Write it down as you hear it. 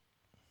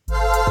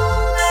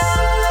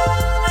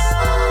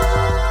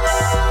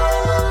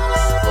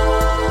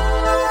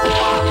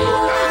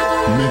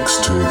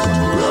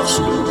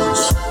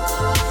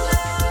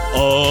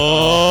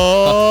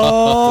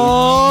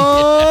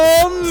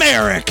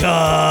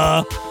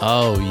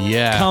Oh,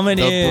 yeah. Coming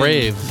the in.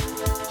 Brave.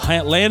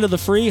 Land of the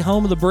free,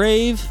 home of the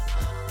brave.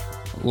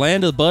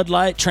 Land of the Bud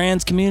Light,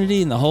 trans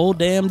community, and the whole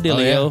damn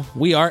dealio. Oh, yeah.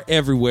 We are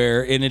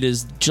everywhere, and it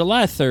is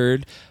July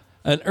 3rd,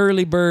 an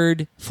early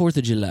bird 4th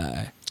of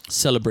July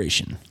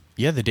celebration.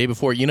 Yeah, the day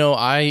before.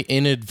 I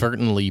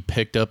inadvertently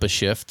picked up a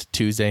shift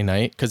Tuesday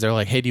night because they're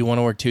like, hey, do you want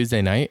to work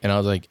Tuesday night? And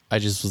I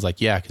just was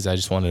like, yeah, because I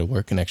just wanted to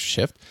work an extra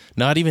shift.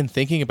 Not even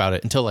thinking about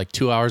it until like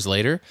 2 hours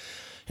later.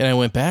 And I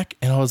went back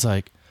and I was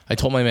like, I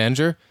told my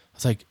manager, I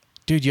was like,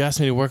 dude, you asked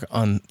me to work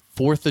on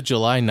 4th of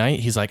July night.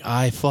 He's like,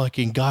 I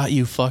fucking got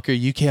you, fucker.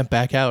 You can't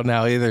back out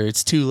now either.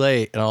 It's too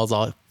late. And I was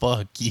all,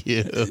 fuck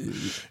you.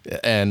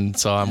 And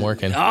so I'm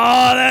working. Oh,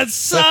 that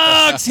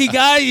sucks. He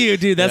got you,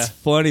 dude. That's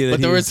funny. That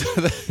But there was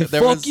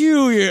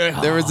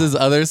there was this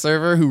other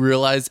server who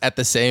realized at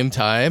the same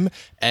time,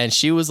 and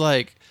she was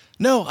like,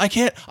 no, I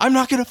can't. I'm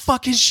not going to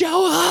fucking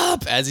show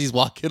up as he's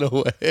walking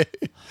away.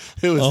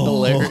 It was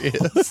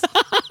hilarious.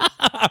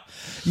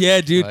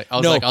 Yeah, dude. I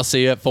was like, I'll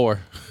see you at 4.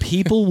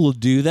 People will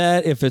do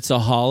that if it's a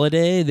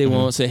holiday. They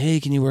won't say, hey,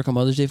 can you work on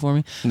Mother's Day for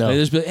me? No. They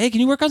just be like, hey,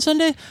 can you work on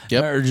Sunday?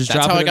 Yep. Or just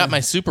That's drop how it I got my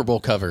Super Bowl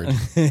covered.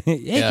 Hey,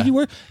 can you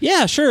work?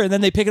 Yeah, sure. And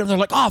then they pick it up and they're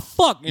like, oh,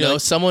 fuck. No,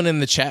 someone in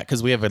the chat,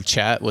 because we have a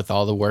chat with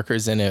all the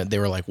workers in it, they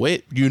were like,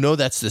 wait,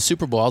 that's the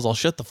Super Bowl. I was all,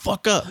 shut the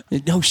fuck up.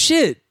 No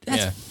shit.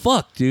 That's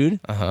fucked, dude.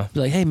 Uh-huh. Be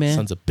like, hey, man.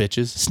 Sons of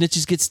bitches.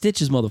 Snitches get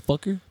stitches,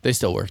 motherfucker. They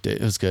still worked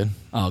it. It was good.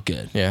 Oh,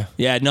 good. Yeah.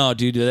 Yeah, no,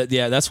 dude.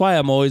 Yeah, that's why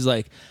I'm always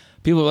like,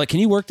 people are like, can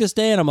you work this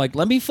day? And I'm like,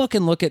 let me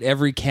fucking look at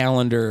every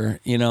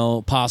calendar,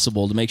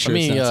 possible to make sure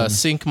Let it's me not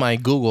sync my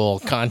Google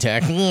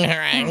contact.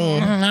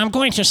 I'm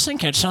going to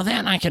sync it so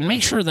then I can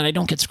make sure that I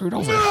don't get screwed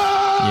over.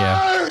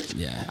 Yeah.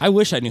 Yeah. I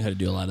wish I knew how to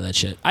do a lot of that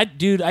shit. I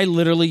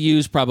literally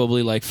use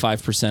probably like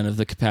 5% of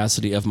the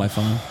capacity of my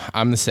phone.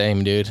 I'm the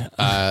same, dude.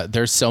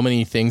 There's so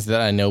many things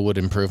that I know would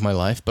improve my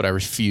life, but I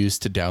refuse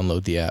to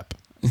download the app.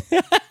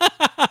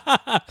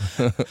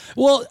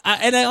 Well,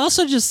 I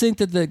also just think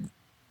that the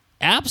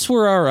apps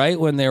were all right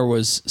when there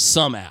was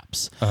some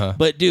apps.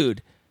 But,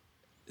 dude,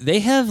 they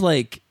have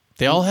like...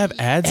 They all have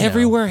ads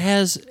everywhere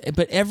now.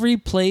 But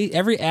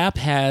every app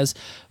has...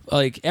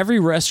 Like every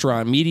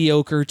restaurant,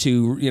 mediocre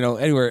to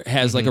anywhere,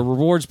 has like a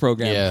rewards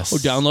program. Yes. Oh,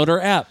 download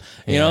our app.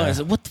 You know, it's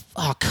like, what?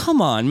 Oh,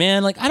 come on,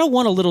 man! Like I don't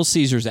want a Little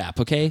Caesars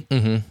app. Okay,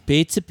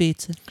 pizza.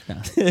 No.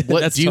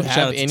 What do you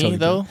have any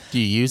though? Do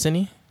you use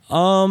any?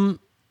 I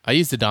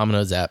use the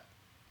Domino's app.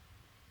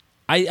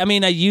 I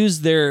mean, I use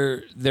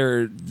their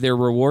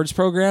rewards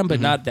program, but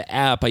not the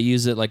app. I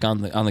use it like on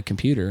the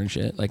computer and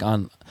shit, like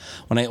on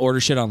when I order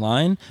shit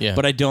online. Yeah.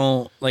 But I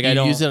don't like. I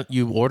don't use it.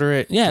 You order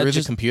it through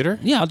the computer.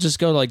 Yeah, I'll just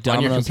go like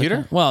Domino's. On your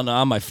computer? Well, no,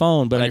 on my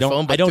phone, but I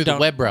don't. I don't through the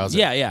web browser.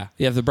 Yeah,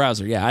 the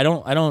browser. Yeah, I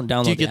don't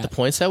download. Do you get the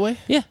points that way?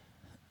 Yeah.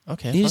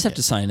 Okay. You just have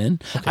to sign in.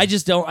 Okay. I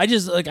just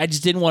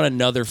didn't want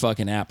another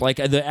fucking app. Like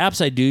the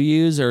apps I do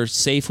use are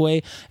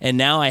Safeway, and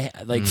now I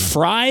like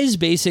Fry's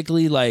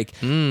basically like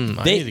I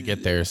need to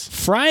get theirs.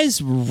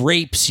 Fry's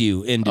rapes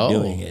you into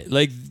doing it.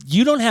 Like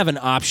you don't have an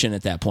option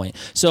at that point.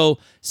 So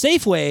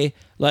Safeway,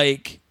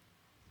 like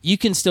you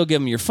can still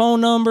give them your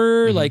phone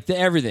number, like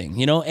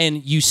everything,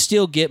 and you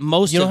still get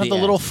most. You don't of have the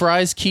little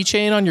Fry's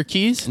keychain on your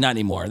keys? Not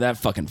anymore. That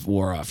fucking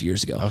wore off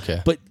years ago.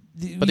 Okay, but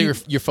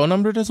your phone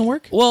number doesn't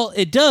work? Well,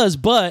 it does,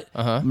 but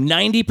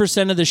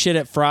 90% of the shit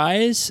at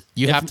Fry's,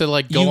 you have to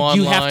like go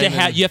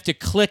online. You have to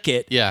click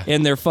it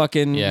in their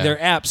fucking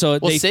their app. So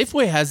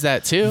Safeway has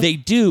that too. They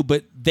do,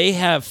 but they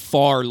have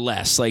far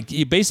less. Like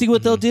basically,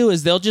 what they'll do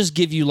is they'll just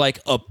give you like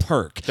a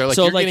perk. They're like,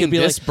 so you're like getting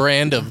this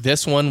brand of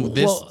this one with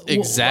this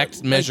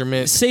exact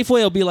measurement.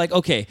 Safeway will be like,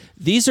 okay,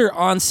 these are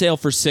on sale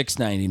for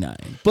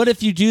 $6.99, but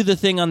if you do the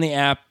thing on the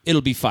app,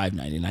 it'll be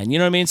 $5.99. You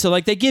know what I mean? So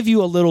like they give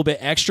you a little bit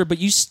extra, but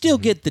you still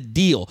get the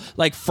deal.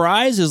 Like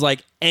Fry's is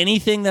like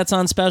anything that's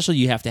on special,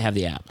 you have to have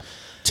the app.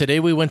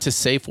 Today we went to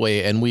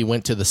Safeway and we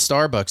went to the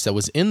Starbucks that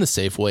was in the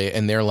Safeway,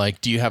 and they're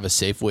like, do you have a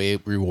Safeway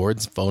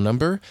rewards phone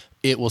number?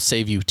 It will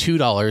save you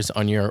 $2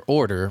 on your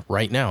order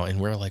right now. And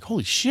we're like,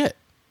 holy shit.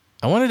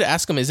 I wanted to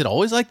ask them, is it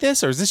always like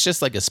this, or is this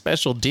just like a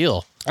special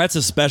deal? That's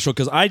a special,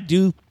 because I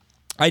do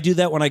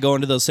that when I go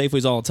into those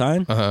Safeways all the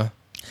time.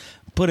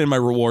 Put in my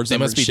rewards. They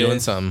must be doing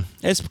something.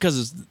 It's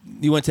because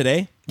you went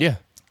today? Yeah.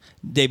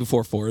 Day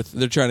before 4th.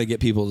 They're trying to get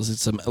people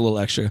a little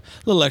extra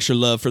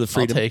love for the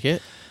freedom. I'll take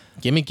it.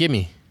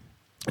 Gimme.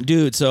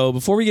 Dude, so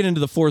before we get into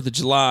the 4th of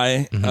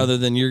July, other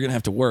than you're going to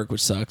have to work,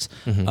 which sucks,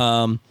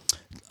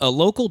 a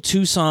local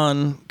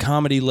Tucson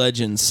comedy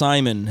legend,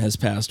 Simon, has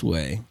passed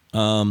away.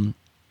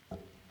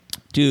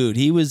 Dude,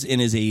 he was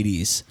in his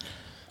 80s.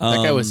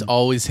 That guy was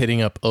always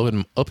hitting up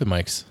open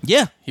mics.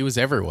 Yeah. He was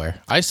everywhere.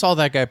 I saw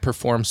that guy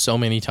perform so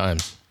many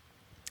times.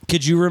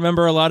 Could you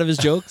remember a lot of his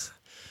jokes?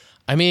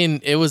 I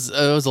mean, it was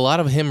a lot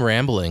of him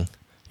rambling.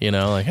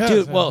 Like,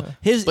 dude. Well,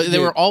 they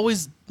were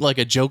always like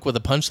a joke with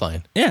a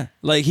punchline. Yeah,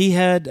 like he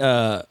had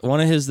one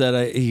of his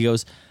that he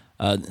goes.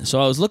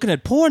 So I was looking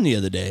at porn the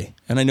other day,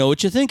 and I know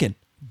what you're thinking,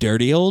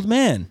 dirty old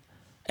man,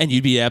 and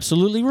you'd be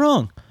absolutely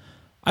wrong.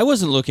 I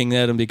wasn't looking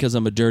at him because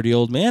I'm a dirty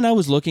old man. I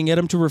was looking at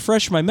him to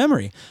refresh my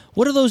memory.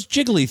 What are those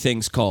jiggly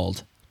things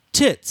called?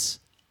 Tits.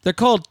 They're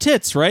called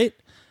tits, right?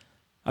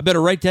 I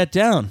better write that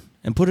down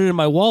and put it in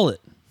my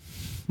wallet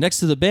next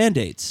to the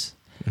Band-Aids.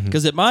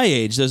 Because at my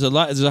age, there's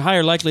a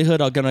higher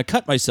likelihood I'm going to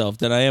cut myself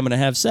than I am going to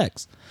have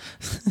sex.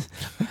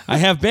 I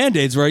have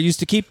Band-Aids where I used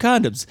to keep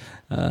condoms.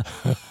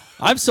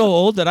 I'm so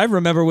old that I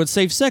remember when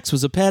safe sex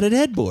was a padded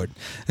headboard.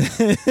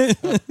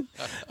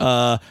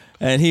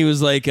 And he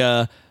was like,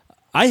 I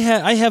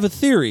have a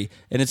theory,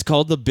 and it's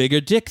called the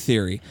bigger dick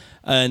theory.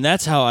 And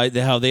that's how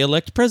they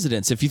elect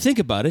presidents. If you think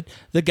about it,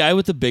 the guy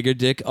with the bigger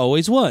dick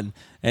always won.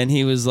 And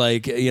he was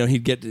like,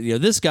 he'd get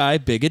this guy,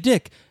 bigger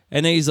dick.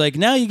 And then he's like,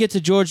 now you get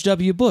to George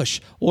W. Bush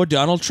or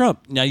Donald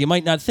Trump. Now, you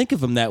might not think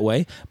of him that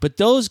way, but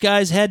those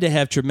guys had to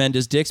have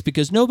tremendous dicks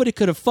because nobody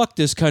could have fucked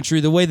this country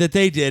the way that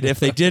they did if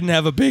they didn't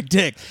have a big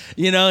dick.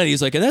 And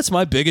he's like, and that's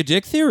my bigger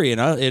dick theory.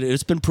 And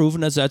it's been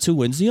proven as that's who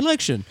wins the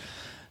election.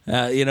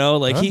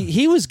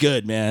 He was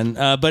good, man.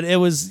 But it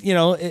was,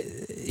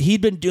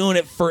 he'd been doing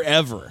it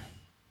forever.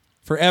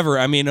 Forever.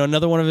 I mean,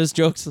 another one of his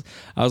jokes,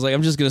 I was like,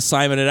 I'm just going to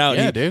Simon it out.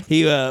 Yeah, dude.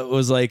 He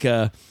was like...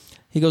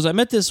 He goes, I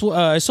met this,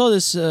 I saw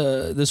this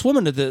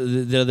woman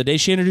the other day.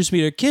 She introduced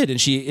me to a kid,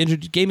 and she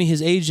gave me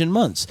his age in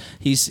months.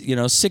 He's,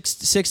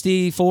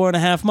 64 and a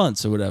half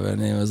months or whatever.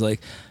 And he was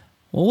like,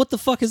 well, what the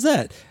fuck is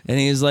that? And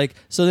he was like,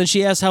 so then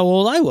she asked how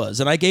old I was,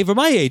 and I gave her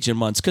my age in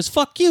months, because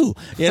fuck you.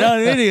 You know what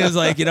I mean? He was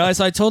like,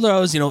 so I told her I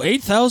was,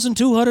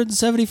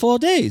 8,274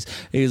 days.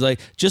 And he's like,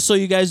 just so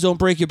you guys don't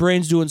break your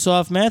brains doing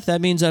soft math, that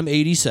means I'm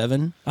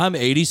 87. I'm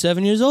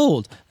 87 years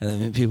old.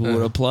 And then people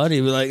would applaud. He'd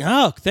be like,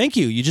 oh, thank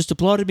you. You just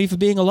applauded me for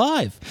being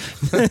alive.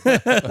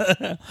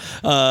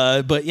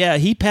 But yeah,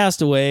 he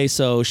passed away.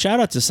 So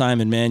shout out to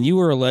Simon, man. You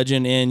were a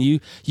legend, and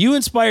you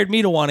inspired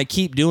me to want to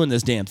keep doing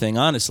this damn thing,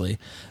 honestly,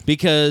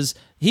 because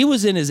he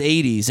was in his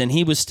 80s and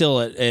he was still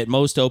at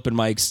most open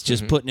mics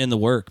just putting in the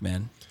work,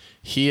 man.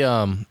 He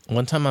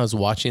one time I was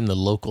watching the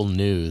local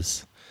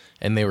news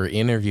and they were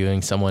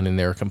interviewing someone and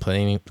they were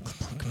complaining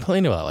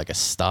about like a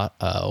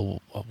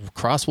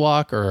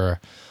crosswalk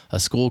or a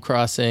school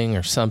crossing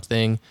or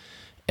something.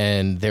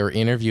 And they were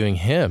interviewing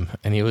him,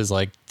 and he was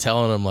like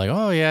telling them like,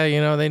 "Oh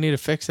yeah, they need to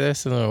fix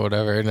this and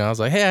whatever." And I was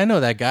like, "Hey, I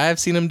know that guy. I've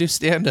seen him do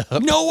stand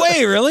up." No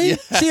way, really? Yeah.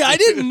 See, I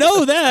didn't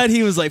know that.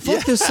 He was like,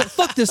 "Fuck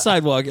this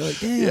sidewalk." Like,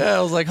 damn. Yeah,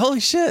 I was like, "Holy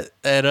shit!"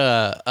 And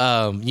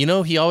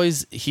he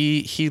always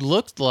he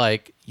looked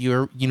like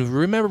you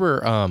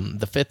remember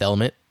The Fifth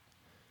Element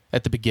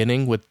at the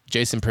beginning with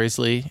Jason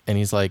Priestley, and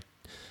he's like,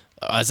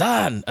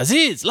 "Azan,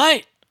 Aziz,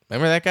 light."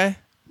 Remember that guy?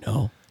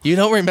 No. You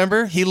don't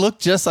remember? He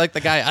looked just like the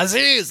guy,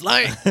 Aziz,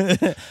 like,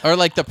 or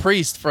like the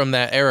priest from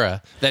that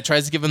era that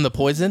tries to give him the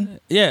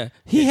poison. Yeah,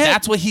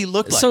 that's what he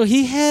looked like. So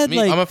he had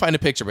I'm gonna find a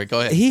picture, but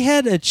go ahead. He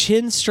had a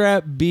chin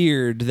strap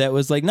beard that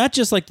was like not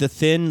just like the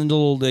thin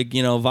little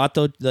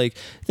vato like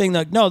thing.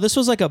 Like, no, this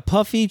was like a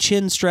puffy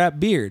chin strap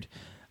beard,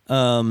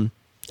 and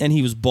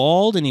he was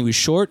bald and he was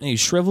short and he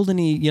shriveled and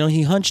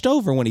he hunched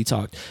over when he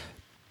talked,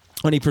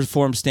 when he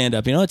performed stand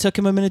up. It took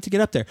him a minute to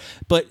get up there,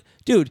 but.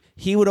 Dude,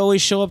 he would always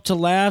show up to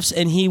laughs,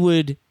 and he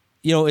would,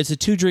 it's a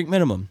 2-drink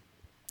minimum.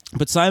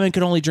 But Simon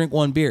could only drink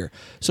 1 beer.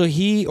 So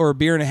or a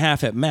beer and a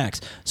half at max.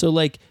 So,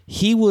 like,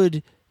 he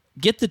would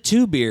get the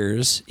 2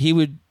 beers, he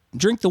would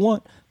drink the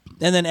 1,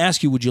 and then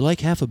ask you, would you like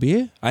half a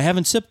beer? I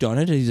haven't sipped on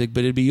it. He's like,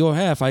 but it'd be your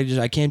half.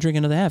 I can't drink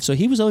another half. So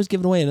he was always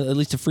giving away at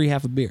least a free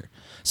half a beer.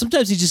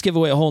 Sometimes he'd just give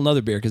away a whole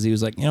nother beer because he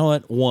was like, you know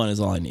what? 1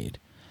 is all I need.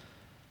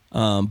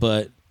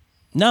 But...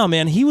 No,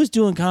 man, he was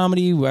doing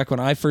comedy back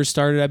when I first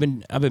started.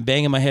 I've been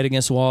banging my head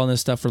against the wall and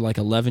this stuff for like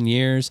 11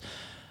 years.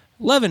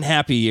 11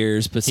 happy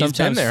years, but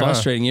sometimes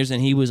frustrating years,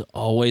 and he was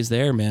always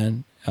there,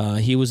 man.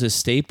 He was a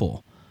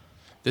staple.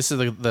 This is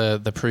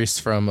the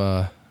priest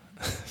from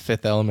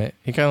Fifth Element.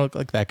 He kind of looked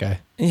like that guy.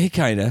 He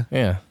kind of.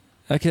 Yeah.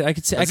 I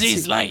could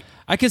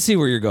see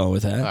where you're going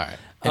with that. All right.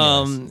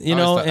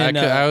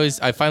 Anyways,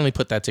 I finally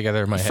put that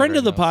together in my head. Friend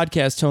of the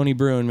podcast, Tony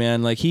Bruin,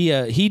 man, like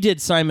he did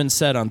Simon's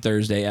set on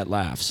Thursday at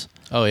Laughs.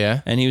 Oh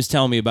yeah, and he was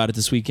telling me about it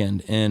this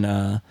weekend, and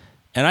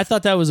I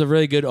thought that was a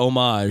really good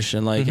homage,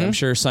 and like I'm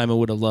sure Simon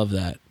would have loved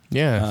that.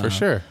 Yeah, for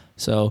sure.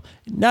 So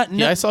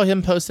I saw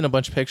him posting a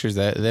bunch of pictures.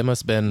 That they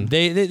must have been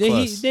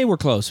they were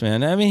close,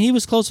 man. I mean, he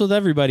was close with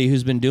everybody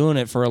who's been doing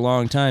it for a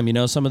long time.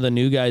 Some of the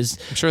new guys.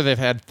 I'm sure they've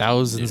had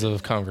thousands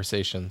of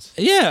conversations.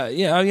 Yeah.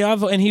 I mean,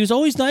 and he was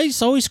always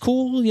nice, always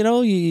cool.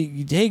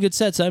 Hey, good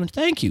set, Simon.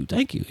 Thank you.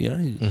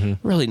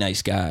 Really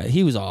nice guy.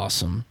 He was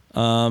awesome.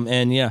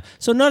 And yeah,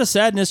 so not a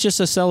sadness,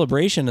 just a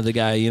celebration of the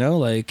guy.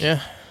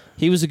 Yeah.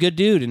 He was a good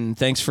dude, and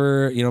thanks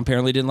for,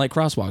 apparently didn't like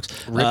crosswalks.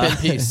 Rip in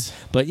peace.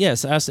 But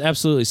yes,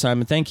 absolutely,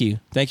 Simon. Thank you.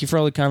 Thank you for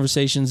all the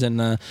conversations.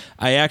 And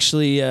I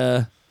actually,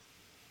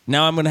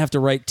 now I'm going to have to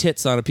write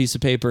tits on a piece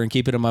of paper and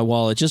keep it in my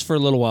wallet just for a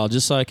little while,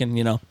 just so I can,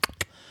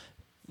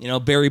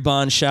 Barry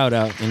Bonds shout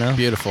out,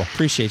 Beautiful.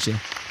 Appreciate you.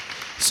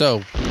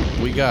 So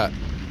we got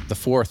the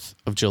 4th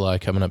of July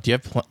coming up. Do you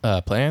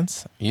have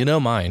plans?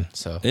 Mine.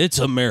 So it's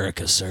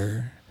America,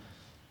 sir.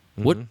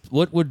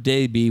 What would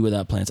day be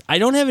without plans? I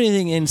don't have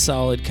anything in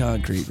solid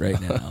concrete right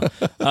now.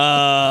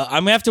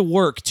 I'm gonna have to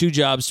work 2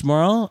 jobs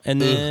tomorrow,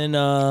 and then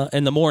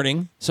in the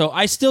morning. So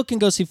I still can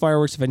go see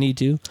fireworks if I need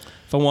to,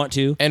 if I want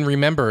to. And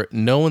remember,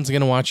 no one's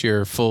gonna watch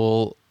your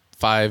full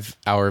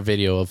 5-hour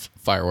video of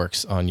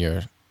fireworks on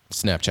your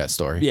Snapchat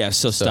story. Yeah,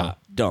 so stop.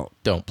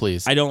 Don't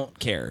please. I don't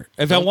care.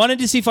 If I wanted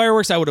to see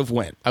fireworks, I would have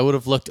went. I would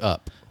have looked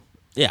up.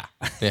 Yeah.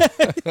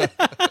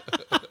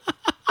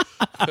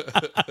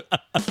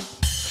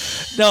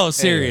 No,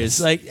 serious.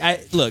 Like,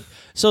 look.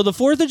 So the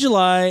 4th of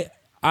July,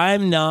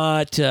 I'm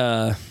not.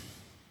 I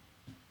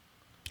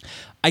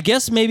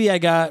guess maybe I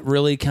got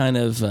really kind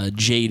of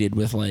jaded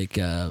with like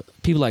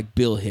people like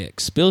Bill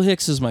Hicks. Bill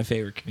Hicks is my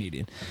favorite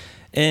comedian,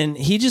 and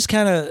he just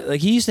kind of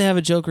like he used to have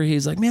a joke where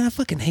he's like, "Man, I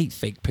fucking hate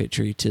fake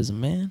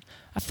patriotism, man.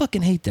 I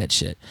fucking hate that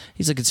shit."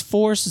 He's like, "It's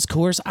forced, it's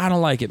coerced. I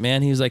don't like it,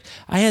 man." He was like,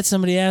 "I had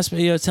somebody ask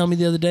me, tell me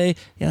the other day,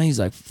 he's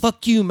like,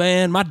 'Fuck you,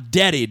 man. My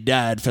daddy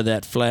died for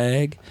that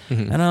flag.'"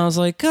 And I was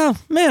like, "Oh,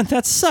 man,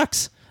 that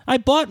sucks. I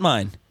bought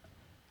mine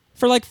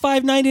for like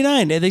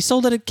 $5.99. They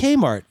sold it at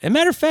Kmart. As a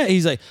matter of fact,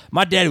 he's like,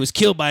 my daddy was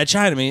killed by a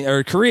Chinaman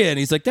or Korea." And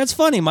he's like, "That's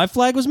funny. My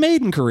flag was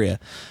made in Korea."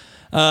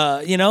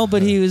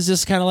 But he was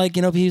just kind of like,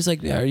 he was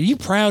like, "Are you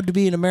proud to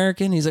be an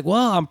American?" He's like,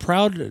 "Well, I'm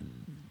proud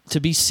to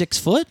be 6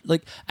 foot.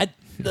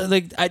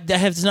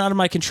 It's not in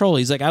my control."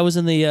 He's like, I was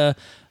in the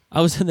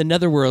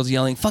netherworlds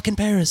yelling, "Fucking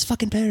Paris,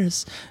 fucking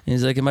Paris." And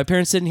he's like, and my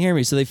parents didn't hear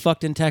me, so they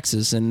fucked in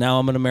Texas, and now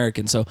I'm an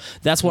American. So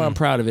that's why I'm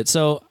proud of it.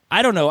 So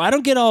I don't know. I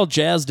don't get all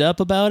jazzed up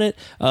about it.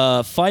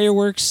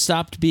 Fireworks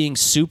stopped being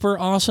super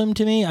awesome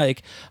to me.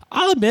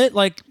 I'll admit,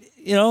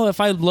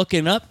 if I'm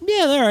looking up,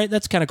 yeah, all right,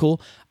 that's kind of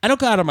cool. I don't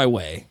go out of my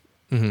way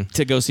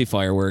to go see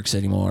fireworks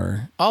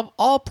anymore.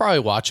 I'll probably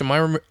watch them. I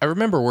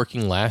remember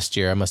working last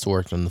year. I must have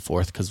worked on the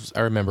 4th because I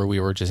remember we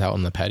were just out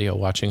on the patio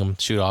watching them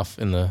shoot off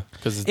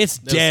because it's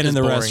dead in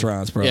the boring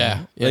restaurants, bro.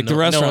 Yeah, the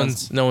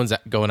restaurants. No one's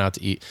going out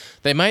to eat.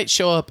 They might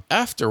show up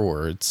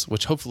afterwards,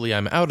 which hopefully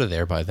I'm out of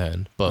there by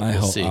then. But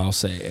we'll see. I'll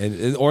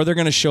say, or they're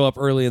going to show up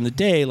early in the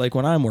day, like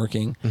when I'm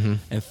working,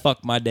 and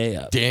fuck my day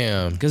up.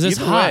 Damn, because it's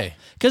hot.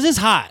 Because it's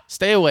hot.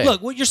 Stay away.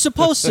 Look, what you're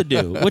supposed to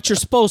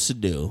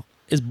do.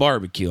 Is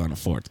barbecue on the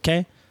 4th,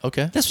 okay?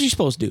 Okay. That's what you're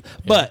supposed to do.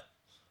 Yeah. But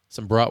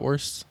some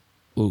bratwurst.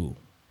 Ooh.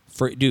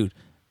 Dude.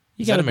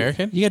 Is that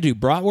American? You got to do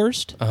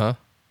bratwurst. Uh-huh.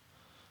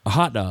 A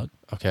hot dog.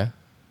 Okay.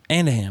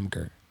 And a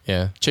hamburger.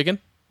 Yeah. Chicken?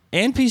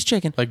 And piece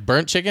chicken. Like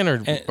burnt chicken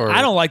or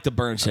I don't like the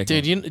burnt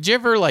chicken. Dude, did you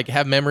ever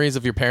have memories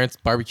of your parents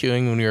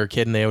barbecuing when you were a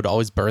kid and they would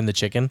always burn the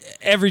chicken?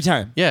 Every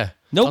time. Yeah.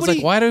 Nobody.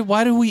 I was like,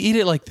 why do we eat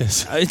it like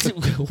this?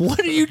 What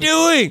are you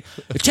doing?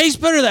 It tastes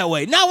better that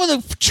way. Not with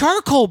a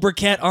charcoal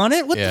briquette on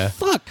it. What the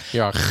fuck?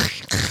 You're all,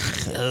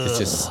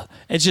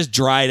 it's just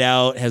dried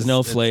out, has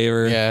no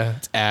flavor. Yeah,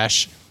 it's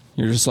ash.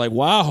 You're just like,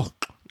 wow.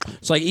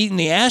 It's like eating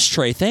the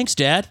ashtray. Thanks,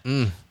 Dad.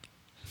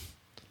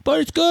 But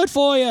it's good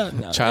for you.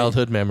 No,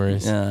 Childhood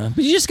memories. Yeah,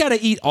 but you just got to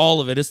eat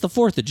all of it. It's the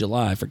 4th of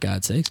July, for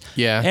God's sakes.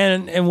 Yeah.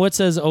 And what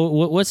says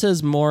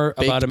more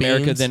baked about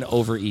America beans? than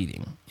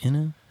overeating?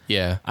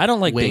 Yeah. I don't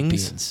like wings.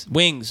 baked beans.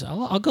 Wings.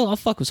 I'll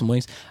fuck with some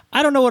wings.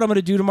 I don't know what I'm going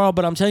to do tomorrow,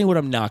 but I'm telling you what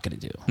I'm not going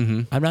to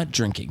do. I'm not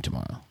drinking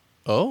tomorrow.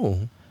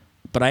 Oh.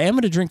 But I am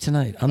going to drink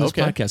tonight on this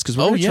podcast because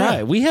we're going to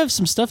try. We have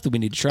some stuff that we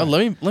need to try.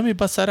 Let me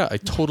bust that out. I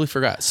totally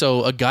forgot.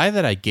 So a guy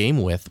that I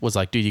game with was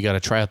like, "Dude, you got to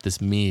try out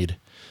this mead.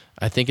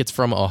 I think it's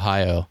from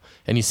Ohio."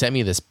 And he sent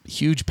me this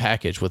huge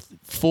package with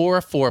 4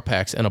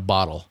 4-packs and a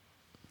bottle.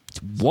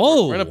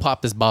 Whoa. We're going to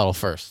pop this bottle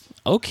first.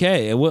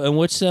 Okay. And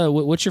what's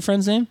your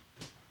friend's name?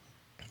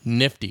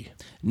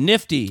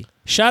 Nifty.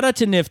 Shout out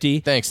to Nifty.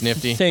 Thanks,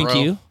 Nifty. Thank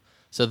you.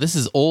 So this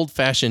is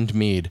old-fashioned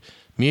mead.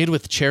 Mead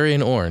with cherry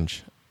and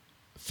orange.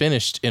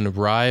 Finished in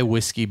rye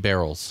whiskey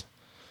barrels.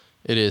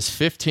 It is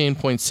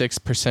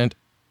 15.6%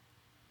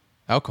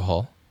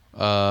 alcohol,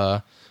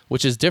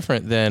 which is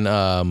different than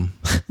our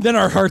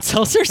hard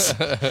seltzers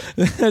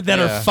that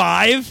are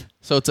 5.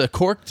 So it's a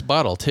corked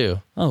bottle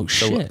too. Oh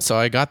shit! So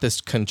I got this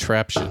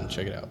contraption.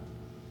 Check it out.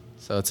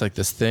 So it's like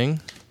this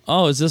thing.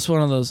 Oh, is this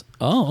one of those?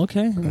 Oh,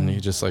 okay. And you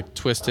just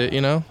twist it,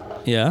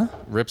 Yeah.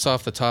 Rips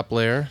off the top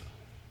layer.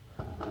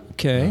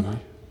 Okay.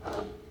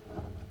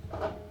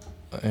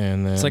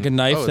 And then it's like a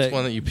knife it's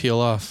one that you peel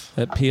off.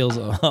 That peels.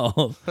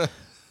 Oh.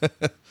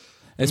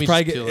 It's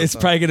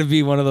probably going to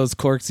be one of those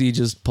corks you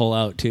just pull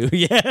out too.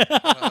 Yeah.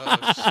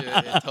 Oh shit!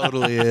 It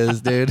totally is,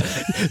 dude.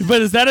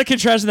 But is that a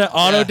contraption that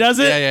auto does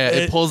it? Yeah.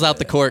 It pulls out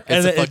the cork.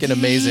 It's fucking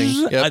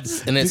amazing. Yep.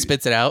 And it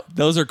spits it out.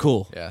 Those are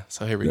cool. Yeah.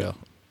 So here we go.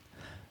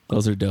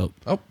 Those are dope.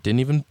 Oh, didn't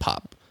even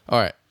pop. All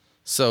right.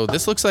 So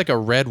this looks like a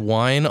red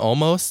wine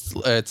almost.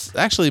 It's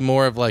actually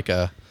more of like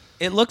a.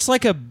 It looks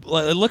like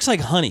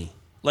honey,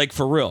 like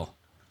for real.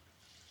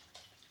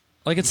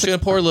 Like it's gonna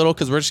pour a little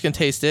because we're just gonna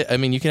taste it. I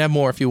mean, you can have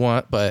more if you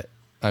want, but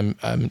I'm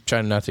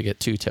trying not to get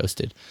too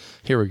toasted.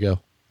 Here we go.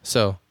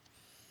 So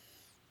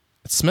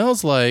it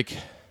smells like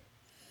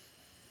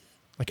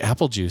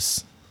apple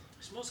juice.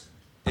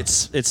 It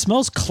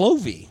smells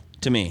clovey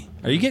to me.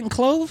 Are you getting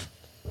clove?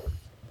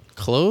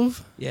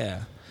 Clove?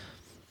 Yeah.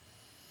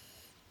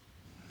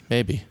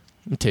 Maybe.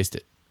 Let me taste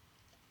it.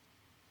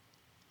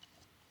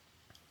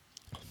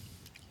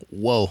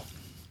 Whoa.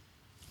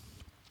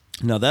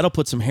 Now that'll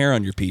put some hair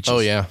on your peaches. Oh,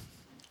 yeah.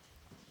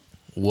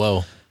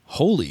 Whoa.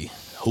 Holy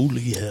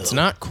hell. It's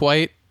not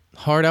quite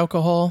hard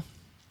alcohol.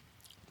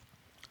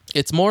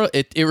 It's more,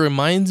 it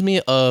reminds me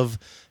of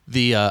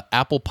the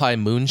apple pie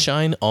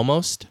moonshine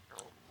almost.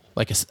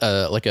 Like a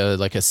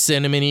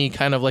cinnamony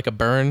kind of like a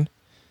burn.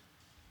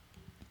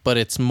 But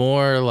it's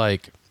more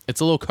like, it's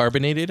a little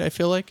carbonated, I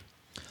feel like.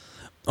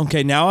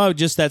 Okay, now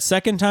that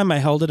second time I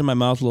held it in my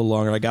mouth a little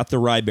longer. I got the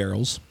rye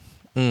barrels.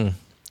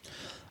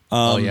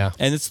 Oh, yeah.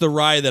 And it's the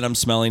rye that I'm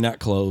smelling, not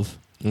clove.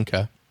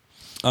 Okay.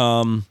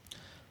 I'm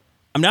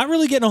not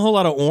really getting a whole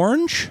lot of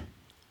orange.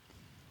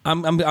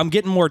 I'm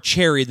getting more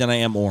cherry than I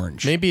am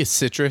orange. Maybe a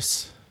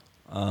citrus.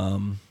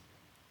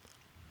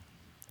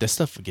 This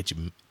stuff would get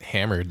you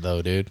hammered,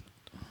 though, dude.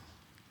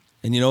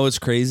 And you know what's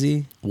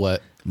crazy?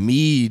 What?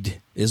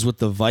 Mead is what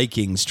the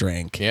Vikings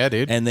drank. Yeah,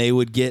 dude. And they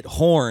would get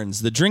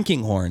horns, the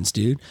drinking horns,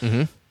 dude.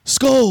 Mm-hmm.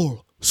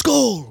 Skull,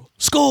 skull,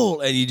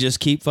 skull, and you just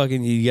keep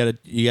fucking. You gotta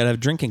have a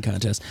drinking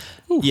contest.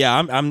 Ooh. Yeah,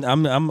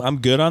 I'm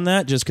good on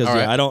that. Just because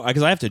right.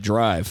 I have to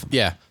drive.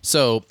 Yeah.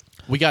 So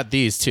we got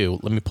these too.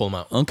 Let me pull them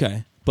out.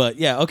 Okay, but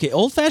yeah, okay.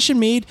 Old fashioned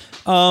mead.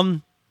 I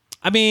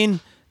mean,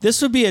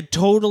 this would be a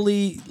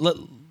totally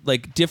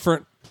like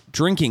different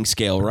drinking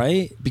scale,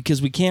 right?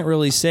 Because we can't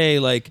really say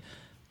like.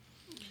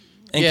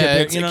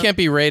 It can't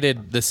be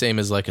rated the same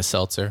as like a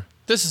seltzer.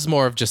 This is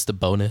more of just a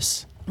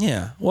bonus.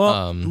 Yeah.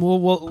 Well,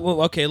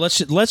 okay. Let's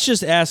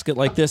just ask it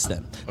like this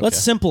then. Okay. Let's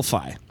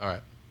simplify. All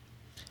right.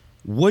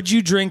 Would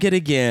you drink it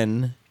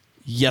again?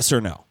 Yes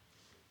or no?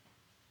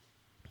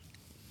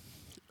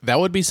 That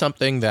would be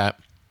something that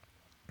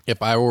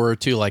if I were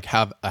to like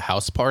have a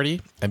house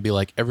party, I'd be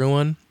like,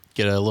 everyone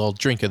get a little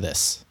drink of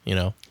this,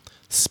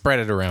 spread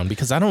it around,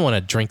 because I don't want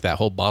to drink that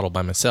whole bottle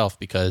by myself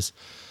because,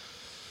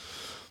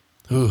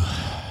 ooh.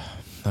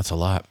 That's a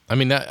lot. I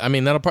mean,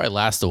 that'll probably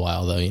last a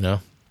while, though,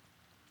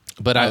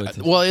 But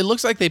it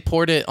looks like they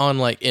poured it on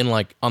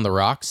on the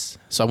rocks.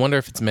 So I wonder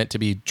if it's meant to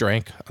be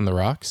drank on the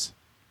rocks,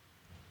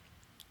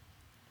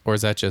 or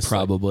is that just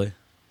probably?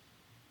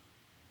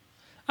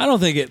 I don't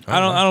think it. I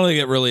don't think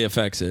it really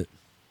affects it.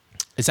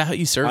 Is that how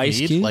you serve Ice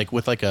mead? cube? Like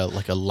with like a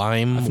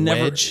lime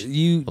wedge,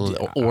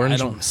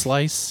 orange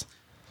slice?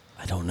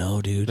 I don't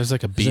know, dude. There's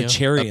like a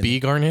cherry bee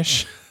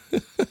garnish.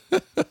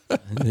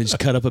 They just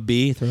cut up a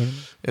bee, throw it in.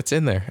 It's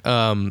in there.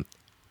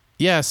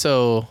 Yeah,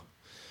 so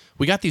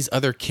we got these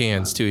other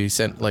cans too. He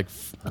sent like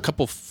a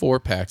couple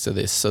 4-packs of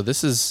this. So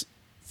this is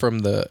from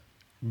the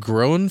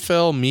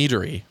Groenfell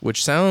Meadery,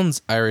 which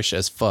sounds Irish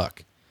as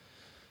fuck.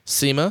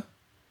 Sema,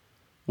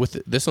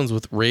 this one's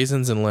with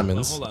raisins and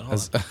lemons. Hold on.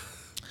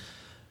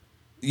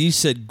 You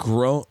said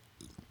Groenfell.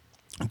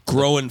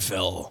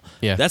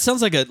 Yeah. That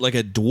sounds like a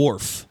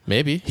dwarf.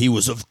 Maybe. He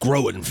was of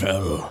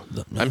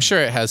Groenfell. I'm sure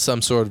it has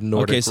some sort of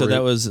Nordic Okay, so root.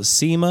 that was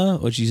Sema,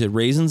 which you said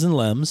raisins and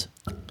lems.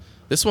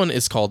 This one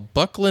is called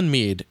Buckland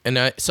Mead. And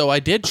I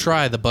did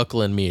try the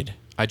Buckland Mead.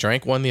 I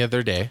drank one the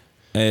other day.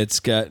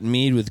 It's got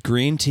mead with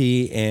green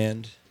tea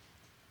and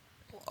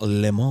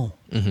lemon.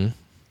 Mm-hmm.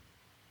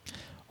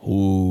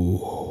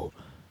 Ooh.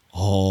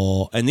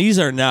 Oh. And these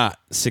are not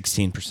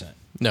 16%.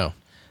 No.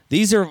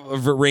 These are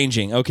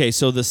ranging. Okay,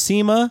 so the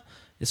Sema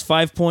is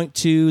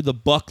 5.2. The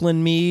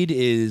Buckland Mead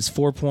is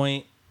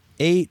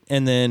 4.8.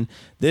 And then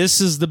this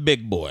is the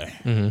big boy.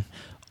 Mm-hmm.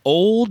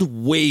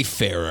 Old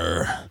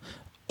Wayfarer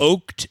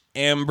Oaked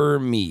Amber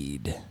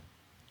Mead.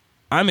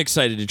 I'm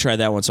excited to try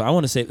that one. So I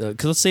want to save,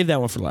 because let's save that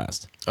one for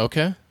last.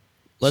 Okay.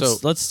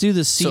 Let's do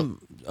the Sema.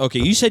 Okay,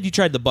 you said you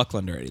tried the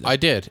Buckland already, though. I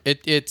did.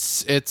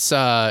 It's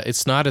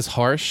not as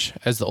harsh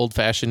as the old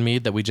fashioned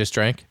mead that we just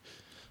drank.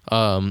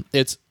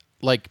 It's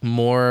like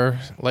more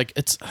like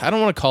I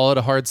don't want to call it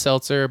a hard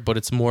seltzer, but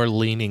it's more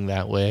leaning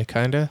that way,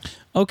 kind of.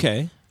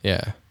 Okay.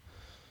 Yeah.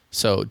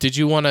 So,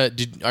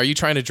 are you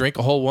trying to drink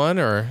a whole one,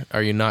 or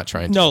are you not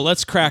trying to? No,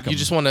 let's crack them. You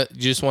just want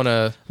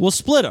to. We'll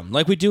split them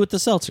like we do with the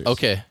seltzers.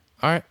 Okay.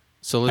 All right.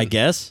 So I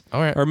guess. All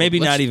right. Or maybe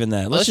not even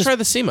that. Let's just try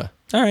the Sema.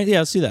 All right. Yeah,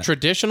 let's do that.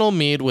 Traditional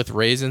mead with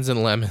raisins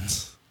and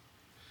lemons.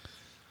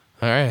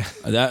 All right.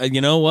 You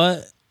know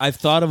what? I've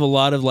thought of a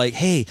lot of like,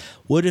 hey,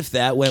 what if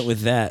that went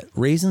with that?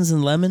 Raisins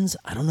and lemons?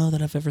 I don't know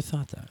that I've ever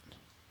thought that.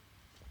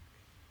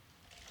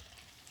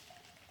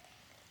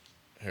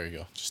 Here you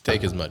go. Just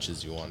take as much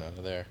as you want out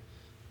of there.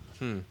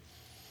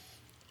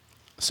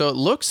 So it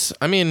looks,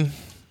 I don't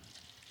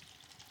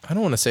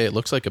want to say it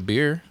looks like a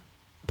beer,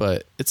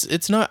 but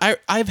it's not.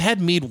 I've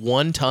had mead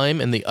one time,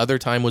 and the other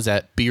time was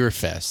at Beer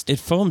Fest. It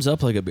foams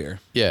up like a beer.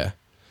 Yeah.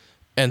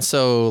 And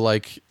so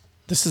like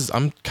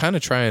I'm kind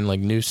of trying like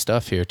new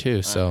stuff here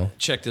too. So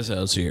check this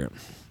out here.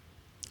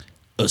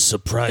 A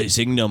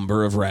surprising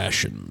number of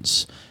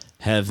rations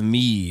have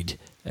mead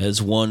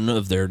as one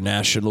of their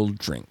national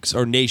drinks.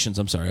 Or nations,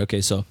 I'm sorry. Okay,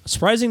 so a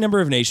surprising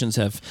number of nations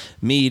have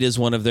mead as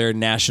one of their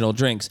national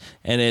drinks.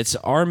 And it's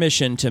our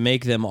mission to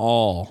make them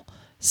all.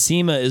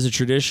 Sema is a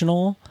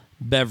traditional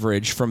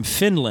beverage from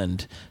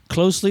Finland,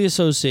 closely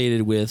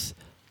associated with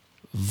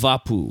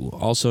Vappu,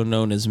 also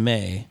known as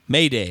May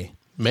Day.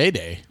 May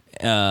Day.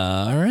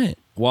 All right.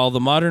 While the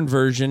modern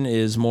version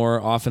is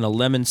more often a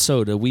lemon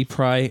soda, we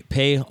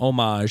pay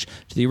homage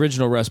to the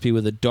original recipe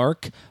with a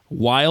dark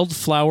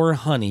wildflower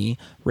honey,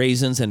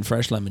 raisins, and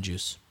fresh lemon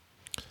juice.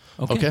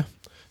 Okay.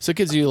 So it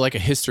gives you like a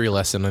history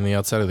lesson on the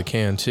outside of the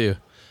can too.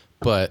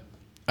 But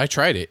I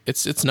tried it.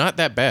 It's not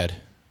that bad.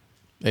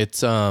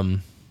 It's not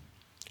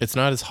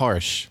as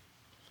harsh.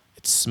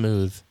 It's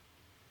smooth.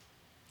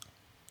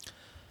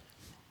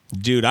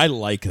 Dude, I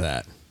like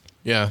that.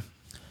 Yeah.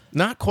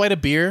 Not quite a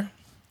beer.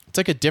 It's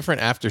like a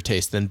different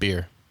aftertaste than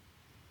beer.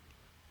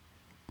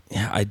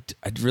 Yeah, I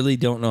really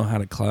don't know how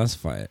to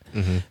classify it.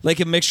 Mm-hmm.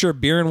 Like a mixture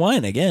of beer and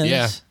wine, I guess.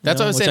 Yeah, that's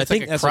what I was saying. It's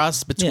like a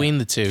cross between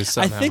the two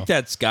somehow. I think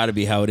that's got to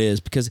be how it is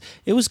because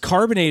it was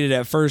carbonated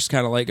at first,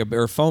 kind of like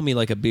or foamy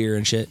like a beer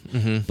and shit.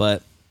 Mm-hmm.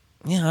 But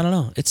yeah, I don't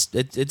know. It's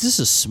this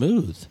is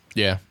smooth.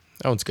 Yeah,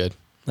 that one's good.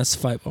 That's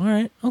the fight. All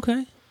right,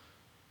 okay.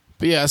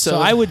 But yeah, so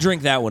I would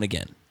drink that one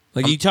again.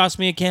 Like you toss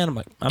me a can, I'm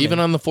like, even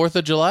on the 4th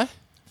of July.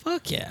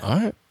 Fuck yeah. All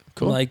right,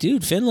 cool. I'm like,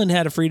 dude, Finland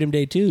had a Freedom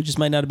Day too. Just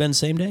might not have been the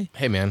same day.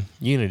 Hey man,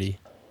 unity.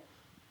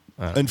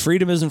 And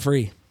freedom isn't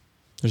free.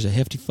 There's a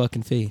hefty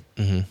fucking fee.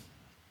 Mm-hmm.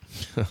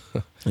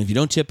 And if you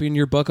don't tip in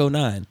your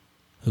 $1.09,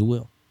 who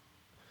will?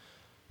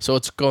 So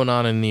what's going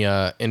on in the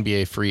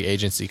NBA free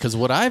agency? Because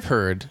what I've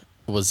heard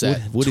was that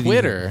what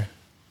Twitter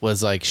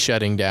was like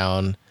shutting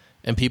down,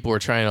 and people were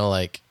trying to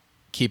like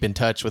keep in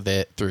touch with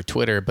it through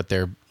Twitter, but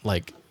they're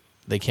like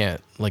they can't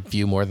like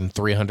view more than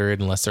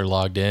 300 unless they're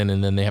logged in,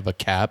 and then they have a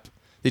cap.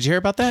 Did you hear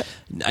about that?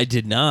 I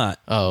did not.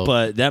 Oh,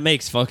 but that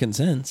makes fucking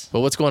sense. But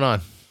what's going on?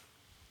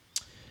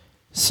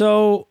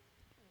 So,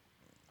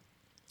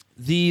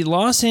 the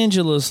Los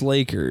Angeles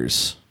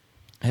Lakers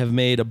have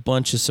made a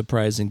bunch of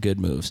surprising good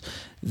moves.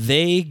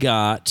 They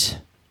got,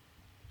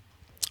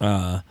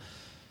 oh,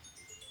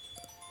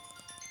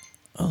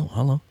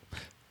 hello,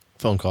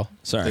 phone call.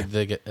 Sorry,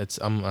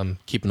 I'm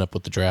keeping up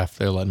with the draft.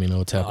 They're letting me know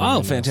what's happening. Oh,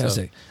 right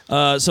fantastic!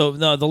 Now, so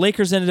no, the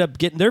Lakers ended up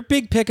getting their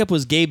big pickup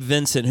was Gabe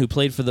Vincent, who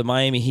played for the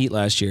Miami Heat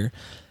last year.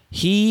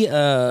 He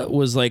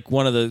was like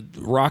one of the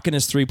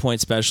rockin'est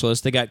 3-point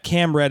specialists. They got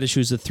Cam Reddish,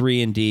 who's a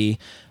 3 and D.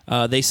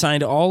 They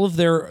signed all of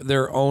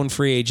their own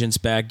free agents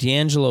back: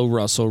 D'Angelo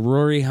Russell,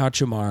 Rory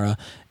Hachimura,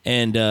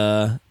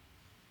 and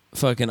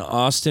fucking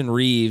Austin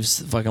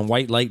Reeves, fucking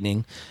White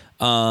Lightning.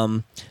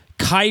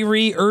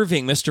 Kyrie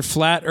Irving, Mr.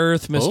 Flat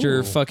Earth,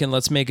 Mr. Fucking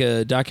let's make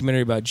a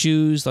documentary about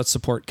Jews, let's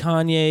support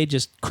Kanye,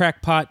 just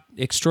crackpot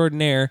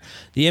extraordinaire.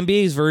 The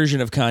NBA's version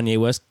of Kanye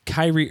West,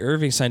 Kyrie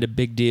Irving signed a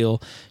big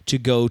deal to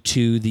go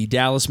to the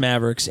Dallas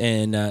Mavericks,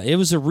 and it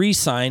was a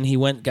re-sign. He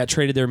got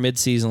traded there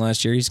mid-season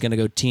last year. He's going to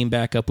go team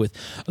back up with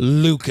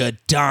Luka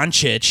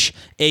Doncic,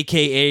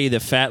 a.k.a.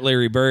 the Fat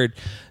Larry Bird.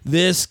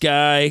 This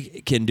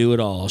guy can do it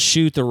all.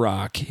 Shoot the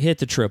rock, hit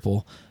the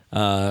triple,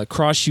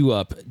 cross you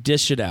up,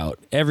 dish it out,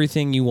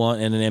 everything you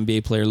want in an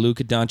NBA player.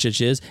 Luka Doncic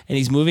is, and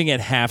he's moving at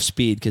half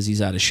speed because he's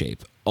out of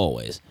shape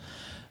always.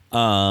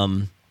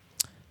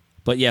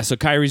 But yeah, so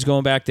Kyrie's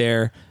going back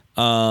there,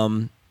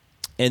 and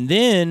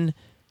then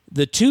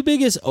the two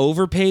biggest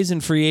overpays in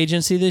free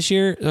agency this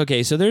year.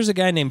 Okay, so there's a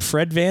guy named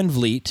Fred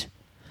VanVleet.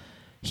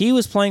 He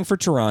was playing for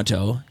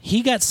Toronto.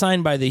 He got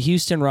signed by the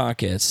Houston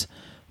Rockets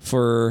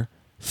for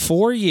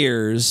 4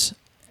 years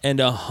and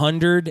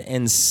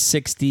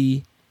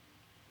 $160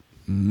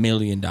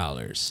 million.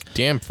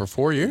 Damn, for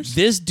 4 years?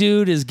 This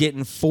dude is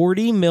getting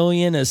 $40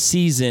 million a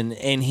season,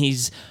 and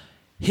his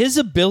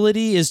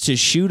ability is to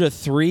shoot a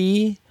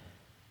three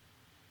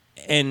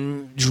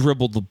and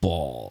dribble the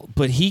ball,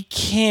 but he's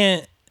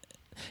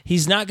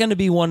not going to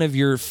be one of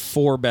your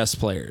 4 best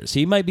players.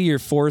 He might be your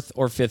 4th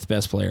or 5th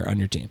best player on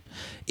your team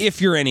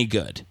if you're any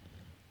good.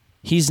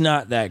 He's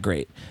not that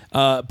great.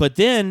 But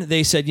then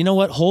they said, you know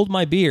what? Hold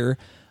my beer.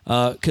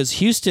 Because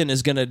Houston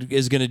is gonna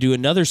do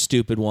another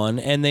stupid one,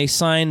 and they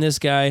signed this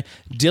guy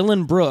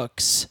Dylan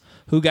Brooks,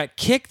 who got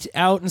kicked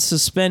out and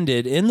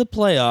suspended in the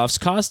playoffs,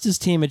 cost his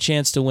team a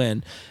chance to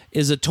win.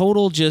 Is a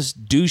total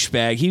just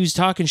douchebag. He was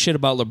talking shit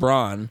about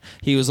LeBron.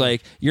 He was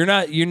like, "You're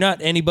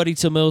not anybody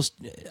to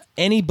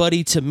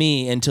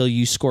me until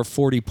you score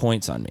 40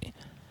 points on me."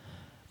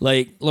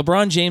 Like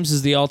LeBron James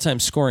is the all-time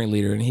scoring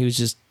leader, and he was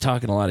just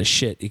talking a lot of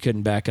shit. He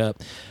couldn't back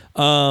up.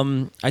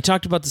 I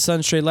talked about the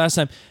Suns trade last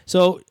time,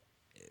 so.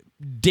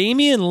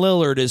 Damian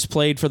Lillard has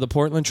played for the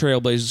Portland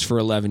Trailblazers for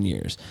 11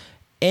 years.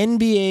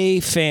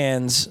 NBA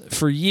fans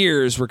for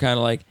years were kind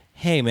of like,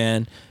 hey,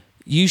 man,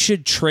 you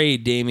should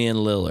trade Damian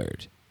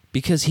Lillard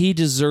because he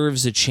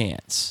deserves a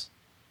chance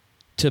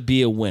to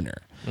be a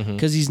winner.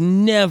 Because he's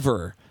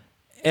never,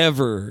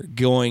 ever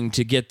going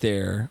to get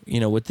there,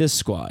 with this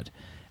squad.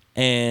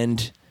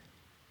 And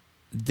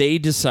they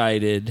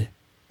decided...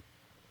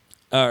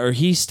 or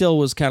he still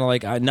was kind of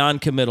like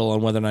non-committal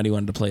on whether or not he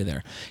wanted to play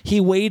there.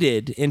 He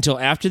waited until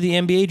after the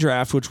NBA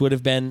draft, which would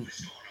have been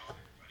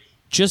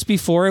just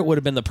before it would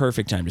have been the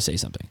perfect time to say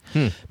something.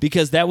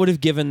 Because that would have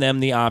given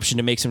them the option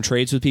to make some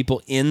trades with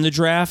people in the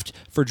draft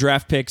for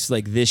draft picks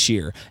like this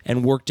year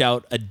and worked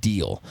out a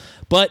deal.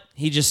 But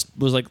he just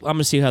was like, I'm going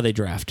to see how they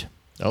draft.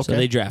 Okay. So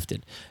they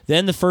drafted.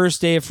 Then the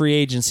first day of free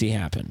agency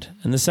happened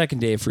and the second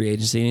day of free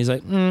agency. And he's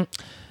like,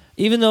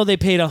 Even though they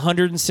paid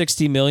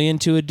 $160 million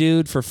to a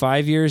dude for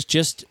 5 years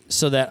just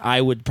so that I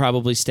would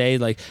probably stay,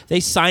 like they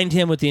signed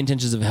him with the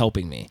intentions of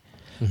helping me.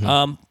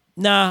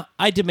 Nah,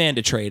 I demand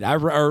a trade.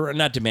 Or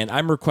not demand.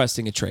 I'm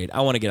requesting a trade.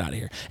 I want to get out of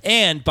here.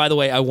 And by the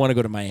way, I want to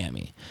go to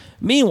Miami.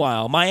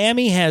 Meanwhile,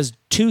 Miami has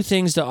 2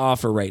 things to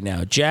offer right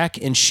now: Jack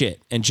and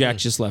shit. And Jack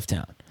just left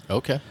town.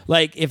 Okay.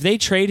 Like, if they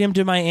trade him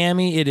to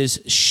Miami, it is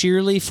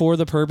sheerly for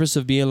the purpose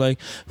of being like,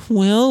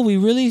 well, we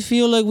really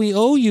feel like we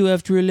owe you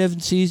after 11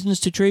 seasons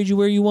to trade you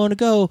where you want to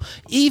go,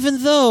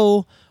 even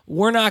though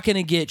we're not going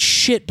to get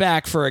shit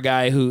back for a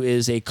guy who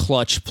is a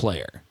clutch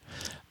player.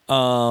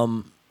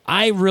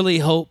 I really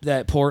hope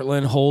that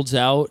Portland holds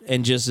out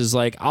and just is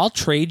like, I'll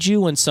trade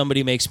you when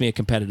somebody makes me a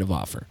competitive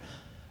offer.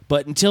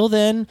 But until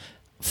then,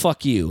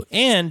 fuck you.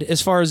 And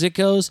as far as it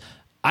goes,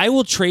 I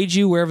will trade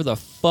you wherever the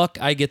fuck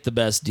I get the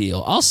best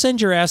deal. I'll send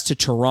your ass to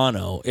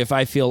Toronto if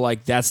I feel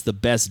like that's the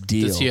best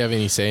deal. Does he have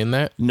any say in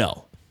that?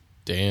 No.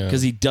 Damn.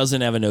 Because he doesn't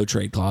have a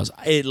no-trade clause.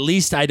 At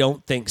least I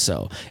don't think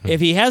so.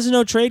 If he has a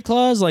no-trade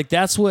clause, like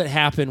that's what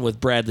happened with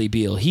Bradley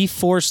Beal. He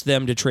forced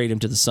them to trade him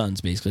to the Suns,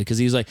 basically, because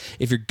he's like,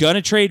 if you're going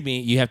to trade me,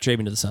 you have to trade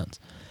me to the Suns.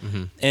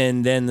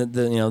 And then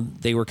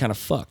they were kind of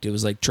fucked. It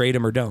was like, trade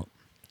him or don't.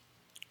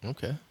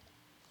 Okay.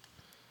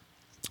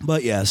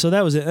 But yeah, so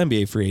that was it.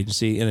 NBA free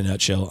agency in a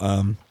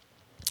nutshell.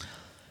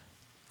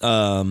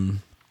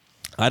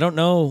 I don't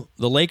know.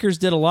 The Lakers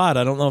did a lot.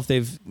 I don't know if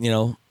they've,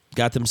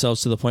 got themselves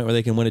to the point where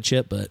they can win a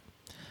chip, but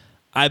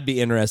I'd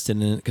be interested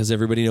in it because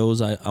everybody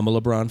knows I'm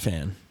a LeBron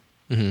fan.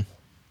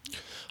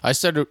 I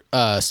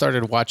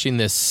started watching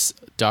this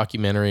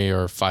documentary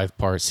or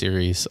 5-part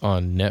series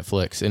on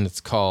Netflix, and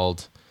it's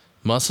called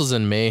Muscles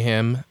and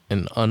Mayhem,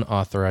 an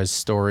unauthorized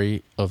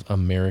story of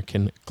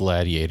American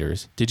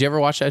Gladiators. Did you ever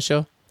watch that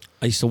show?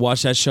 I used to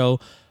watch that show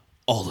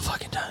all the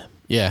fucking time.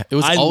 Yeah, it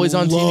was always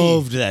on TV. I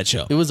loved that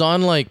show. It was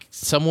on like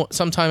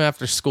sometime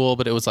after school,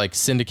 but it was like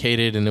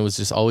syndicated and it was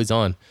just always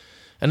on.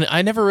 And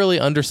I never really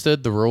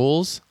understood the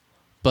rules,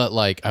 but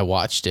like I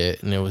watched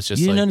it and it was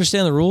just You didn't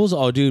understand the rules?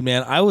 Oh, dude,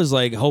 man. I was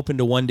like hoping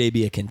to one day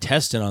be a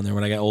contestant on there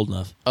when I got old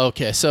enough.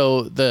 Okay,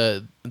 so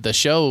the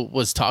show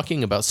was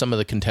talking about some of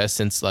the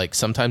contestants. Like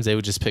sometimes they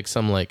would just pick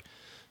some like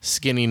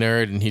skinny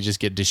nerd and he'd just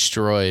get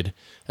destroyed.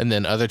 And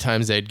then other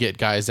times they'd get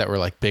guys that were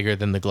like bigger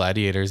than the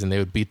Gladiators and they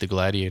would beat the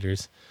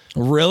Gladiators.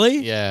 Really?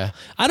 Yeah.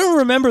 I don't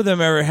remember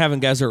them ever having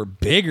guys that were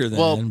bigger than.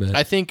 Well, but.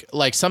 I think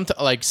like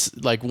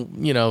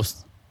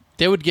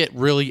they would get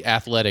really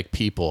athletic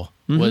people.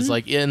 Was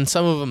like, and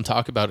some of them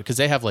talk about it because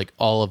they have like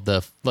all of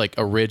the like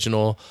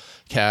original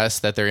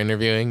cast that they're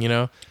interviewing.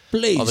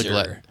 Blazer, all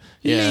the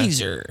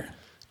Laser,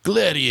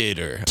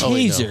 Gladiator,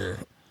 Taser.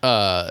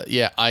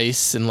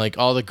 Ice and like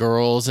all the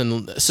girls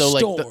and so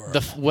like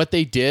what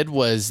they did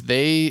was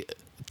they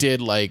did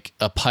like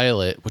a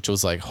pilot which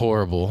was like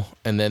horrible,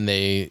 and then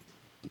they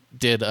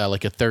did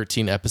like a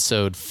 13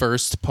 episode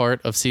first part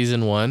of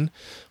season 1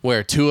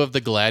 where 2 of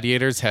the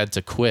gladiators had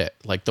to quit.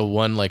 Like the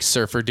one like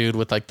surfer dude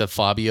with like the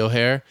Fabio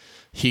hair,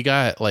 he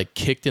got like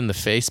kicked in the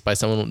face by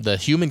someone, the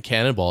human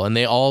cannibal, and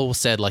they all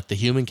said like the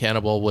human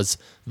cannibal was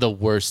the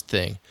worst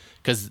thing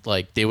because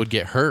like they would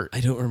get hurt.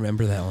 I don't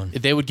remember that one.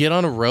 They would get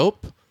on a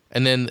rope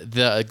and then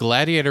the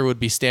gladiator would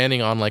be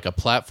standing on like a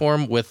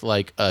platform with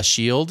like a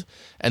shield,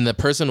 and the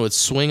person would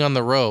swing on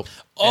the rope.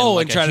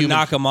 And try to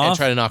knock him off? And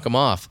try to knock him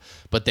off.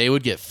 But they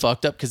would get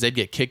fucked up because they'd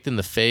get kicked in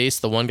the face.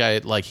 The one guy,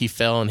 like, he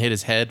fell and hit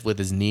his head with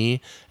his knee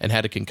and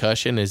had a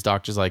concussion. His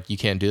doctor's like, you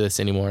can't do this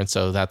anymore. And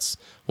so that's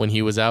when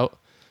he was out.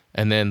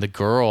 And then the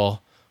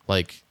girl,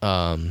 like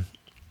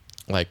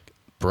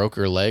broke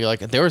her leg. Like,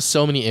 there were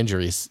so many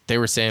injuries. They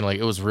were saying, like,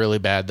 it was really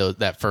bad,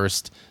 that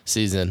first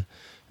season.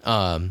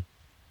 And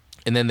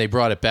then they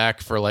brought it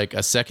back for, like,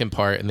 a second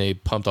part, and they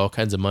pumped all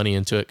kinds of money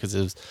into it because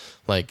it was,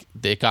 like,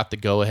 they got the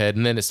go-ahead.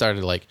 And then it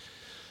started, like,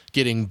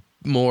 getting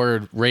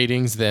more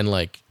ratings than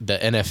like the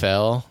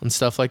NFL and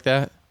stuff like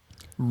that.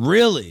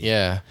 Really?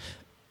 Yeah.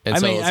 And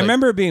I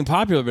remember it being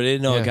popular, but I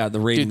didn't know it got the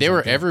ratings. Dude, they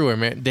were everywhere,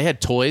 man. They had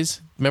toys.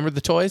 Remember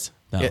the toys?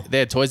 No. Yeah, they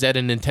had toys. They had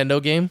a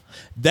Nintendo game.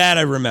 That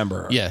I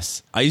remember.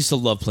 Yes. I used to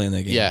love playing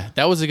that game. Yeah,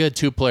 that was a good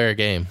 2-player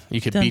game. You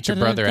could beat your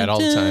brother at all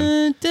the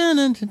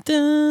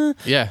time.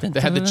 Yeah, they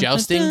had the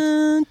jousting.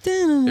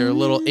 They were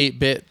little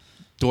 8-bit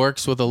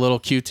dorks with a little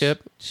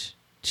Q-tip.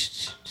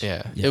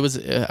 Yeah, it was.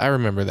 I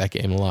remember that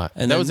game a lot.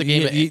 And that was a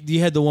game.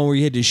 You had the one where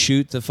you had to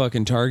shoot the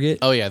fucking target.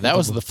 Oh yeah, that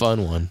was the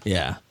fun one.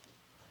 Yeah,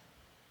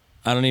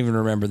 I don't even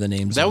remember the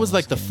names. That was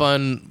like the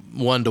fun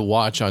one to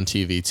watch on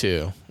TV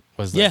too.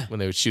 Was like when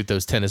they would shoot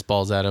those tennis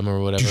balls at him or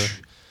whatever.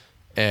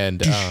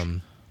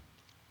 And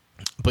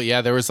but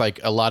yeah, there was like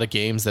a lot of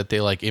games that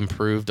they like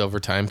improved over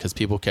time because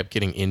people kept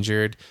getting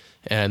injured,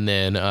 and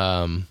then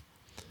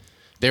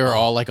they were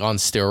all like on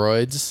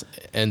steroids,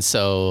 and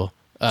so.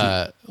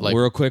 Like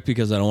real quick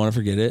because I don't want to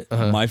forget it.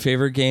 My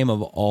favorite game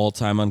of all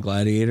time on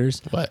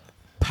Gladiators. What?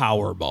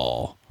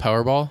 Powerball.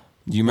 Powerball?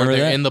 Do you remember Where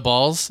they're that? in the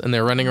balls and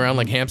they're running around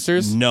like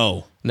hamsters?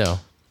 No.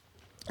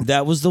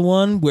 That was the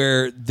one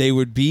where they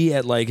would be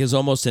at like is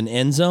almost an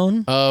end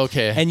zone. Oh,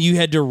 okay. And you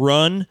had to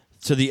run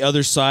to the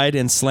other side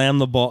and slam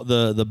the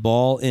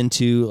ball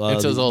into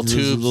those little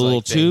tubes,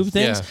 little tube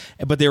things. things.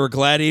 Yeah. But there were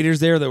gladiators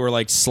there that were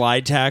like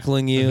slide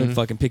tackling you and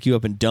fucking pick you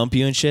up and dump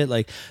you and shit.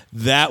 Like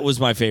that was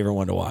my favorite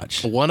one to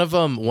watch. One of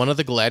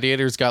the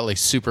gladiators got like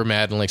super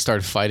mad and like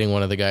started fighting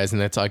one of the guys,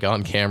 and that's like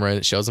on camera and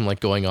it shows him like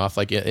going off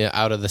like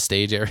out of the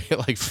stage area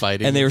like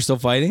fighting. And they were still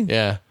fighting?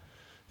 Yeah.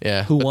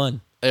 Who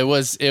won? It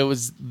was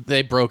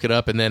they broke it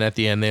up, and then at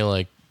the end they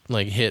like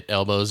hit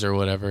elbows or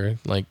whatever.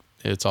 Like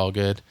it's all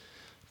good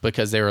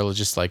because they were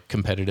just like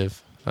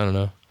competitive. I don't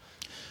know.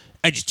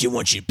 I just didn't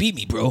want you to beat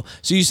me, bro.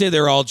 So you say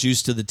they're all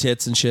juiced to the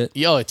tits and shit?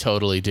 Yeah,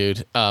 totally,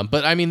 dude.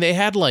 But I mean, they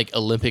had like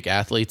Olympic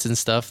athletes and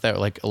stuff that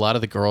like a lot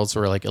of the girls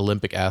were like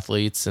Olympic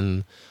athletes,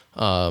 and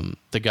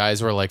the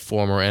guys were like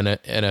former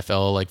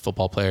NFL like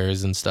football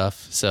players and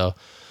stuff. So,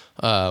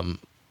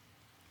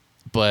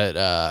 but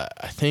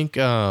I think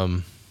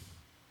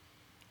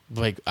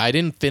like I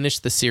didn't finish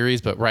the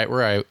series, but right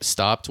where I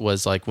stopped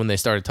was like when they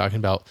started talking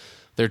about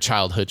their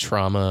childhood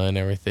trauma and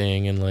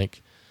everything, and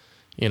like,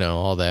 you know,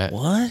 all that.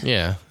 What?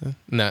 Yeah.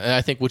 No,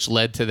 I think which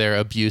led to their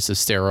abuse of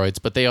steroids.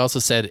 But they also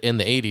said in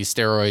the 80s,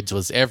 steroids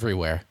was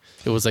everywhere.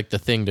 It was like the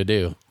thing to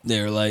do.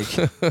 They're like,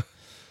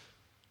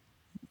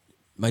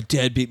 my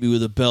dad beat me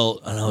with a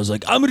belt, and I was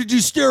like, I'm going to do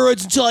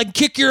steroids until I can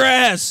kick your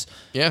ass.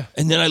 Yeah.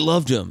 And then I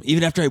loved him.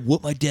 Even after I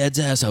whooped my dad's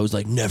ass, I was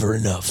like, never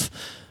enough.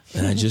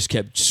 And I just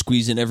kept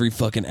squeezing every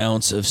fucking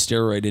ounce of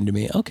steroid into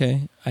me.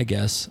 Okay, I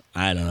guess.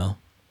 I don't know.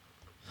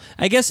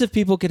 I guess if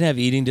people can have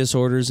eating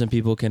disorders and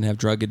people can have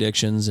drug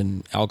addictions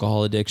and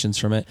alcohol addictions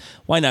from it,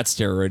 why not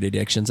steroid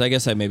addictions? I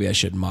guess maybe I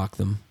shouldn't mock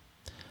them.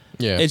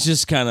 Yeah. It's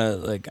just kind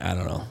of like, I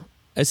don't know.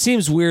 It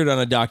seems weird on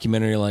a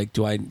documentary. Like,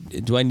 do I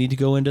need to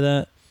go into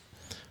that?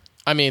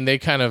 I mean, they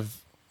kind of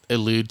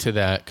allude to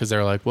that because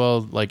they're like,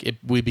 well, like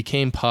we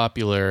became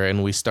popular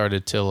and we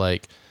started to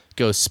like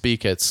go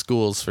speak at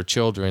schools for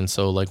children.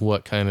 So like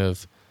what kind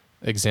of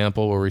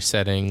example were we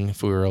setting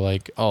if we were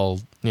like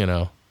all, you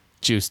know,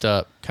 juiced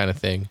up kind of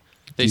thing?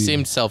 They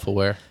seemed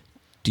self-aware.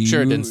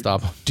 Sure, it didn't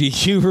stop them. Do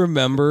you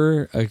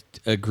remember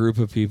a group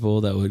of people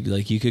that would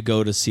like you could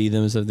go to see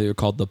them? They were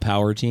called the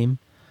Power Team.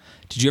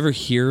 Did you ever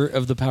hear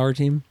of the Power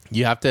Team?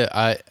 You have to.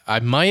 I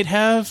might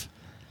have,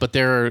 but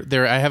there.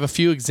 I have a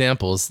few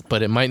examples,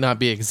 but it might not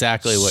be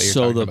exactly what you're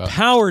talking about. So the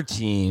Power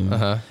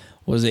Team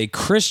was a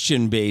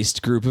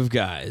Christian-based group of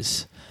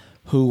guys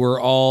who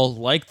were all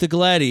like the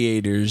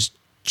Gladiators,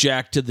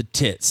 jacked to the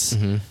tits,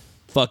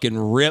 fucking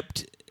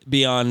ripped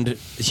beyond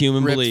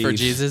human belief.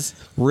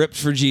 Ripped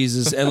for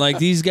Jesus. And like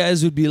these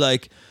guys would be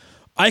like,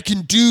 I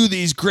can do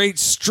these great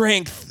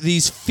strength,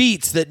 these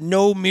feats that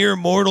no mere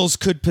mortals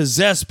could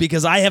possess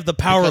because I have the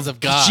power of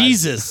God.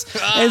 Jesus.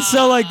 And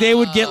so like they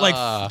would get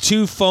like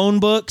 2 phone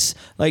books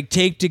like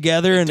taped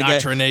together and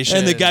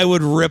the guy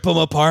would rip them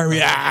apart.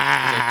 Jesus.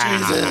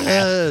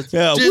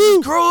 Yeah.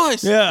 Jesus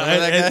Christ.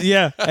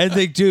 Yeah. And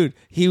they, dude,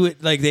 he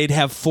would like they'd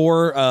have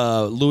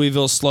 4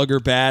 Louisville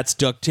Slugger bats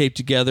duct taped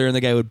together and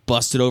the guy would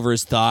bust it over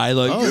his thigh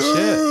like,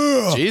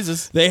 shit.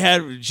 Jesus. They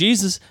had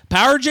Jesus.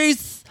 Power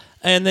Jesus.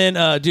 And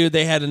then, dude,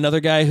 they had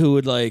another guy who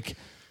would like,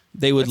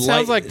 they would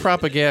sounds like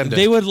propaganda.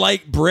 They would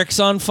light bricks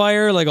on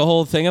fire, like a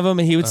whole thing of them,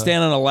 and he would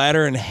stand on a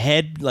ladder and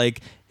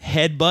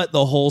headbutt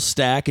the whole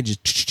stack and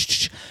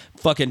just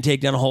fucking take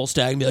down a whole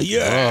stack and be like,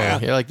 yeah.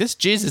 You're like, this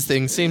Jesus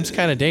thing seems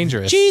kind of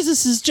dangerous.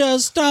 Jesus is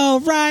just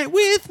all right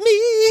with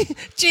me.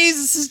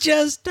 Jesus is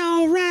just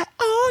all right.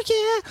 Oh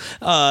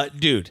yeah,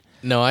 dude.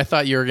 No, I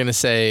thought you were going to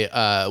say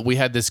we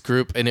had this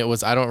group, and it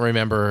was, I don't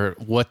remember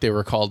what they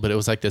were called, but it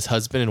was like this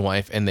husband and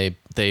wife, and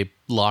they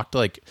locked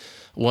like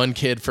one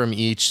kid from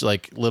each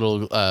like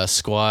little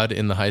squad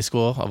in the high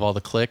school of all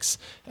the cliques,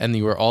 and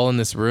you were all in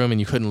this room, and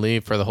you couldn't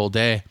leave for the whole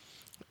day.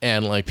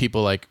 And like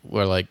people like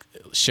were like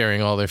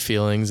sharing all their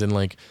feelings and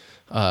like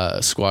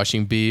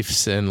squashing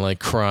beefs and like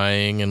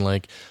crying and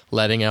like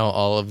letting out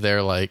all of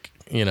their like,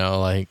 you know,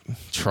 like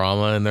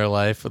trauma in their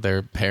life with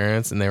their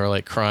parents, and they were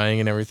like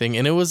crying and everything.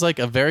 And it was like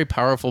a very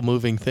powerful,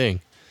 moving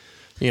thing,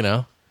 you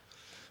know?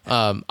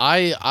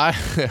 I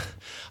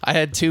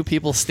had 2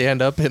 people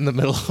stand up in the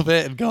middle of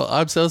it and go,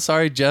 I'm so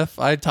sorry, Jeff.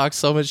 I talked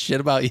so much shit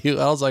about you.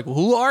 I was like,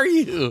 who are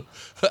you?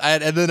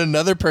 And then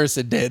another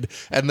person did.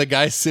 And the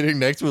guy sitting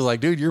next to me was like,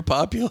 dude, you're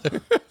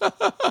popular.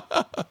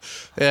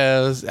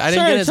 Yeah, I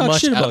didn't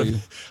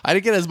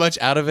get as much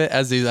out of it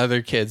as these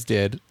other kids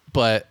did,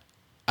 but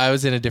I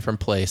was in a different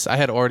place. I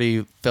had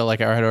already felt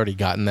like I had already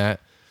gotten that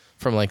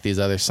from like these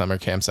other summer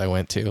camps I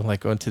went to.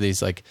 Like went to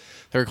these like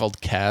they were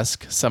called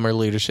CASC, Summer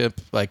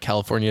Leadership, like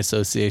California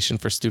Association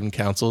for Student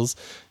Councils.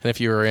 And if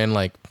you were in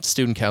like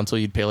student council,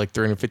 you'd pay like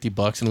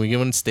 $350. And we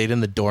even stayed in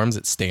the dorms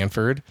at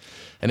Stanford.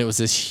 And it was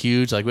this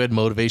huge, like we had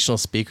motivational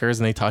speakers,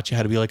 and they taught you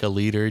how to be like a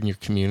leader in your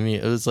community.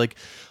 It was like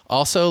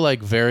also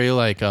like very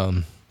like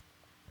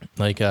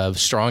like a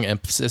strong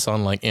emphasis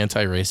on like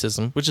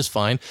anti-racism, which is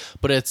fine,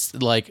 but it's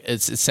like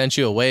it sent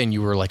you away and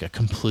you were like a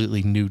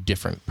completely new,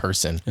 different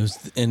person. It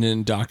was an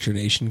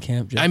indoctrination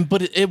camp.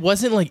 But it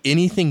wasn't like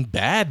anything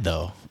bad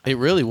though. It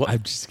really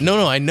was.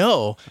 No, I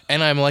know,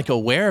 and I'm like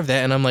aware of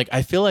that, and I'm like,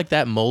 I feel like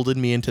that molded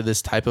me into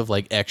this type of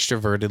like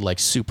extroverted, like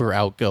super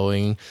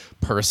outgoing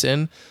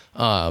person.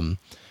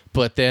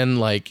 But then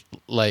like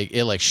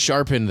it like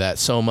sharpened that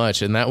so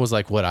much, and that was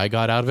like what I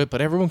got out of it.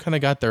 But everyone kind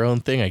of got their own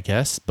thing, I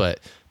guess. But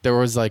there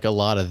was like a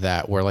lot of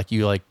that where like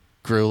you like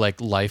grew like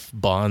life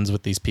bonds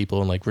with these people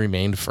and like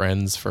remained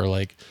friends for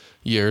like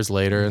years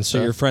later and So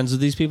stuff. you're friends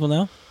with these people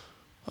now?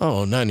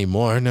 Oh, not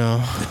anymore.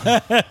 No.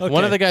 Okay.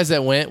 One of the guys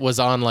that went was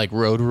on like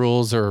Road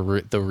Rules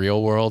or The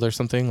Real World or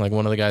something. Like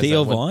one of the guys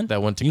Theo that Vaughn?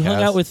 That went to You hung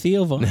Cavs. out with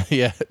Theo Vaughn?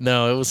 Yeah.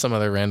 No, it was some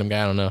other random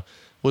guy. I don't know. It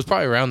was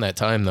probably around that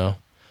time though.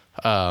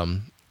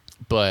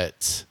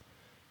 But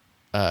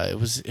it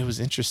was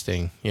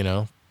interesting, you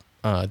know.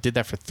 Did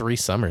that for 3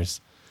 summers.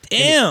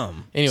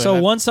 Damn. Anyway,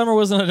 so one summer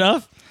wasn't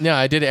enough? Yeah,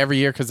 I did it every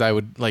year because I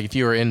would like if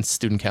you were in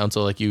student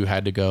council, like you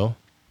had to go,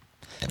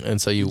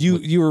 and so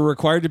you were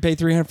required to pay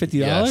 $350.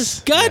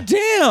 Yes. God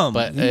damn!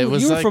 But it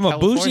was you were like from a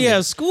bougie California.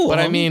 ass school. But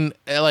I homie. mean,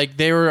 like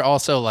they were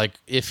also like,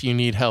 if you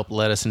need help,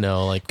 let us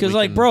know. Like because we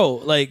like can- bro,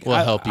 like we'll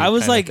help you I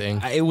was kinda like,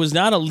 thing. it was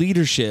not a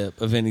leadership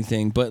of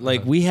anything, but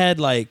like we had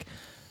like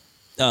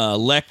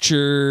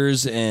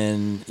lectures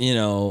and you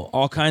know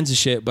all kinds of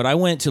shit. But I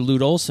went to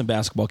Lute Olson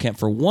basketball camp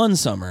for one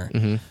summer.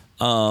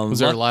 was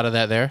there a lot of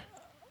that there?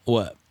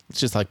 What? It's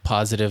just like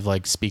positive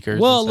like speakers.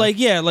 Well, and stuff? like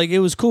yeah, like it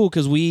was cool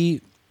because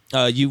we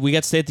got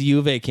to stay at the U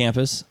of A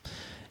campus.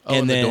 oh,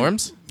 in the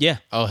dorms. Yeah.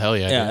 Oh hell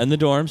yeah, Yeah, dude. in the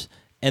dorms.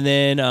 And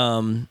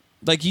then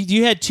like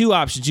you had 2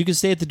 options. You could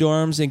stay at the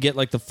dorms and get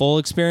like the full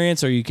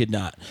experience, or you could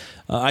not.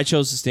 I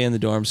chose to stay in the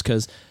dorms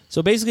because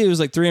so basically it was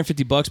like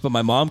 $350, but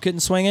my mom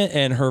couldn't swing it,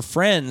 and her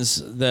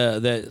friends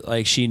that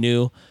like she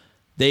knew,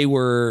 they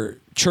were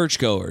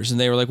churchgoers, and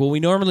they were like, well,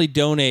 we normally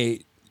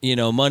donate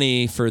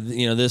money for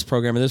this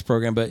program or this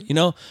program, but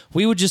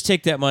we would just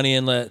take that money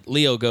and let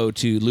Leo go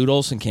to Lute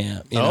Olson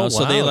camp.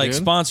 So they wow, like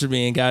dude. sponsored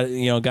me and got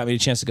me a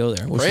chance to go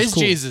there. Which Praise was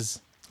cool. Jesus.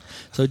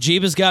 So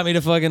Jeebus got me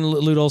to fucking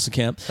Lute Olson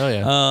camp. Oh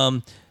yeah.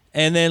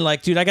 And then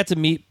like, dude, I got to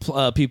meet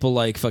people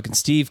like fucking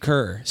Steve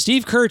Kerr.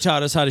 Steve Kerr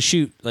taught us how to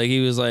shoot. Like he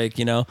was like,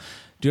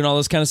 doing all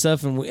this kind of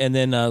stuff, and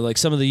then like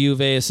some of the U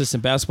of A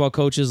assistant basketball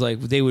coaches, like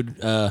they would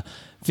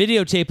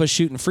videotape us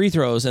shooting free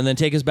throws and then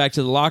take us back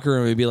to the locker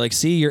room and be like,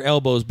 see, your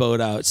elbows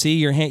bowed out, see,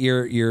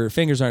 your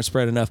fingers aren't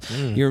spread enough,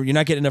 you're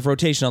not getting enough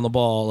rotation on the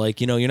ball,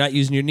 like you're not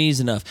using your knees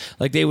enough.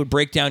 Like they would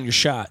break down your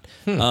shot.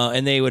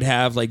 And they would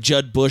have like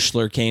Judd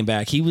Bushler came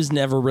back. He was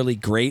never really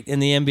great in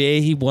the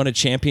NBA. He won a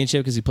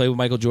championship because he played with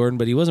Michael Jordan,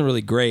 but he wasn't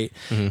really great.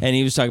 And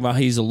he was talking about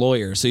how he's a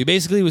lawyer, so he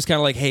basically was kind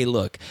of like, hey,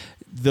 look,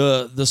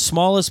 the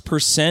smallest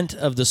percent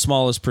of the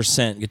smallest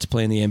percent get to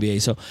play in the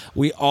NBA. So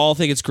we all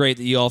think it's great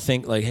that you all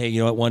think like, hey, you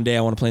know what, one day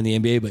I want to play in the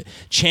NBA, but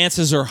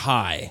chances are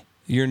high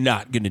you're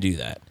not going to do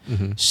that.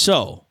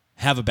 So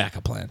have a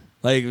backup plan.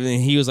 Like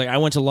he was like, I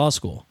went to law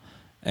school,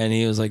 and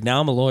he was like,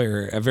 now I'm a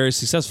lawyer, a very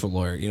successful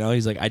lawyer.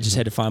 He's like, I just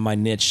had to find my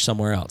niche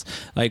somewhere else.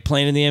 Like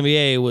playing in the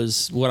NBA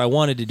was what I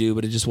wanted to do,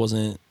 but it just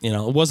wasn't,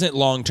 it wasn't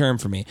long term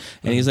for me.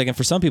 And he's like, and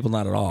for some people,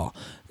 not at all.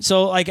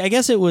 So like, I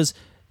guess it was,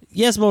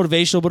 yes,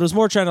 motivational, but it was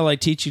more trying to like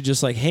teach you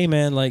just like, hey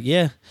man, like,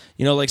 yeah,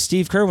 like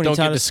Steve Kerr when Don't he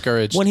taught get us,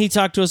 discouraged. when he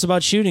talked to us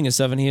about shooting and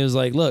stuff, and he was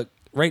like, look,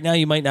 right now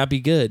you might not be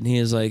good. And he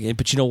was like,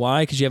 but you know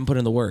why? Because you haven't put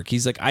in the work.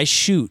 He's like, I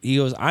shoot. He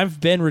goes, I've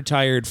been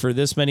retired for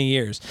this many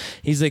years.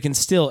 He's like, and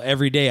still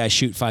every day I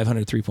shoot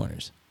 500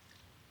 3-pointers.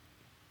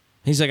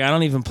 He's like, I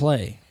don't even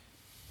play,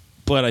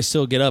 but I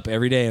still get up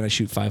every day and I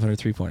shoot 500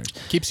 3-pointers.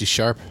 Keeps you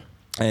sharp.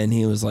 And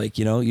he was like,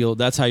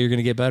 that's how you're going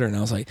to get better. And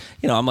I was like,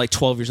 I'm like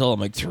 12 years old.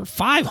 I'm like,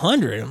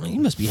 500? I'm like, you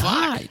must be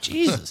high.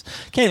 Jesus.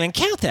 Can't even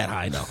count that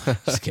high. No,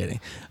 just kidding.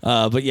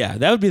 But yeah,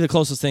 that would be the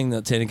closest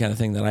thing to any kind of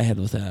thing that I had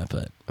with that.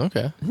 But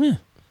Okay. yeah.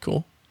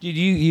 Cool. Dude,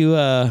 you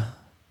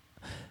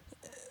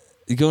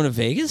going to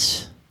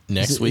Vegas?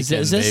 Next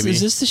weekend, is this, baby.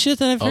 Is this the shit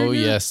that I've heard? Oh now?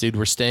 yes, dude.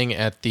 We're staying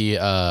at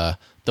the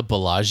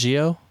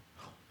Bellagio.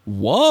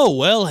 Whoa,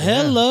 well,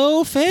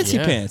 hello, fancy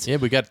Yeah. pants. Yeah,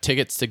 we got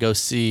tickets to go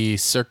see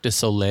Cirque du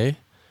Soleil,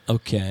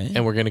 Okay.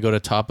 and we're gonna go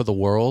to Top of the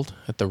World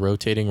at the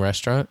rotating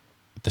restaurant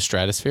at the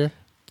Stratosphere.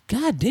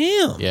 God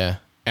damn. Yeah,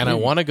 and I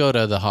want to go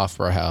to the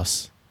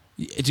Hofbrauhaus.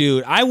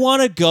 Dude, I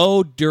want to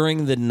go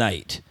during the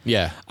night.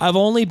 Yeah, I've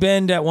only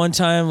been at one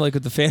time, like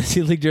with the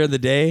fantasy league during the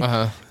day.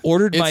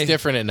 Ordered it's my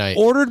different at night.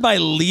 Ordered my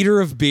liter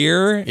of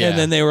beer, Yeah. and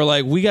then they were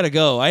like, "We got to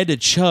go." I had to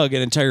chug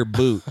an entire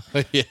boot.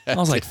 Yeah, I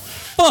was like,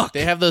 "Fuck!"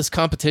 they have those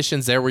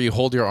competitions there where you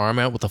hold your arm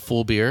out with a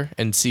full beer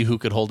and see who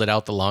could hold it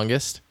out the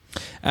longest.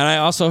 And I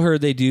also heard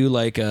they do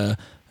like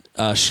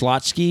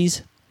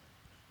Schlotzskis,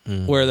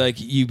 where like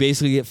you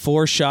basically get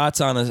 4 shots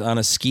on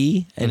a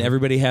ski, and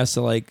everybody has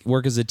to like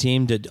work as a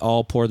team to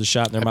all pour the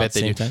shot in their I mouth bet at the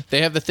they same do. time.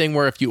 They have the thing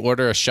where if you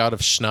order a shot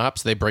of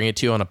schnapps, they bring it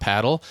to you on a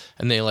paddle,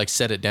 and they like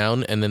set it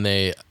down, and then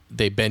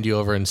they bend you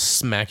over and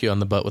smack you on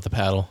the butt with a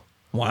paddle.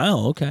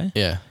 Wow. Okay.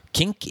 Yeah.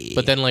 Kinky.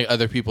 But then like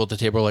other people at the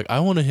table are like, I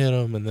want to hit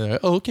him, and they're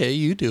like, okay,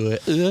 you do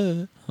it.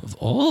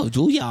 Oh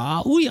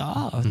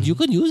yeah. You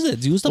can use it.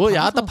 Use the Oh paddle.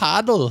 yeah, the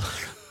paddle.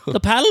 The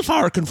paddle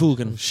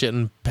Farkenfugen.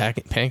 Shitting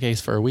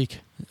pancakes for a week.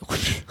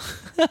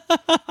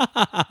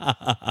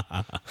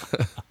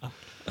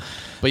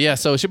 But yeah,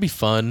 so it should be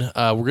fun.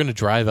 We're gonna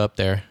drive up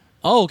there.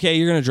 Oh, okay.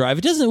 You're gonna drive.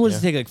 It doesn't. What does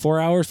it take? Like 4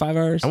 hours, 5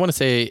 hours? I want to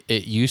say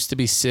it used to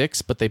be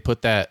 6, but they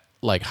put that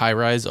like high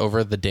rise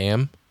over the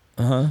dam.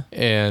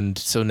 And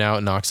so now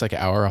it knocks like an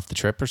hour off the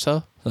trip or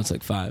so. That's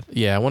like 5.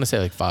 Yeah, I want to say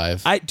like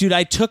 5. I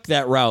took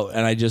that route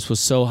and I just was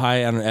so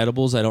high on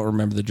edibles I don't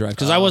remember the drive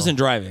because I wasn't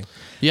driving.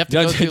 You have to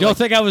go through, don't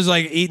think I was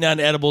like eating on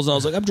edibles and I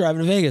was like I'm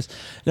driving to Vegas.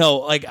 No,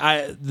 like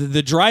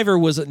the driver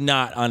was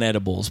not on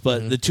edibles,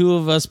 but the two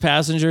of us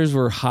passengers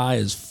were high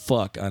as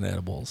fuck on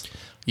edibles.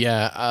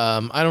 Yeah,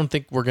 I don't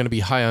think we're gonna be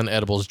high on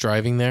edibles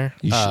driving there.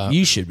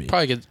 You should be.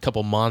 Probably get a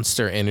couple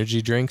Monster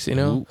energy drinks. You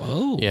know.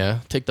 Oh. Yeah,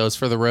 take those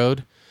for the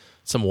road.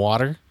 Some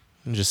water.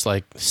 And just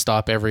like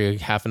stop every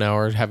half an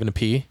hour having to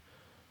pee.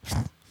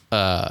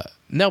 No,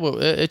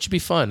 but it should be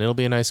fun. It'll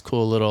be a nice,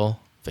 cool little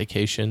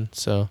vacation.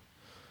 So,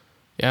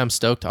 yeah, I'm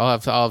stoked. I'll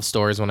have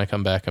stories when I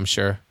come back, I'm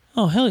sure.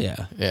 Oh hell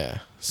yeah! Yeah.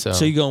 So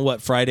you going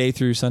what, Friday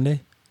through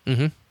Sunday?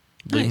 Mm-hmm.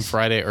 Leaving Nice.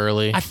 Friday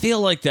early. I feel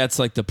like that's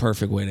like the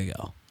perfect way to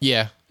go.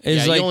 Yeah.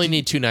 It's Yeah. like- You only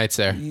need 2 nights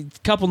there A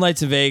couple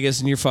nights in Vegas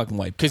and you're fucking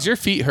wiped. because your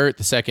feet hurt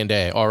the second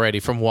day already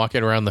from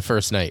walking around the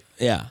first night.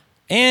 Yeah.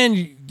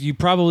 And you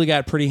probably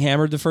got pretty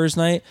hammered the first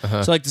night.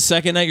 So like the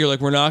second night, you're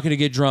like, we're not going to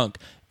get drunk.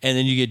 And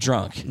then you get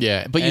drunk.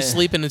 Yeah, but you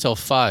sleeping until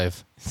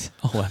 5.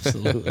 Oh,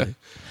 absolutely.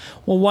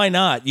 Well, why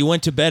not? You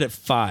went to bed at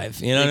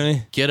 5. You know what I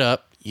mean? Get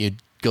up. You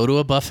go to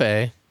a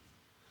buffet.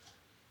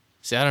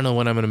 See, I don't know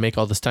when I'm going to make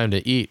all this time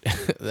to eat.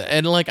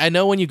 And like, I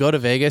know when you go to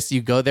Vegas,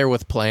 you go there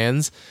with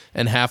plans,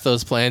 and half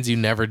those plans you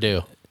never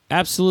do.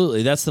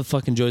 Absolutely. That's the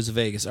fucking joys of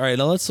Vegas. All right,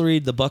 now let's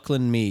read the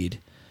Buckland Mead.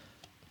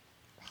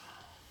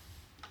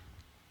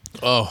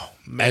 Oh,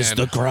 man. As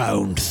the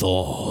ground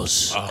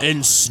thaws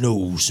and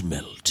snows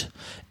melt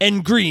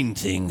and green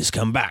things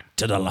come back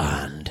to the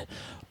land,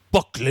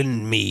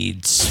 Buckland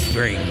Mead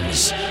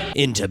springs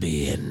into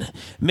being,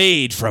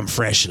 made from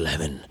fresh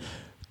lemon,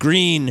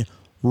 green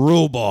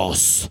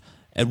rooibos,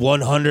 and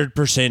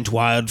 100%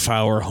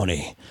 wildflower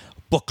honey.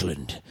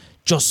 Buckland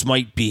just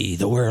might be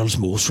the world's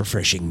most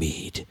refreshing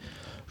mead.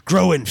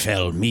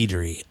 Groenfell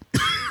Meadery.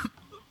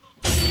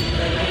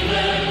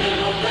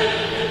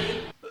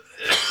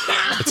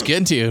 It's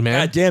getting to you,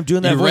 man. God damn,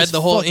 doing that You voice read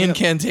the whole fucked me up.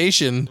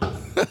 incantation.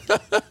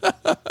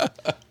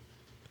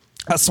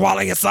 I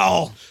swallow your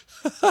soul.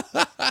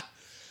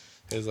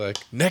 It's like,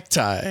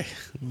 necktie,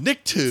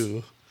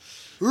 nick-two.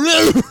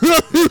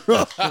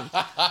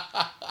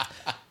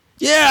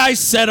 Yeah, I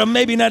said them.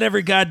 Maybe not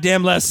every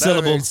goddamn last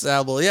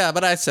syllable. Yeah,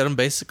 but I said them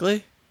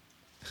basically.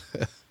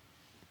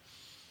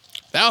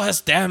 Thou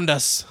hast damned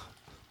us.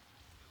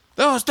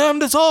 Thou hast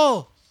damned us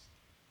all.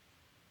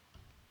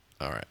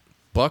 All right.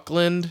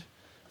 Buckland.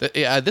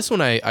 This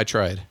one I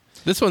tried.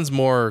 This one's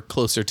more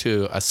closer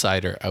to a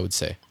cider, I would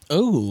say.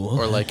 Oh.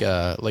 Or like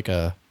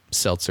a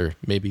seltzer,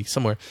 maybe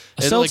somewhere.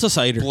 A seltzer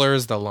cider.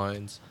 Blurs the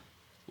lines.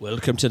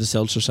 Welcome to the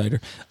seltzer cider.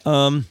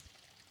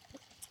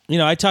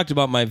 I talked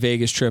about my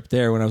Vegas trip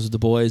there when I was with the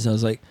boys. I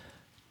was like,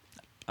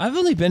 I've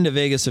only been to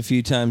Vegas a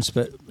few times,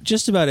 but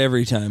just about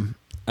every time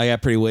I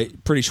got pretty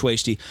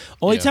schwasty.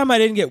 Only time I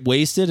didn't get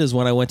wasted is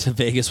when I went to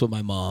Vegas with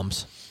my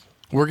moms.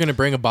 We're gonna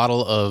bring a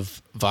bottle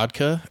of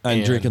vodka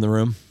And drink in the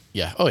room.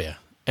 Yeah. Oh yeah.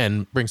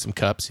 And bring some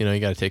cups. You know, you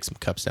got to take some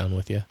cups down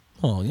with you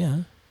Oh,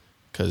 yeah.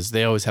 because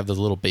they always have those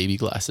little baby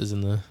glasses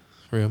in the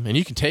room, and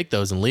you can take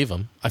those and leave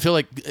them. I feel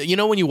like, you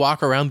know, when you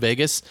walk around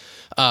Vegas,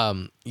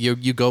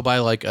 you go by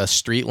like a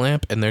street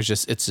lamp, and it's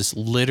just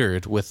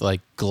littered with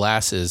like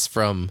glasses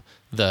from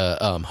the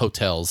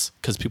hotels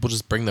because people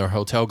just bring their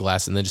hotel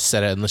glass and then just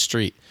set it in the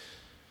street.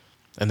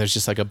 And there's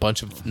just like a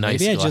bunch of nice.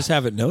 Maybe I just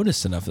haven't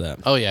noticed enough of that.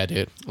 Oh yeah,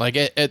 dude. Like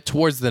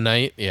towards the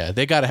night, yeah,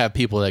 they got to have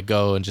people that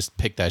go and just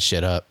pick that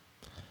shit up.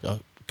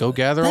 Go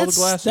gather all the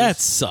glasses. That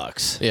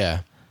sucks.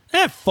 Yeah.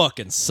 That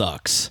fucking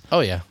sucks.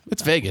 Oh yeah,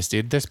 it's Vegas,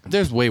 dude.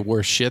 There's way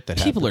worse shit that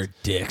People happens.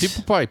 are dicks.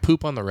 People probably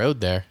poop on the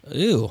road there.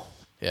 Ew.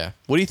 Yeah.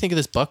 What do you think of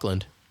this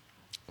Buckland?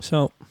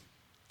 So,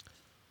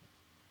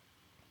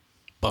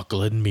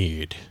 Buckland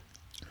Mead.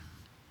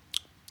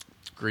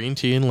 Green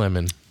tea and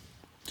lemon.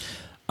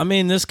 I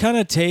mean, this kind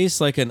of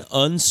tastes like an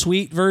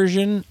unsweet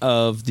version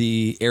of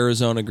the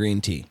Arizona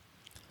green tea.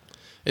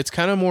 It's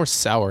kind of more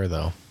sour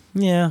though.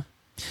 Yeah.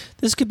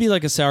 This could be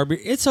like a sour beer.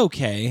 It's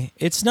okay.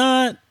 It's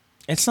not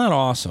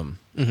awesome.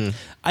 Mm-hmm.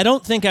 I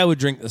don't think I would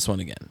drink this one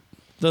again.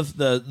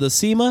 The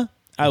SEMA,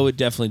 I would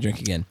definitely drink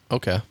again.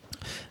 Okay.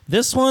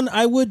 This one,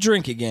 I would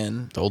drink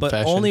again, The old but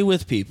fashioned? only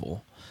with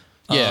people.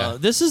 Yeah.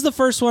 This is the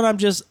first one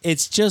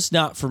it's just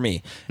not for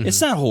me. Mm-hmm.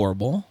 It's not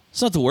horrible.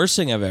 It's not the worst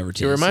thing I've ever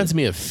tasted. It reminds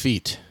me of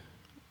feet.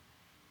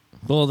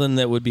 Well, then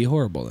that would be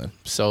horrible then.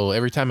 So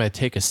every time I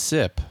take a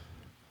sip,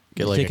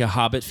 get like Take a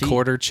hobbit feet.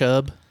 quarter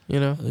chub, you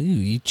know? Ooh,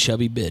 you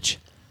chubby bitch.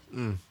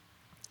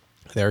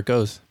 There it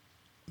goes.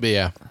 But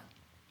yeah.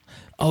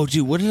 Oh,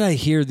 dude, what did I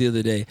hear the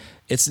other day?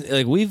 It's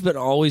like we've been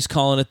always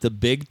calling it the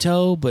big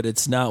toe, but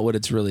it's not what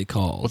it's really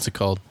called. What's it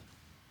called?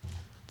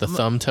 The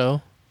thumb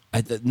toe?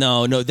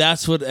 No,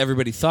 that's what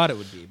everybody thought it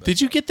would be. But Did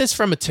you get this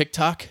from a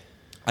TikTok?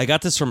 I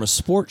got this from a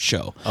sports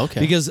show. Okay.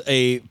 Because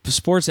a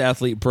sports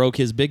athlete broke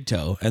his big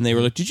toe, and they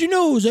were like, did you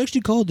know it was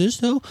actually called this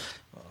toe?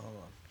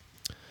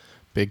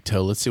 Big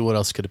toe. Let's see, what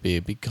else could it be?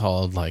 It'd be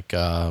called like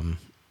a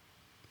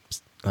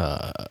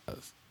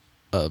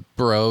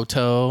bro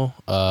toe.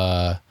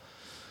 I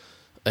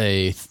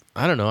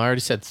don't know. I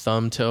already said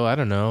thumb toe. I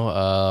don't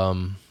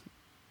know.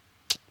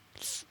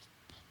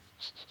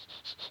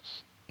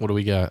 What do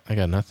we got? I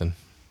got nothing.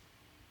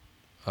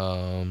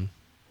 This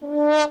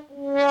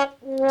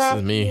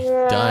is me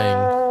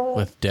dying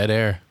with dead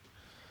air.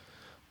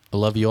 I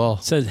love you all.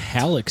 It says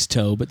hallux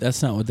toe, but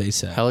that's not what they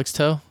said. Hallux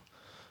toe?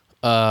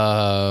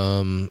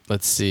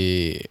 Let's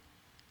see.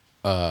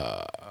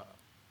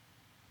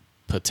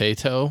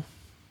 Potato.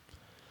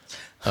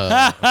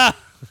 All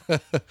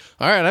right,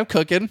 I'm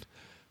cooking.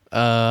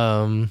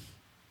 There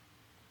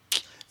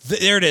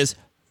it is.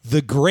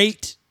 The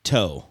great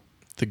toe.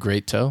 The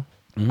great toe?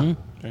 Mm-hmm.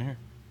 Right here.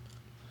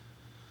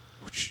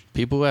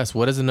 People ask,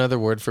 what is another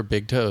word for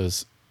big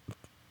toes?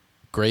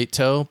 Great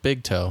toe,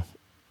 big toe.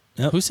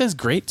 Yep. Who says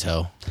great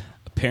toe?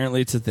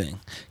 Apparently it's a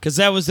thing. Because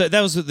that was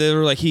they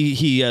were like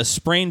he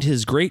sprained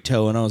his great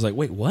toe, and I was like,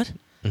 wait, what?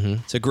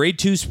 Mm-hmm. It's a grade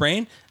 2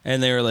 sprain,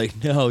 and they were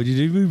like, no,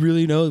 did we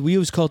really know? We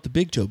always call it the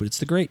big toe, but it's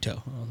the great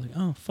toe. I was like,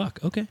 oh fuck,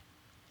 okay.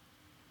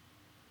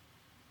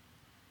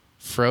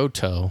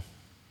 Fro-toe.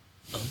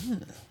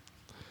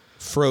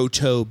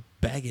 Fro-toe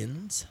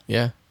Baggins.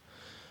 Yeah.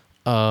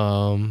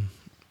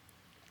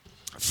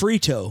 Free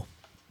toe.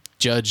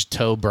 Judge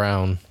Toe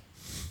Brown.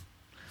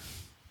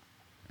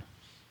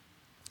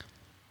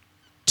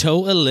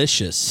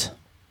 Toe-alicious.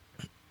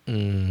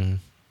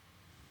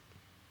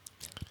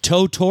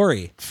 Toe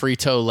Tory. Free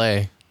toe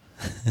lay.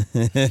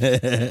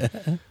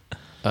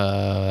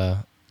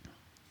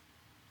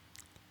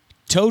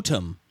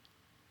 Totem.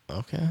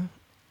 Okay.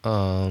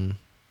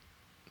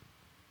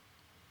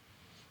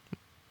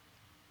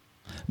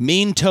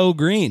 Mean toe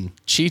green.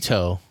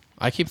 Cheeto.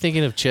 I keep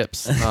thinking of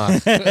chips.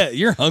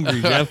 You're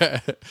hungry, Jeff.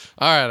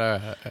 All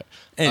right.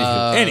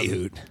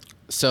 Anywho.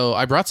 So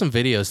I brought some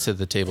videos to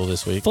the table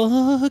this week.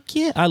 Fuck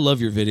yeah. I love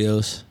your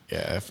videos.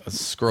 Yeah,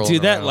 scroll.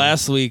 Dude, that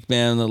last week,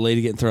 man, the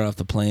lady getting thrown off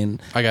the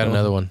plane. I got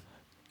another one.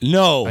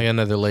 No. I got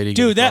another lady.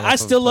 Dude, I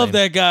still love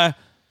that guy.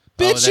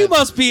 Bitch, you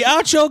must be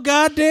out your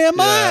goddamn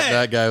mind. Yeah,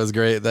 that guy was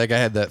great. That guy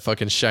had that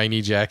fucking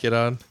shiny jacket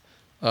on.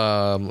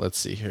 Let's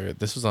see here.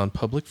 This was on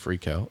Public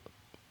Freakout.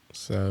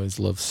 So I always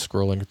love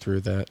scrolling through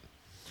that.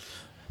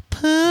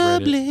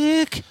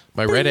 Public.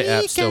 My Reddit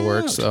app still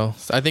works, so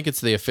I think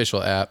it's the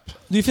official app.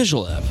 The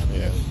official app.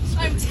 Yeah.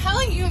 I'm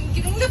telling you, I'm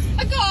getting the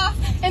fuck off,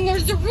 and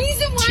there's a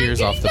reason why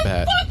Cheers I'm off getting the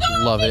bat. Fuck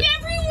off, Love and it.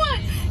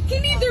 everyone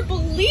can either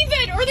believe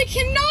it or they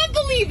cannot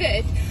believe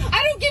it.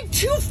 I don't give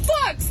two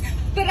fucks,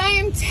 but I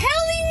am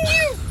telling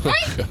you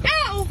right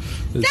now,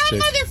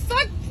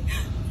 that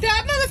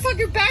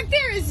motherfucker back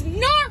there is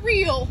not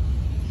real.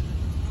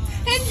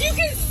 And you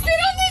can sit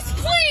on this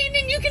plane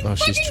and you can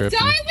fucking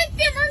die with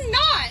them or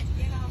not.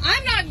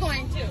 I'm not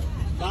going to.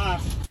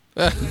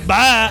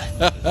 Bye.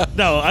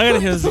 No, I gotta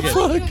hear this again.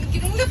 I'm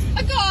getting the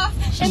fuck off.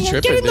 She's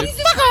tripping, dude.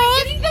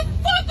 Getting the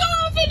fuck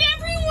off, and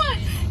everyone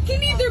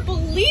can either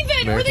believe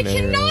it or they American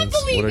cannot Airlines.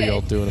 believe it. What are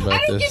y'all doing about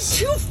I don't this?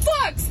 give two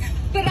fucks,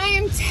 but I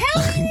am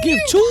telling you Give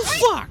two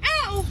right fucks.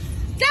 now,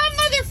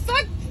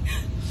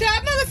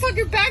 that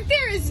motherfucker back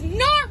there is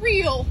not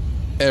real.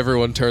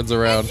 Everyone turns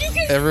around.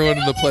 Everyone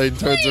in the plane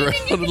turns around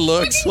and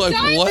looks like,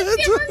 what?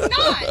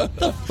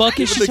 The fuck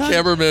is she The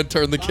cameraman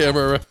turned the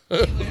camera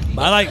around.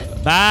 bye.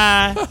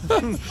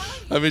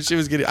 I mean, she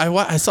was getting...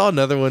 I saw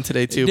another one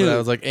today, too, Dude. but I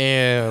was like,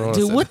 I don't want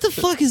to Dude, what the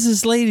fuck is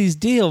this lady's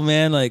deal,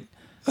 man? Like,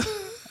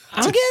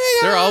 I'm getting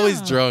They're out.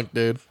 always drunk,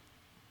 dude.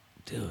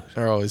 Dude.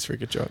 They're always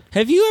freaking drunk.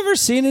 Have you ever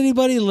seen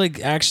anybody like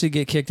actually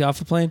get kicked off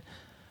a plane?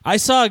 I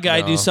saw a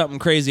guy do something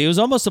crazy. It was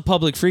almost a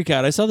public freak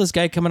out. I saw this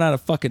guy coming out of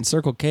fucking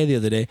Circle K the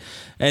other day,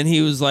 and he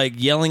was like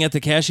yelling at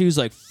the cashier. He was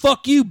like,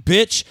 "Fuck you,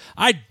 bitch!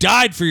 I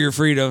died for your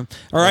freedom,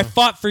 or I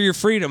fought for your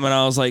freedom." And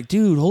I was like,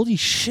 "Dude, holy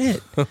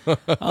shit!"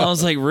 I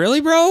was like,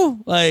 "Really, bro?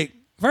 Like,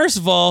 first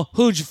of all,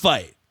 who'd you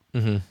fight?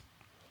 Mm-hmm.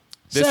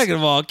 Second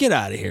of all, get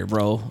out of here,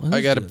 bro."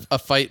 I got a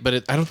fight,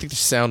 but I don't think there's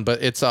sound,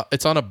 but it's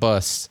on a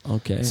bus.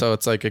 Okay. So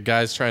it's like a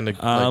guy's trying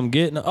to... I'm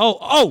getting...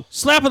 Oh,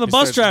 slapping the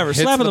bus driver.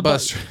 Slapping the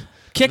bus driver.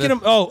 Kicking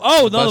him. No,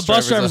 the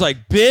bus driver's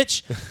like,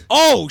 bitch.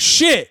 Oh,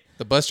 shit.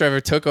 The bus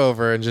driver took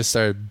over and just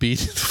started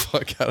beating the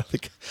fuck out of the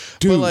guy.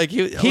 Dude, but like,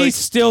 he's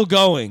still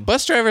going.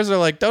 Bus drivers are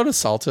like, don't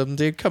assault him,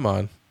 dude. Come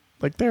on.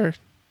 Like, they're...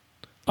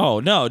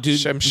 Oh, no,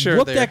 dude. I'm sure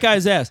whoop that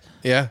guy's ass.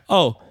 Yeah.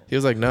 Oh. He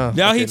was like, no.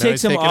 Now he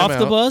takes him off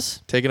the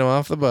bus? Taking him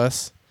off the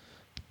bus.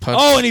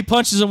 And he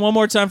punches him one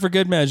more time for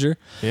good measure.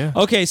 Yeah.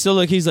 Okay, so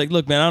look, he's like,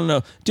 look, man, I don't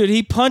know. Dude,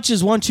 he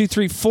punches 1, 2,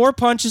 3, 4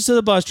 punches to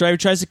the bus driver,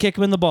 tries to kick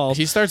him in the balls.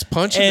 He starts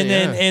punching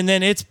and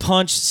then it's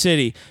punch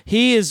city.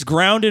 He is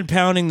ground and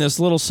pounding this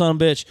little son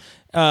of a bitch.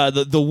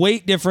 The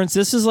weight difference.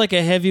 This is like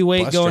a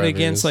heavyweight Bus going driver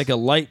against is. like a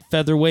light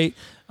featherweight.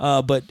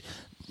 But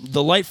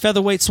the light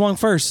featherweight swung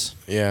first.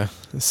 Yeah.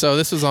 So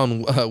this was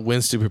on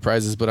Win Stupid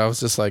Prizes, but I was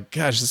just like,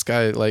 gosh, this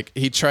guy, like,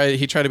 he tried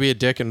to be a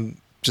dick and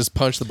just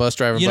punch the bus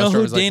driver. You know bus who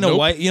driver's Dana like, nope.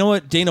 White? You know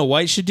what Dana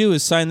White should do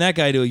is sign that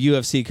guy to a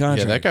UFC contract.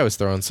 Yeah, that guy was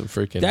throwing some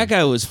freaking. That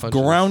guy was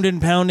punches. grounding,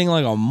 pounding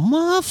like a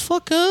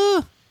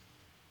motherfucker.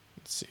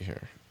 Let's see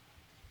here.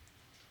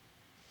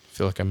 I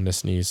feel like I'm gonna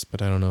sneeze,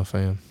 but I don't know if I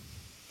am.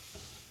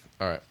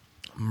 All right.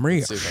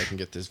 Let's see if I can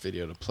get this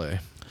video to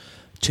play.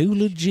 Too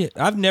legit.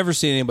 I've never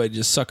seen anybody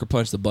just sucker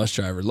punch the bus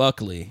driver.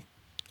 Luckily,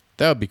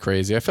 That would be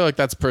crazy. I feel like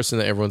that's a person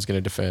that everyone's gonna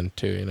defend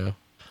too. You know.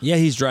 yeah,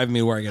 he's driving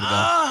me where I gotta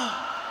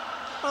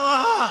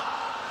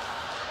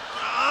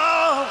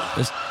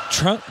go. Is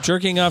Trump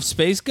jerking off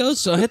Space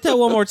Ghost? So hit that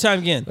one more time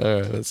again.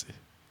 All right. Let's see.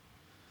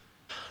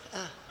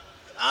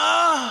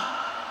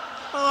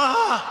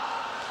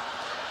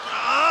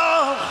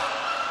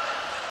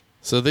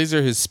 So these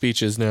are his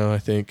speeches now. I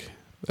think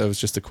that was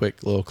just a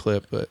quick little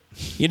clip, but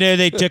You know,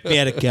 they took me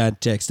out of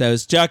context. I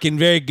was talking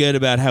very good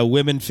about how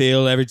women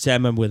feel every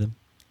time I'm with them.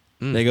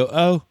 They go,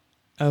 oh,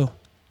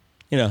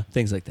 you know,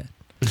 things like that.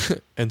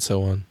 and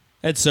so on.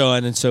 And so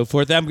on and so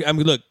forth.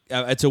 Look,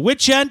 it's a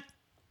witch hunt.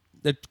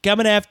 They're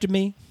coming after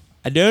me.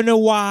 I don't know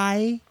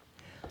why.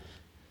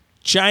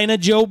 China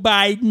Joe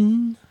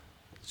Biden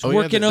is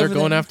working they're over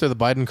going there. after the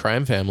Biden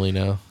crime family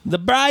now. The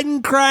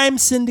Biden crime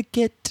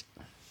syndicate.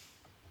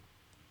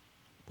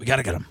 We got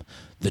to get them.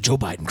 The Joe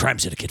Biden crime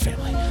syndicate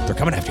family. They're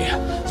coming after you.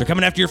 They're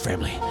coming after your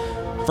family.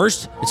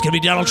 First, it's going to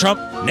be Donald Trump.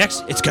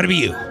 Next, it's going to be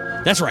you.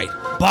 That's right.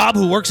 Bob,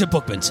 who works at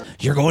Bookman's.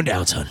 You're going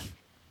down, son.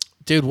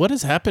 Dude, what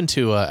has happened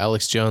to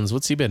Alex Jones?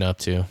 What's he been up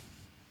to?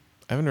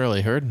 I haven't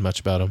really heard much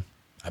about him.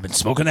 I've been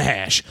smoking the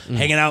hash,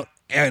 hanging out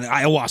in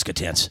ayahuasca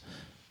tents.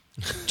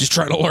 Just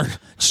trying to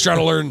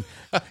learn.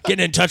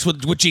 Getting in touch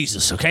with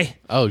Jesus, okay?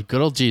 Oh,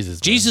 good old Jesus.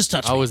 man. Jesus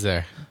touched me. I was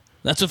there.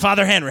 That's what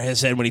Father Henry has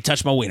said when he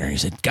touched my wiener. He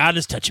said, God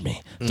is touching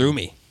me through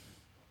me.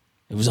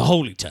 It was a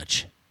holy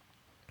touch.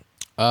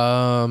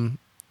 So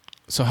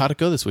how'd it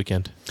go this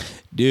weekend?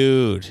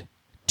 Dude,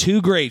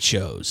 2 great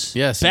shows.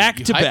 Yes. back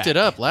you to hyped back. it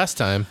up last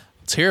time.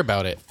 Let's hear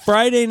about it.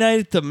 Friday night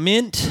at the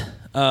Mint,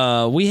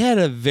 we had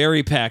a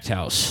very packed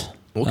house.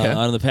 Okay.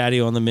 On the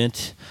patio on the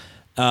Mint.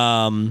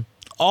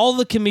 All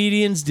the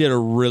comedians did a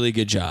really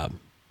good job.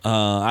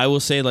 I will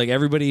say, like,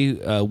 everybody,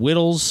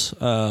 Whittles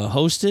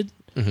hosted.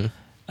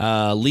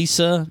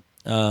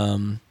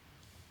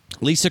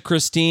 Lisa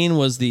Christine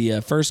was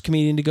the first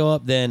comedian to go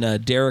up.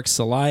 Then Derek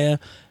Salaya,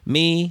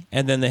 me,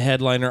 and then the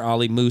headliner,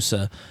 Ali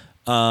Musa.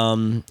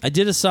 I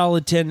did a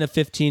solid 10 to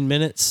 15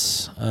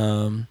 minutes.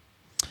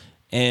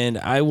 And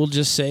I will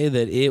just say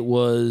that it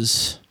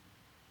was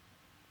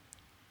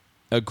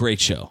a great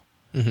show.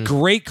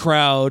 Great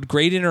crowd,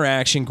 great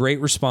interaction, great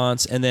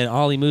response. And then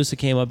Ali Musa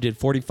came up, did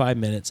 45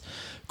 minutes,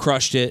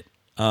 crushed it.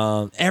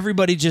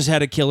 Everybody just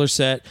had a killer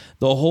set.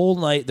 The whole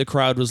night the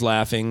crowd was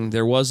laughing.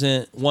 There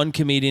wasn't one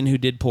comedian who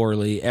did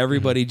poorly.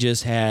 Everybody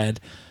just had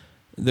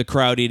the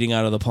crowd eating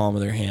out of the palm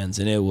of their hands,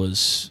 and it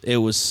was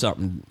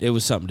something. It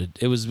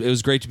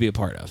was great to be a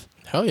part of.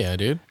 Hell yeah,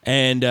 dude.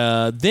 And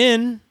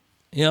then,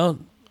 you know,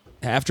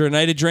 after a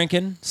night of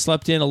drinking,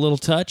 slept in a little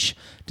touch,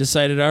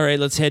 decided, all right,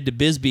 let's head to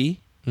Bisbee.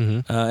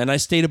 And I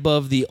stayed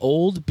above the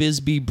old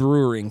Bisbee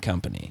Brewing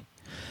Company.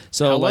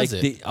 So How like was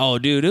it?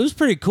 Dude, it was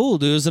pretty cool,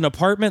 dude. It was an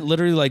apartment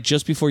literally like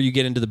just before you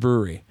get into the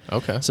brewery.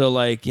 Okay. So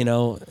like, you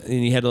know,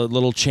 and you had a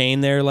little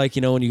chain there, like,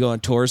 you know, when you go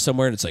on tour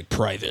somewhere and it's like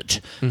private,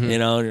 you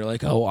know, and you're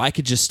like, oh, I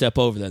could just step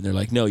over that. And they're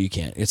like, no, you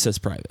can't. It says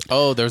private.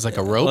 Oh, there's like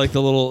a rope? Like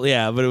the little,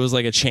 yeah, but it was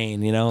like a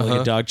chain, you know,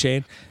 like a dog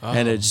chain.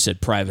 And it just said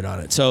private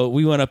on it. So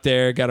we went up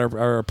there, got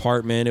our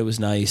apartment. It was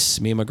nice.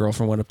 Me and my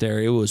girlfriend went up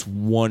there. It was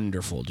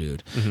wonderful,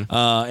 dude.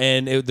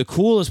 And the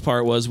coolest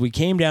part was we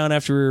came down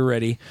after we were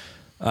ready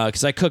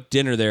because I cooked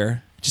dinner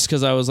there. Just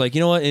because I was like,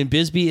 you know what, in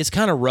Bisbee, it's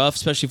kind of rough,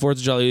 especially 4th of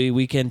July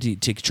weekend,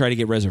 to try to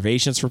get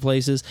reservations for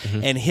places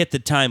and hit the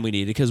time we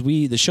needed because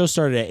the show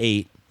started at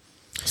 8.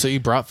 So you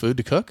brought food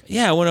to cook?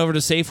 Yeah, I went over to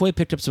Safeway,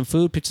 picked up some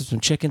food, picked up some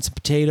chicken, some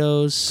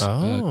potatoes,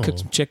 cooked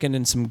some chicken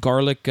and some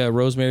garlic,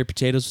 rosemary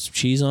potatoes with some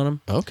cheese on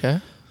them. Okay.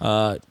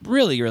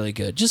 Really, really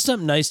good. Just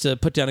something nice to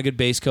put down a good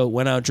base coat.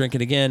 Went out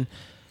drinking again.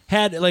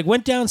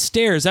 Went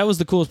downstairs. That was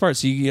the coolest part.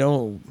 So, you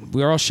know,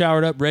 we were all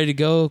showered up, ready to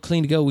go,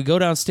 clean to go. We go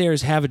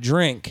downstairs, have a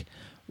drink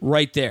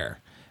right there.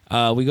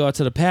 We go out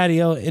to the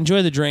patio,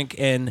 enjoy the drink,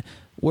 and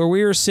where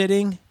we were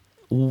sitting,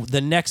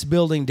 the next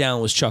building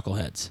down was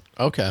Chuckleheads.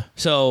 Okay.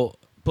 So,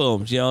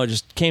 boom, you know,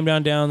 just came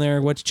down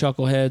there, went to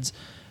Chuckleheads,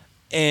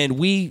 and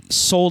we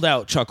sold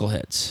out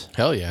Chuckleheads.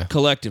 Hell yeah.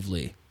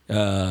 Collectively.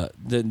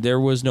 There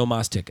was no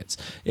Moss tickets.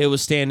 It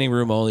was standing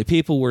room only.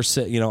 People were,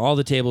 all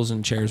the tables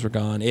and chairs were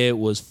gone. It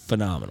was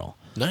phenomenal.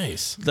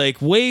 Nice.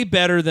 Like way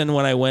better than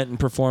when I went and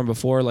performed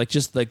before. Like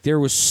just like there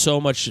was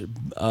so much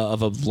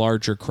of a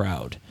larger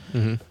crowd.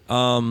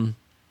 On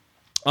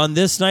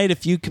this night, a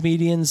few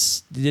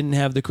comedians didn't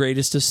have the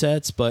greatest of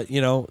sets, but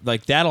you know,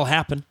 like that'll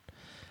happen.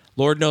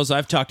 Lord knows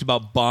I've talked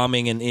about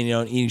bombing and you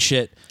know eating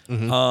shit.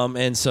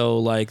 And so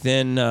like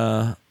then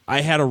I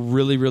had a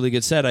really, really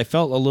good set. I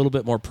felt a little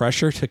bit more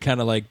pressure to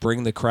kind of like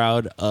bring the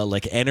crowd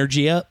like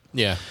energy up.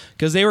 Yeah.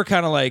 Because they were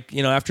kind of like,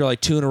 after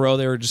like 2 in a row,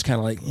 they were just kind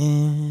of like,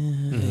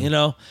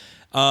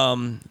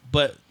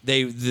 but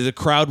the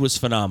crowd was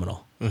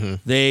phenomenal. Mm-hmm.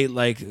 They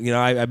like,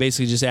 I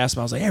basically just asked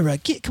them, I was like,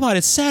 hey, come on,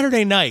 it's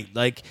Saturday night,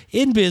 like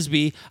in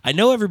Bisbee. I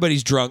know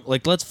everybody's drunk.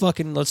 Like, let's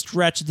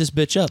ratchet this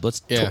bitch up.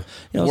 Let's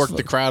work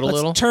the crowd a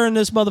little. Let's turn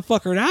this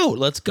motherfucker out.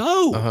 Let's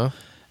go. Uh-huh.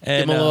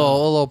 And, give them a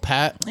little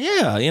pat.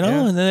 Yeah,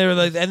 and then they were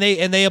like, and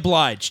they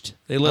obliged.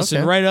 They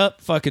listened right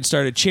up, fucking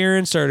started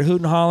cheering, started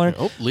hooting and hollering.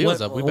 Oh,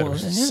 Leo's up. We better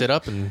sit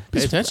up and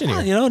pay attention here.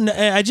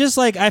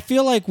 I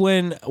feel like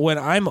when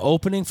I'm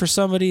opening for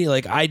somebody,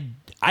 like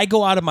I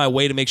go out of my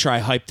way to make sure I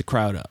hype the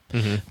crowd up.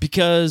 Mm-hmm.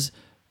 Because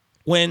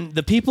when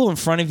the people in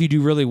front of you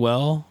do really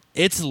well,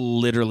 it's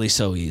literally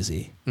so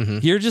easy. Mm-hmm.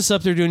 You're just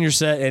up there doing your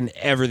set and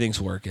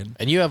everything's working.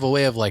 And you have a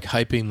way of like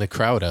hyping the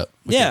crowd up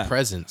with your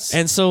presence.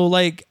 And so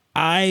like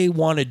I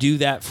want to do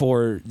that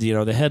for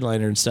the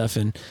headliner and stuff,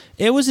 and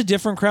it was a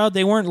different crowd.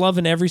 They weren't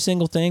loving every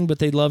single thing, but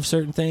they loved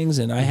certain things.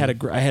 And I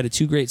had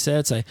 2 great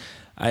sets.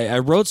 I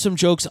wrote some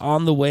jokes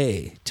on the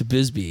way to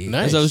Bisbee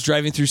as I was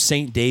driving through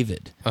St.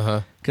 David.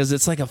 Because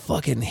it's like a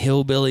fucking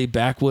hillbilly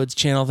backwoods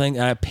channel thing.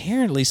 And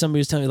apparently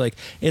somebody was telling me like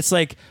it's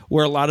like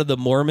where a lot of the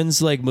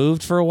Mormons like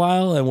moved for a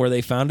while and where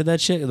they founded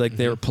that shit. Like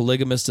they were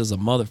polygamist as a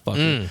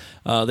motherfucker.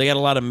 They got a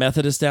lot of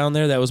Methodists down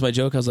there. That was my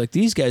joke. I was like,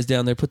 these guys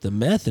down there put the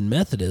meth in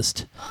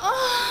Methodist.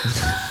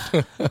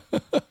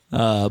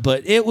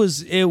 But it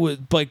was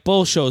like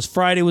both shows.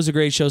 Friday was a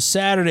great show.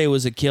 Saturday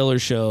was a killer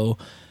show.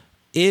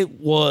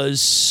 It was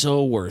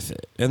so worth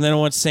it. And then I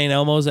went to St.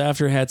 Elmo's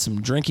after, had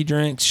some drinky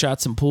drinks, shot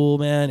some pool,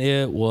 man.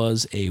 It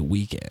was a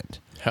weekend.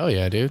 Hell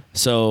yeah, dude.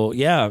 So,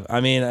 yeah,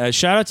 I mean,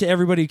 shout out to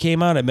everybody who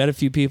came out. I met a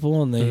few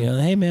people, and they,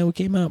 hey, man, we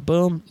came out.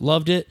 Boom.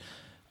 Loved it.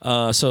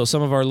 So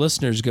some of our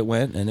listeners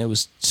went, and it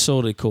was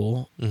totally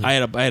cool. Mm-hmm.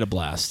 I had a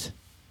blast.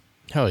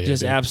 Hell yeah,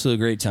 just dude. Absolute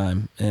great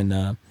time.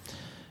 And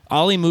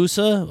Ali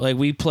Musa, like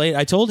we played.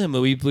 I told him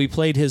we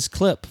played his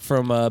clip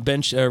from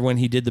when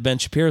he did the Ben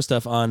Shapiro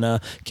stuff on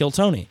Kill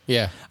Tony.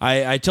 Yeah,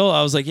 I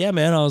was like, yeah,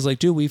 man. I was like,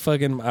 dude,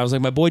 I was like,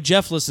 my boy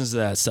Jeff listens to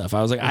that stuff.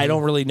 I was like, I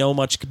don't really know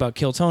much about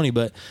Kill Tony,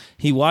 but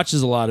he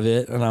watches a lot of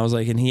it. And I was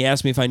like, and he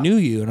asked me if I knew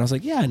you, and I was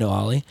like, yeah, I know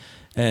Ali.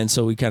 And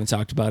so we kind of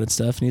talked about it and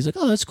stuff. And he's like,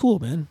 oh, that's cool,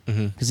 man.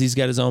 Because he's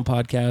got his own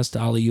podcast,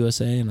 Ali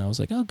USA. And I was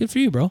like, oh, good for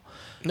you, bro.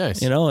 Nice.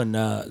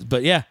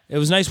 But yeah, it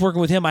was nice working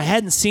with him. I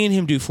hadn't seen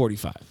him do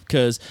 45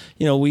 because,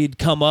 we'd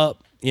come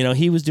up,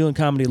 he was doing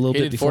comedy a little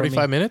bit before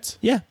 45 minutes?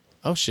 Yeah.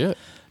 Oh, shit.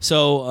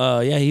 So,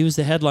 he was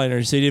the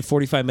headliner. So he did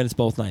 45 minutes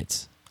both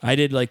nights. I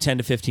did like 10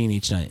 to 15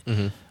 each night.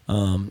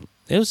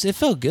 It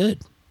felt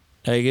good.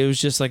 Like, it was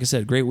just, like I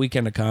said, great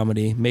weekend of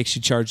comedy. Makes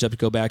you charged up to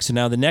go back. So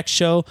now the next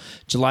show,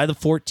 July the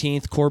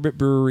 14th, Corbett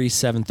Brewery,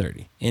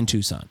 7:30 in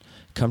Tucson.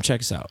 Come check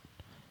us out.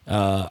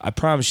 I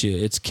promise you,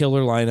 it's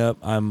killer lineup.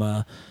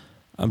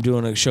 I'm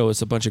doing a show.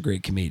 It's a bunch of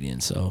great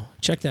comedians. So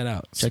check that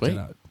out. Check that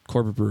out.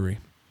 Corbett Brewery.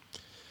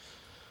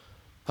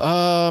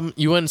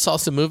 You went and saw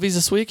some movies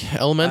this week?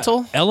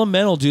 Elemental?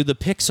 Elemental, dude, the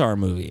Pixar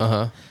movie.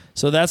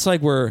 So that's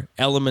like where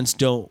elements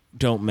don't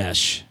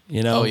mesh,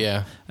 Oh,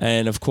 yeah.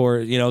 And of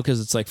course,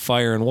 because it's like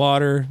fire and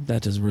water.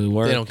 That doesn't really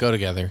work. They don't go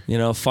together.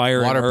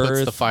 Fire water and earth. Water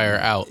puts the fire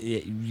out.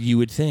 You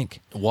would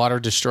think. Water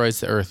destroys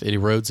the earth. It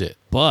erodes it.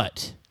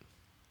 But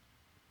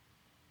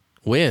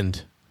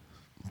wind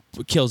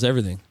kills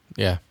everything.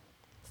 Yeah.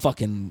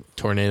 Fucking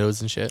tornadoes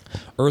and shit.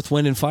 Earth,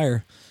 wind, and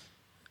fire.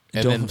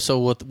 And then, so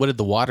what did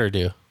the water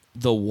do?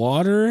 The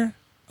water...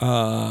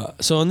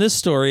 so in this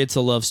story, it's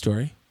a love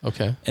story.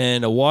 Okay.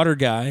 And a water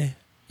guy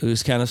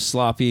who's kind of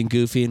sloppy and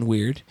goofy and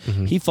weird,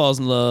 he falls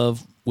in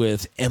love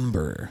with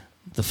Ember,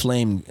 the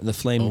flame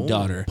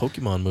daughter.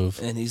 Pokemon move.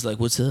 And he's like,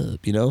 what's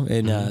up,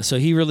 And so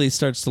he really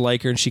starts to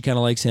like her, and she kind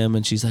of likes him,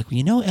 and she's like,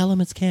 well,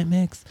 elements can't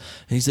mix.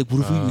 And he's like,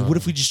 what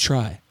if we just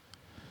try?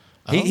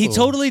 He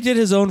totally did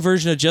his own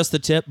version of Just the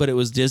Tip, but it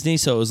was Disney,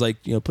 so it was like,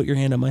 put your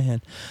hand on my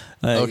hand.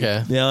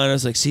 Okay. And I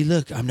was like, see,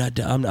 look, I'm not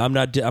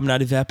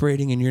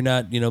evaporating, and you're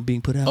not,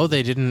 being put out. Oh,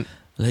 they didn't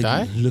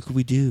die? Look what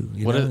we do.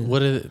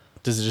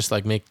 Does it just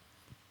like make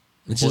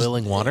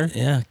boiling water?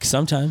 Yeah,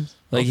 sometimes.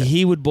 Like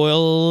he would boil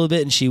a little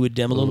bit, and she would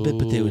dim a little bit,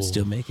 but they would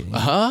still make it.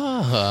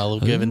 A little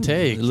give and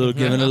take. A little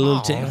give and a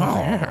little take.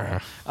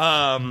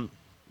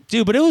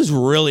 Dude, but it was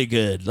really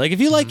good. Like,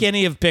 if you like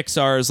any of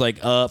Pixar's,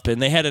 like, Up,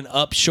 and they had an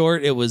Up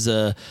short, it was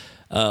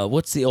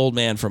what's the old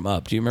man from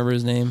Up? Do you remember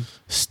his name?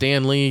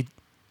 Stanley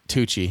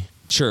Tucci.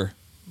 Sure.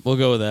 We'll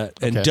go with that.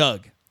 And okay.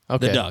 Doug.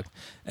 Okay. The Doug.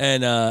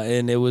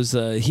 And it was,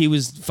 he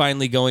was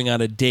finally going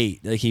on a date.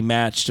 Like, he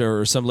matched,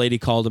 or some lady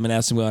called him and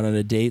asked him to go out on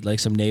a date, like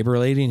some neighbor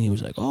lady, and he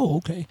was like, oh,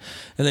 okay.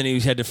 And then he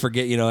had to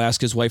forget, ask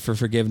his wife for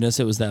forgiveness.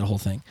 It was that whole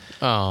thing.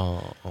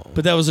 Oh.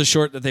 But that was a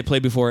short that they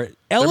played before it.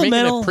 Elemental.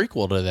 They're making a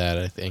prequel to that,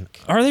 I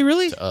think. Are they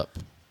really? To Up.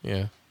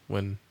 Yeah.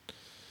 When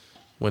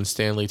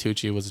Stanley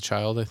Tucci was a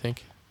child, I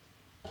think.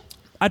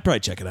 I'd probably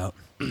check it out.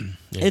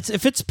 Yeah.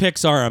 If it's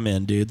Pixar, I'm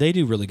in, dude. They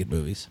do really good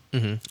movies.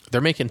 Mm-hmm.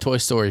 They're making Toy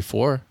Story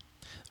 4.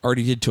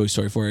 Already did Toy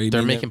Story 4.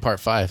 They're making part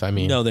 5. I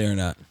mean, no, they are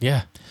not.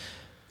 Yeah.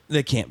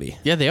 They can't be.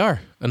 Yeah, they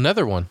are.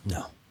 Another one.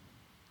 No.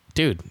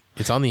 Dude,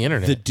 it's on the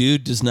internet. The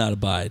dude does not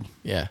abide.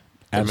 Yeah.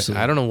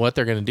 Absolutely. I don't know what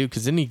they're going to do,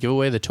 because didn't he give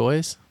away the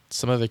toys to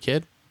some other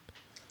kid?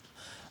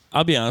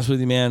 I'll be honest with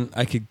you, man.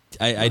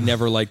 I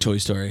never liked Toy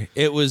Story.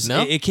 It was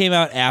No? it came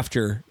out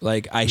after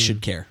I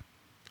should care.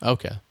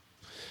 Okay.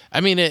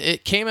 I mean,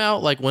 it came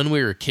out like when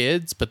we were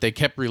kids, but they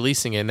kept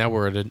releasing it. Now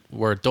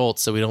we're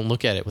adults, so we don't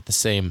look at it with the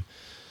same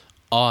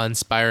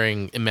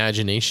awe-inspiring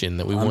imagination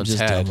that we I'm once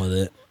just had. done with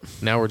it.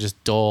 Now we're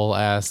just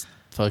dull-ass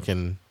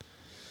fucking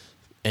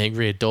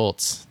angry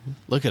adults.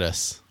 Look at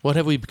us. What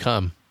have we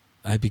become?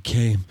 I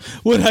became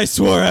what I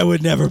swore I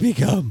would never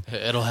become.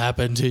 It'll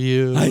happen to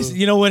you.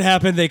 You know what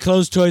happened? They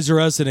closed Toys R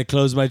Us and it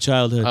closed my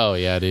childhood. Oh,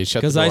 yeah, dude.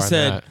 Shut the door Because I on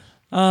said, that.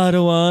 I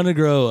don't want to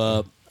grow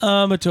up.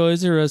 I'm a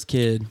Toys R Us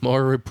kid.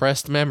 More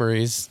repressed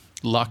memories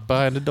locked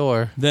behind a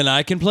door. Then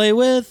I can play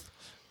with.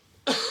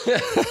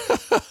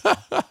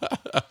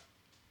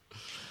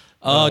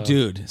 Oh,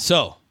 dude.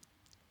 So,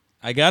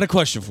 I got a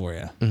question for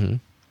you. Mm-hmm.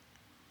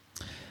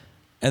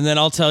 And then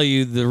I'll tell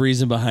you the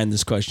reason behind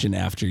this question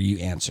after you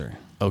answer.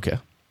 Okay.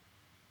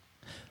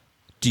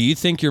 Do you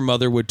think your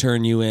mother would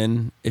turn you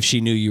in if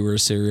she knew you were a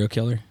serial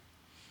killer?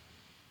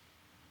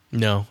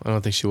 No, I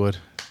don't think she would.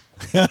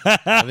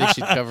 I think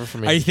she'd cover for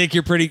me. I think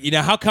you're pretty...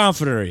 how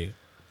confident are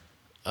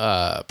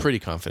you? Pretty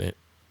confident.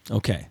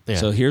 Okay. Yeah.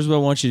 So here's what I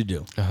want you to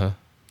do. Uh-huh.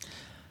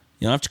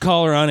 You don't have to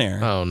call her on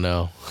air. Oh,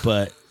 no.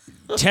 But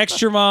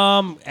text your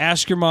mom,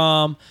 ask your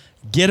mom,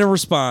 get a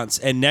response,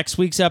 and next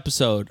week's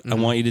episode, I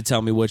want you to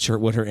tell me what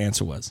her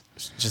answer was.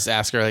 Just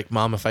ask her, like,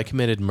 Mom, if I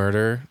committed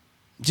murder,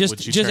 Just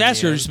would you turn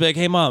ask me her, in? just be like,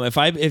 hey mom,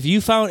 if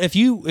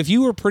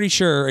you were pretty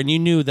sure and you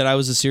knew that I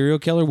was a serial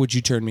killer, would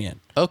you turn me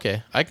in?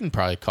 Okay, I can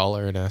probably call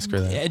her and ask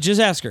her that. Yeah,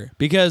 just ask her,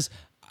 because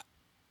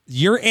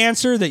your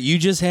answer that you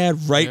just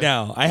had right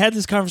now, I had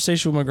this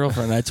conversation with my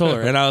girlfriend and I told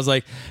her, and I was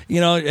like,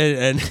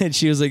 and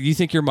she was like, you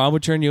think your mom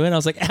would turn you in? I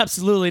was like,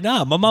 absolutely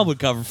not. My mom would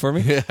cover for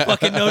me.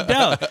 Fucking no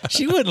doubt.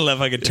 She wouldn't let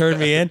fucking turn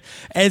me in.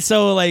 And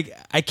so like,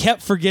 I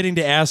kept forgetting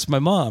to ask my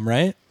mom,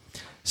 right?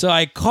 So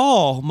I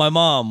call my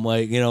mom,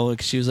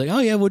 she was like, oh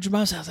yeah, what'd your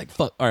mom say? I was like,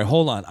 fuck, all right,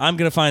 hold on. I'm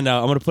going to find out.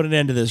 I'm going to put an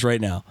end to this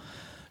right now.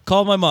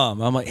 Call my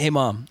mom. I'm like, hey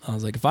mom. I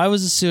was like, if I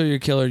was a serial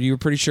killer, you were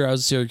pretty sure I was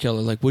a serial killer.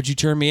 Like, would you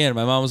turn me in?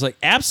 My mom was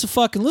like,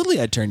 abso-fucking-lutely,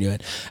 I'd turn you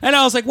in. And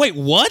I was like, wait,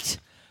 what?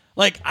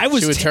 Like, I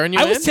was, She would turn you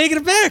I was in? taken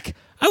aback.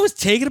 I was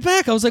taken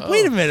aback. I was like,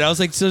 wait a minute. I was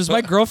like, so does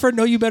my girlfriend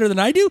know you better than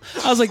I do?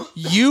 I was like,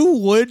 you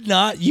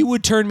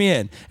would turn me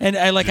in. And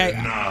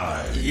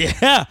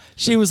yeah.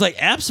 She was like,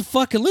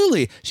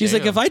 abso-fucking-lutely. She's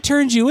like, if I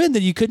turned you in,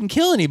 then you couldn't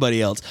kill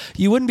anybody else.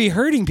 You wouldn't be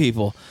hurting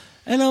people.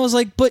 And I was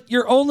like, but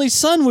your only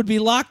son would be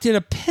locked in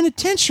a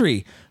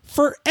penitentiary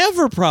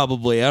forever,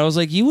 probably. I was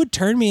like, you would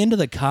turn me into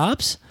the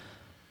cops?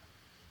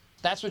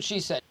 That's what she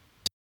said.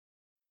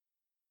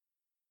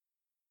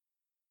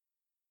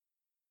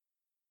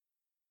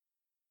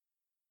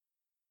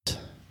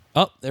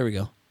 Oh, there we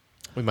go.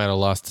 We might have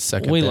lost a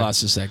second. We there.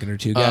 lost a second or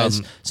two,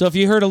 guys. So if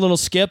you heard a little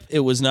skip,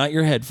 it was not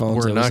your headphones.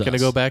 We're it not was going to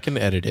us. go back and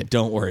edit it.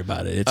 Don't worry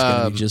about it. It's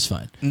going to be just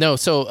fine. No,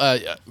 so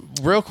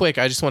real quick,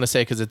 I just want to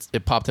say, because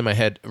it popped in my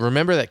head.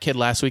 Remember that kid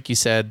last week? You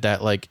said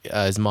that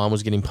his mom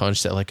was getting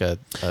punched at like a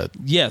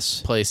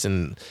Yes. place,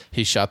 and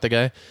he shot the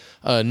guy.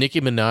 Nicki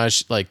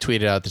Minaj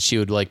tweeted out that she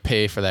would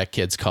pay for that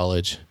kid's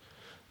college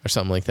or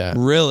something like that.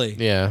 Really?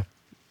 Yeah.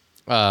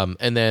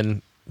 And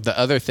then the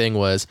other thing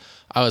was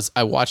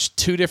I watched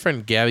two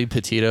different Gabby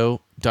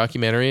Petito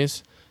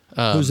documentaries.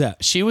 Who's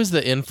that? She was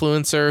the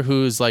influencer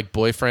whose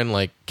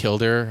boyfriend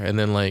killed her and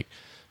then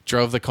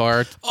drove the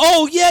car.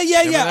 Oh, yeah.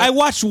 that? I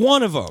watched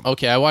one of them.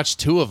 Okay, I watched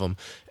two of them,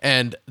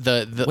 and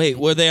the Wait,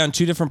 were they on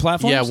two different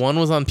platforms? yeah, one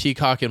was on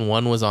Peacock and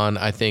one was on,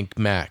 I think,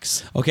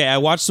 Max. Okay, I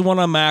watched the one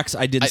on Max.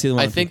 I didn't see the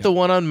one I on think Peacock. the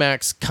one on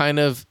Max kind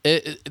of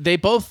they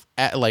both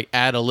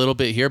add a little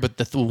bit here, but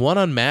the one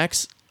on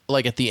Max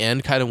at the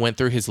end kind of went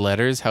through his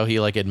letters, how he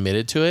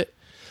admitted to it.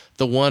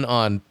 The one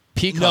on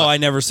Peacock. No, I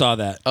never saw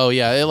that. Oh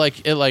yeah,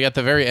 it at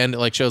the very end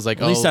it shows At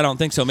least I don't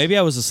think so. Maybe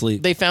I was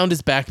asleep. They found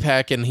his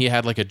backpack and he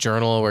had a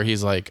journal where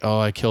he's like, oh,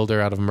 I killed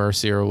her out of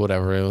mercy or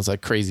whatever. It was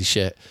crazy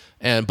shit.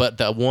 But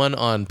the one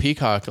on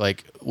Peacock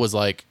was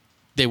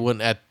they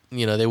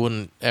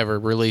wouldn't ever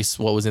release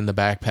what was in the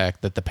backpack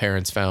that the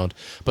parents found.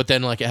 But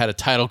then it had a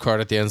title card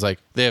at the end.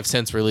 It's they have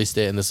since released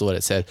it and this is what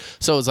it said.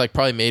 So it was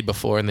probably made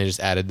before and they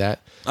just added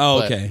that. Oh,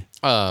 But, okay.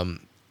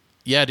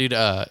 Yeah, dude.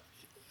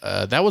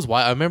 That was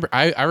why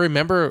I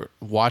remember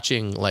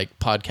watching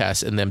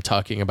podcasts and them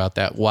talking about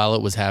that while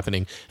it was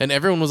happening, and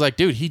everyone was like,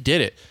 "Dude, he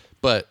did it."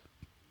 But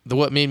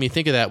what made me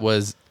think of that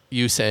was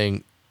you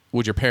saying,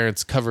 "Would your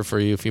parents cover for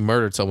you if you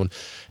murdered someone?"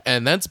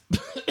 And that's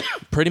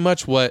pretty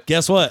much what.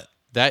 Guess what?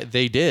 That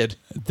they did.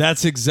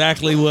 That's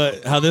exactly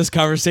how this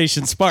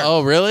conversation sparked.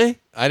 Oh, really?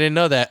 I didn't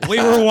know that.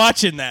 We were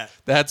watching that.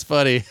 That's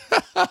funny.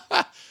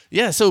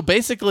 Yeah. So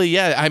basically,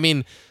 yeah. I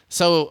mean,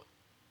 so.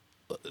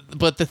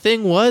 But the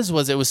thing was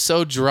it was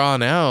so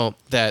drawn out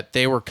that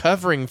they were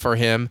covering for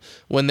him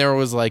when there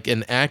was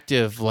an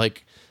active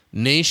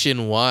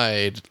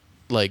nationwide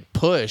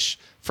push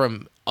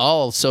from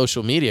all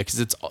social media,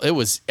 because it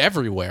was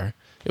everywhere.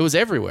 It was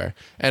everywhere.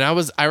 And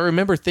I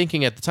remember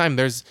thinking at the time,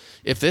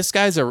 if this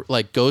guy's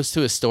goes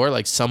to a store,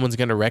 like someone's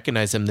going to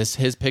recognize him.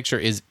 His picture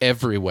is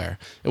everywhere.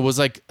 It was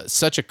like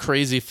such a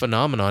crazy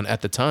phenomenon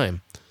at the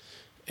time.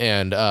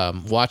 And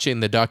watching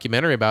the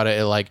documentary about it,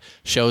 it like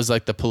shows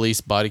like the police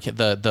body cam,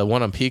 the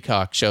one on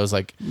Peacock shows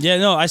like. Yeah,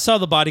 no, I saw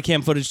the body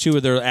cam footage too,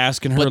 where they're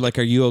asking her like,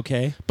 "Are you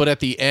okay?" But at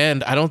the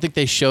end, I don't think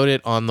they showed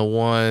it on the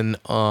one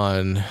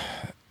on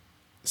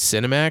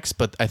Cinemax,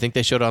 but I think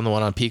they showed it on the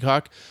one on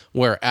Peacock,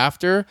 where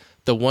after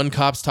the one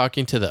cop's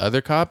talking to the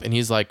other cop, and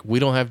he's like, "We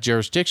don't have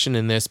jurisdiction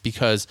in this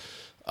because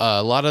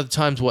a lot of the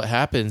times what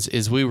happens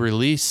is we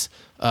release."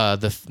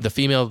 The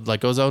female like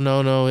goes, "Oh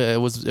no, it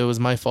was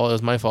my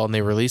fault, and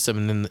they release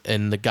him,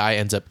 and the guy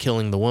ends up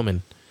killing the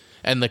woman,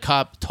 and the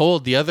cop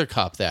told the other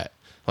cop that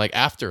like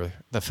after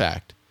the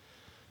fact,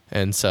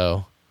 and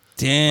so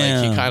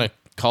damn, like, he kind of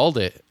called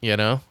it,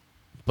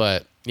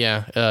 but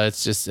yeah,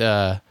 it's just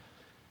that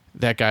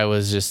guy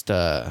was just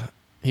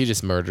he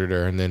just murdered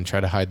her and then tried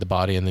to hide the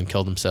body and then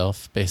killed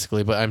himself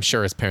basically. But I'm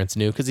sure his parents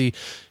knew because he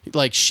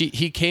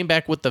came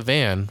back with the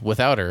van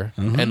without her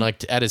and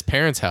like at his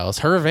parents' house,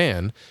 her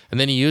van, and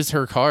then he used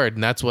her card,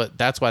 and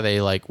that's why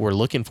they like were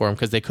looking for him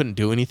because they couldn't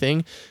do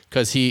anything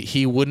because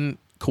he wouldn't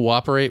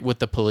cooperate with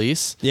the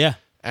police. Yeah,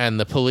 and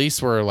the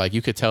police were like,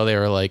 you could tell they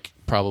were like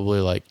probably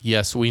like,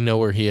 yes, we know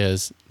where he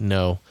is.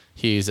 No,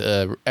 he's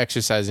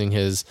exercising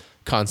his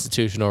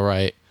constitutional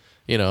right.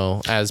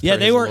 As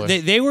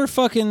they were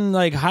fucking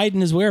like hiding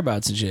his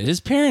whereabouts and shit.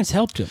 His parents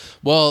helped him.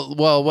 Well,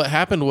 what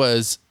happened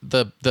was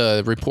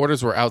the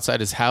reporters were outside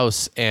his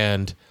house,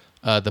 and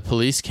the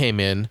police came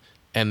in,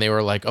 and they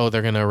were like, "Oh,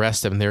 they're gonna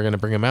arrest him, and they're gonna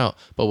bring him out."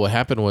 But what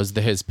happened was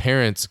his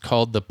parents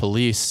called the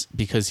police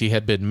because he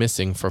had been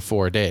missing for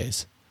 4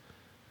 days,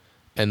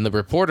 and the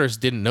reporters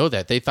didn't know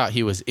that. They thought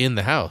he was in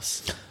the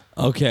house.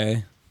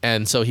 Okay.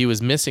 And so he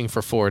was missing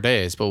for 4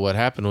 days. But what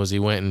happened was he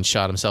went and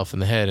shot himself in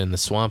the head in the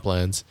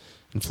swamplands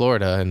in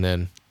Florida, and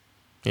then,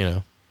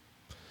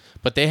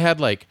 but they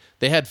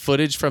had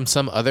footage from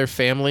some other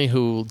family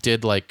who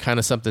did like kind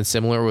of something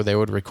similar where they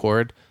would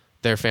record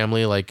their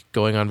family like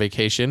going on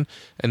vacation,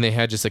 and they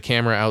had just a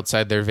camera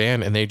outside their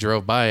van, and they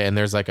drove by, and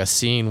there's like a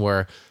scene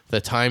where the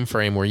time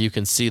frame where you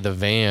can see the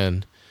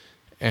van,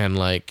 and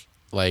like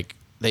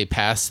they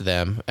passed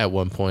them at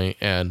one point,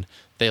 and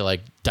they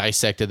like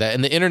dissected that,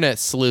 and the internet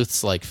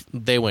sleuths like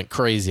they went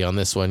crazy on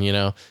this one.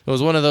 It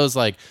was one of those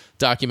like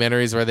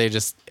documentaries where they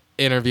just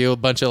interview a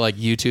bunch of like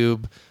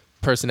YouTube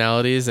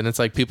personalities, and it's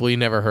like people you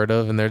never heard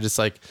of, and they're just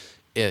like,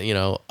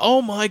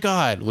 oh my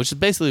god, which is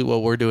basically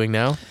what we're doing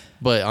now,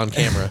 but on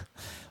camera.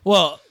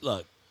 Well,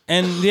 look,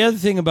 and the other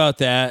thing about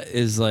that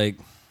is like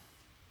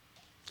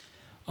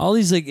all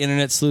these like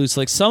internet sleuths,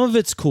 like some of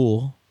it's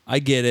cool, I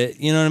get it,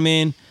 you know what I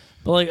mean,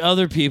 but like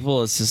other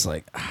people, it's just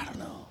like, I don't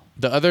know.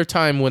 The other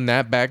time when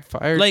that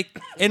backfired, like,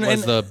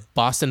 was the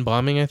Boston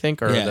bombing, I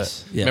think, or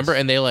yes. Remember,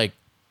 and they like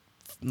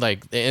the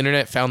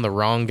internet found the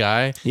wrong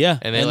guy,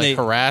 and they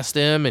harassed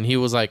him, and he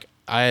was like,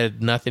 I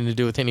had nothing to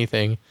do with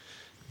anything,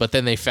 but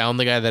then they found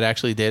the guy that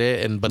actually did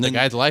it, but the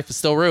guy's life is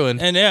still ruined,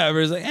 and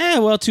everybody's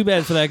like, well, too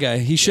bad for that guy,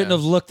 he shouldn't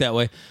have looked that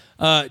way.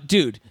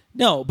 Dude,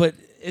 no, but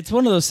it's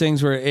one of those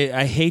things where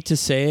I hate to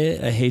say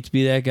it, I hate to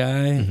be that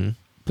guy,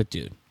 but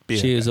dude,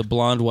 she is a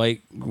blonde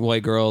white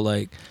girl.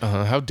 Like,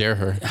 how dare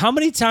her? How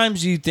many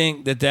times do you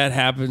think that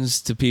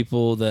happens to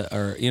people that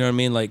are, you know what I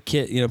mean, like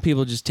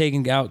people just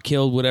taken out,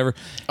 killed, whatever?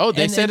 Oh,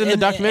 they said in the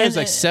documentary it's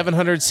like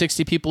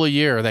 760 people a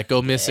year that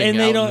go missing, and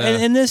they don't.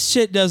 And this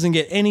shit doesn't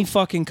get any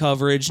fucking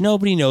coverage.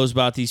 Nobody knows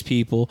about these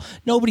people.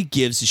 Nobody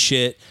gives a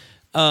shit.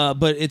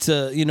 But it's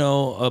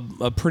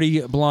a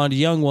pretty blonde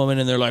young woman,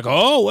 and they're like,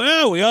 oh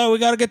well, we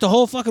got to get the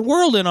whole fucking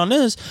world in on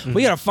this.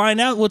 We got to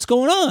find out what's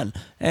going on.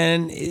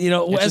 And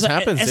as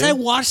I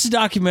watched the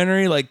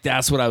documentary, like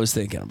that's what I was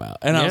thinking about,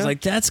 and I was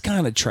like, that's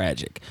kind of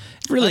tragic.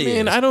 It really,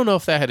 is. I don't know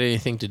if that had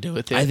anything to do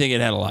with it. I think it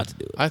had a lot to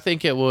do with it. I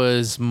think it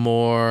was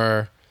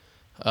more.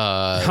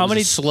 How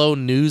many slow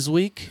news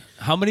week?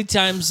 How many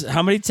times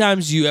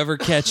do you ever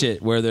catch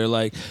it where they're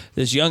like,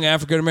 this young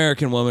African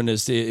American woman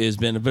has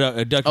been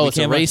abducted? Oh, it's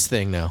a race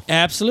thing now.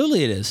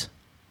 Absolutely, it is.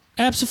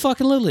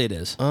 Absolutely, it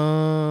is.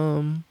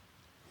 I'm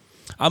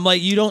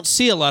like, you don't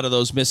see a lot of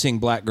those missing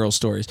black girl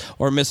stories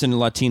or missing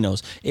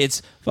Latinos.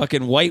 It's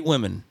fucking white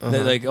women.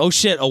 They're like, oh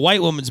shit, a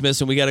white woman's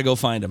missing. We got to go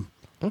find him.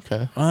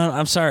 Okay.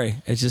 I'm sorry,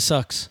 it just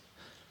sucks.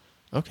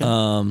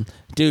 Okay.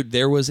 Dude,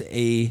 there was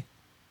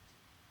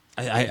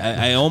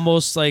I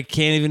almost like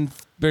can't even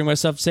bring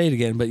myself to say it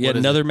again, but yet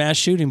another mass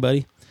shooting,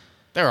 buddy.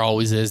 There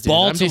always is, dude.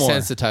 Baltimore.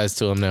 I'm desensitized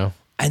to them now.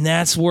 And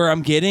that's where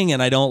I'm getting,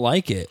 and I don't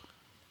like it.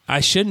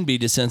 I shouldn't be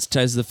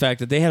desensitized to the fact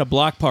that they had a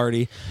block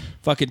party.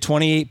 Fucking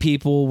 28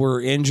 people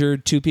were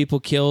injured, 2 people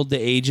killed. The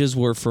ages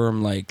were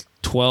from like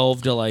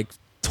 12 to like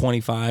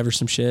 25 or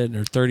some shit,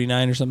 or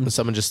 39 or something.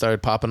 Someone just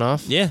started popping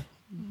off? Yeah.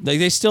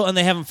 They still, and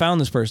they haven't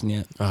found this person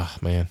yet. Oh,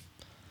 man.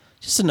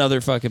 Just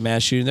another fucking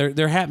mass shooting.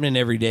 They're happening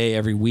every day,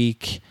 every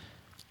week.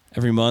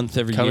 Every month,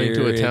 every year. Coming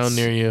to a town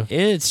near you.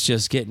 It's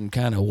just getting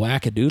kind of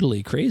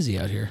wackadoodly crazy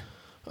out here.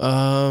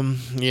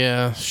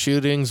 Yeah,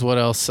 shootings. What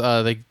else?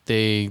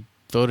 They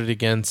voted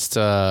against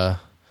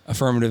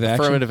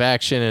affirmative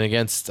action and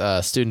against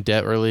student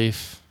debt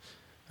relief.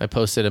 I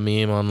posted a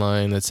meme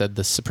online that said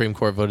the Supreme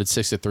Court voted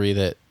 6-3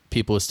 that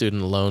people with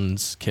student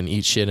loans can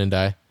eat shit and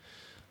die.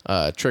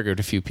 Triggered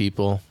a few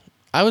people.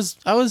 I was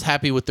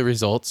happy with the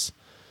results.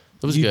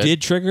 It was good. You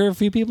did trigger a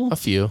few people? A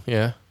few,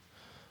 yeah.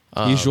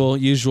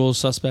 Usual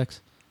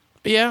suspects?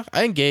 Yeah,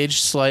 I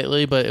engaged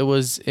slightly, but it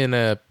was in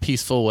a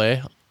peaceful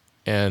way.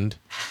 And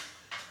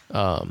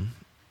then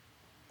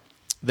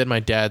my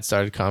dad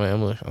started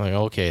commenting. I'm like,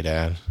 okay,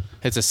 Dad.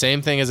 It's the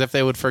same thing as if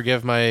they would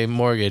forgive my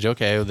mortgage.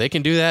 Okay, they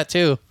can do that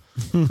too.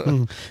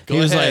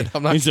 He's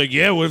like,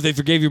 yeah, what if they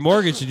forgave your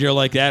mortgage? And you're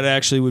like, that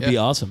actually would be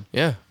awesome.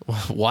 Yeah.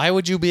 Why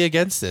would you be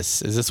against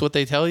this? Is this what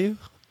they tell you?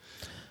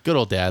 Good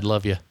old Dad.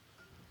 Love you.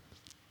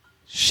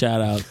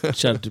 Shout out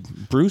to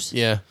Bruce.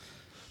 Yeah.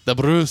 The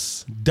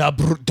Bruce.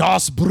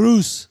 Das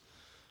Bruce.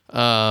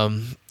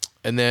 And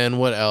then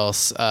what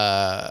else?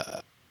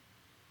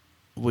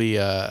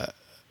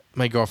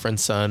 My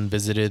girlfriend's son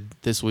visited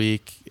this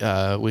week.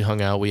 We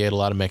hung out. We ate a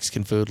lot of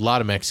Mexican food.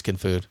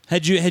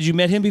 Had you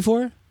met him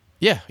before?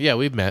 Yeah,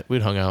 we've met.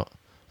 We'd hung out.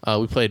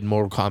 We played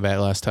Mortal Kombat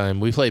last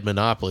time. We played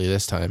Monopoly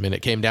this time, and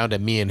it came down to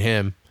me and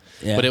him.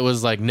 Yeah. But it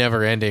was like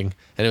never ending,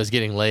 and it was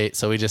getting late,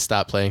 so we just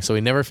stopped playing. So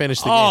we never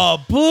finished the game. Oh,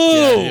 boo!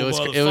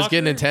 Yeah, it was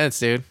getting intense,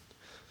 dude.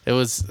 It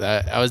was.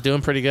 I was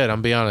doing pretty good.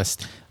 I'm be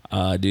honest.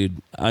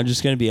 Dude, I'm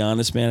just gonna be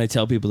honest, man. I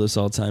tell people this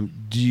all the time.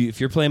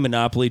 If you're playing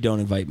Monopoly, don't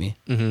invite me.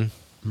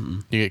 Mm-hmm.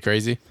 You get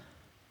crazy?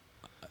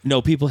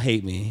 No, people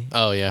hate me.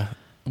 Oh yeah.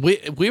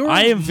 We were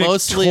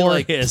mostly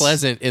like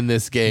pleasant in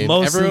this game.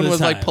 Everyone was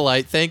like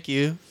polite. Thank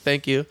you.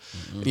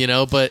 You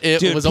know, but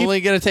it was only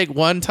going to take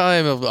one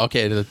time of,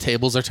 okay, the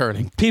tables are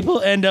turning.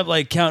 People end up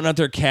like counting out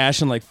their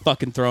cash and like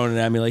fucking throwing it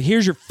at me. Like,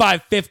 here's your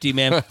 $5.50,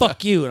 man.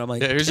 Fuck you. And I'm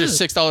like, here's your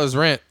 $6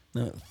 rent.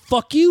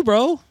 Fuck you,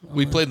 bro.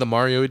 We played the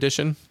Mario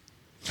edition.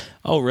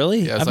 Oh, really?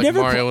 Yeah, it's like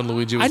Mario and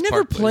Luigi. I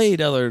never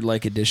played other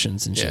like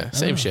editions and shit. Yeah,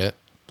 same shit.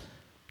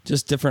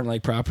 Just different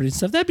like properties and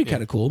stuff. That'd be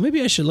kind of cool.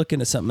 Maybe I should look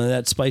into something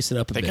that spice it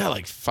up a bit. They got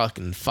like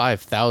fucking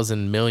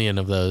 5,000 million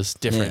of those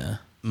different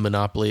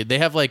Monopoly. They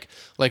have like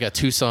a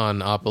Tucson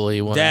Monopoly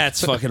one.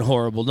 That's fucking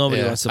horrible.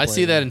 Nobody wants to play I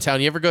see that in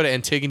town. You ever go to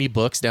Antigone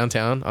Books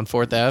downtown on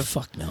 4th Ave?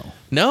 Fuck no.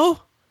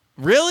 No?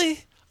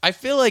 Really? I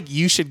feel like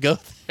you should go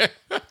there.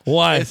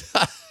 Why?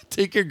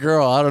 Take your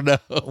girl. I don't know.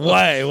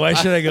 Why? Why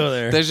should I go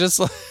there? There's just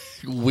like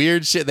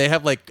weird shit. They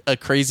have like a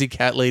crazy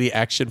cat lady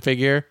action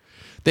figure.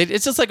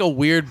 It's just like a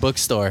weird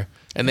bookstore.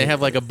 And they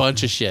have like a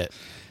bunch of shit.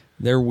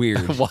 They're weird.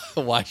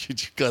 Why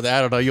should you go there?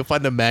 I don't know. You'll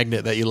find a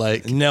magnet that you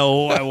like.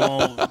 No, I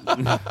won't.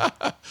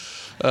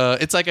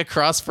 It's like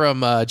across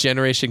from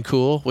Generation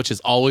Cool, which is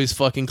always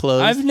fucking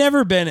closed. I've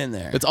never been in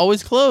there. It's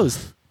always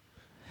closed.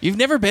 You've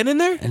never been in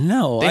there?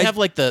 No. They have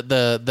like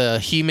the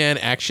He-Man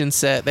action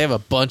set. They have a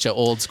bunch of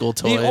old school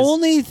toys. The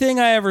only thing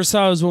I ever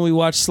saw was when we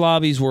watched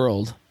Slobby's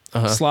World.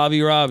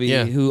 Slobby Robbie,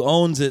 who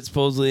owns it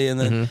supposedly, and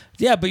then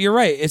but you're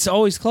right, it's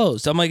always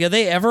closed. I'm like, are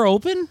they ever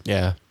open?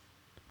 Yeah,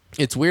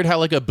 it's weird how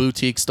like a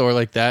boutique store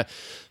like that,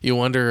 you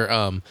wonder.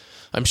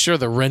 I'm sure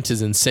the rent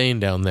is insane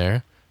down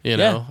there, you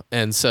know,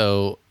 and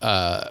so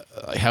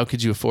how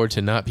could you afford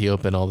to not be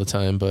open all the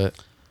time? But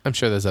I'm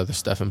sure there's other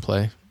stuff in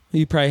play.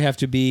 You probably have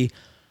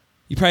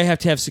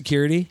to have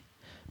security.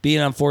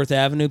 Being on 4th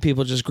Avenue,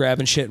 people just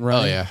grabbing shit and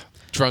running. Oh yeah.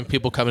 Drunk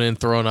people coming in,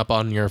 throwing up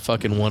on your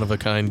fucking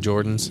one-of-a-kind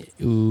Jordans.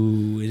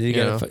 Ooh, you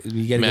gotta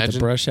get the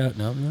brush out?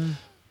 No.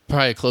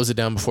 Probably close it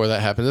down before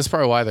that happens. That's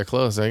probably why they're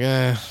closed. Like,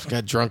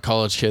 got drunk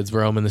college kids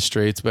roaming the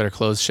streets. Better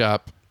close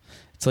shop.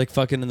 It's like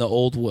fucking in the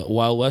old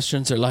Wild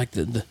Westerns. They're like,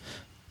 the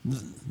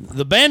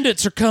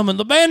bandits are coming.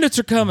 The bandits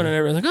are coming. And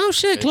everyone's like, oh,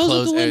 shit, close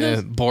up the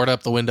windows. Board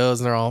up the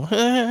windows, and they're all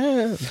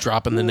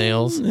dropping the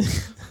nails.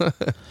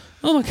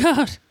 Oh, my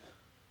God.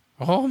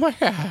 Oh, my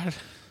God.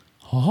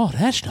 Oh,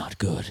 that's not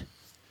good.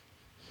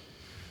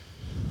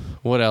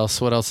 What else?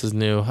 What else is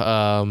new?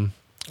 I'm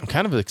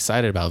kind of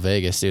excited about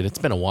Vegas, dude. It's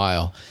been a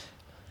while.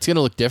 It's going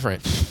to look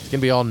different. It's going to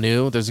be all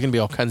new. There's going to be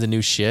all kinds of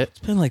new shit. It's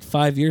been like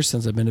 5 years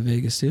since I've been to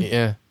Vegas, dude.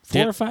 Yeah.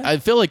 4 or 5? I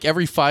feel like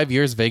every 5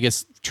 years,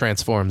 Vegas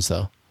transforms,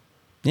 though.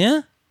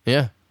 Yeah?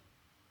 Yeah.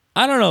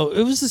 I don't know.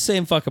 It was the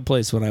same fucking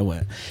place when I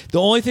went. The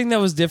only thing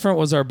that was different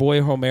was our boy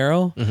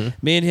Homero. Mm-hmm.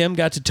 Me and him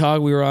got to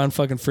talk. We were on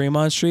fucking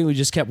Fremont Street. We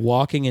just kept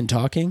walking and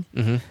talking.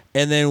 Mm-hmm.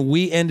 And then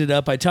we ended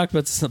up, I talked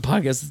about this in the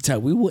podcast at the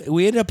time,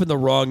 we ended up in the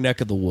wrong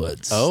neck of the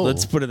woods. Oh.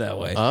 Let's put it that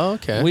way. Oh,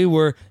 okay. We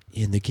were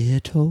in the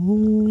ghetto.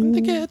 In the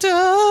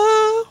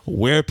ghetto.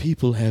 Where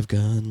people have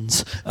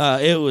guns.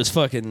 It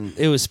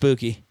was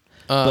spooky.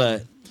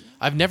 But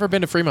I've never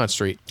been to Fremont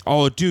Street.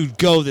 Oh, dude,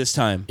 go this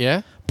time.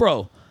 Yeah?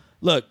 Bro,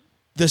 look.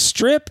 The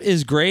Strip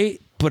is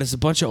great, but it's a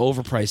bunch of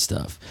overpriced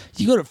stuff.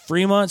 You go to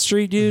Fremont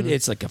Street, dude,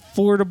 it's like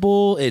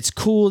affordable. It's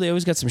cool. They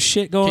always got some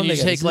shit going. Can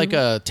you take like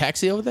a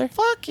taxi over there?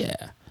 Fuck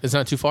yeah. It's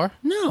not too far?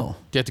 No.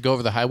 Do you have to go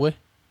over the highway?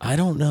 I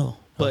don't know.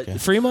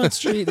 But Fremont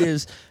Street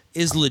is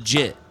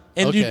legit.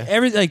 And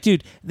Okay.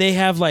 dude, they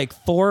have like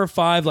 4 or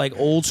 5 like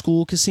old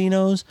school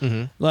casinos.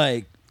 Mm-hmm.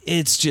 Like,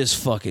 it's just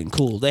fucking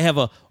cool. They have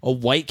a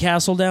White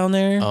Castle down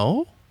there.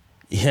 Oh?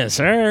 Yes,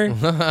 sir.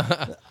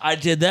 I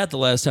did that the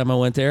last time I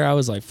went there. I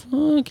was like,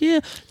 fuck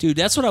yeah. Dude,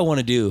 that's what I want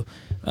to do.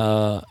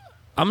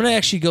 I'm going to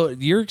actually go.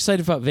 You're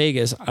excited about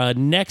Vegas.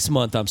 Next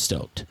month, I'm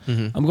stoked.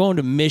 I'm going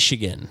to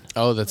Michigan.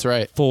 Oh, that's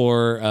right.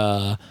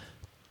 For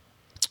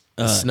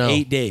snow.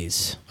 8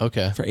 days.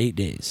 Okay. For 8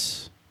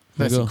 days.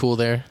 Nice and cool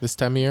there this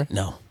time of year?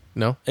 No.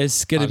 No?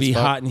 It's going to be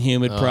hot and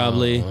humid,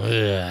 probably.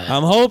 Yeah.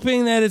 I'm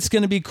hoping that it's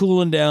going to be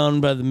cooling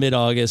down by the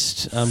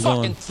mid-August.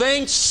 Fucking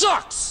thing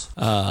sucks.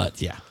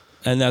 Yeah.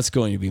 And that's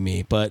going to be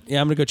me. But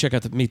yeah, I'm going to go check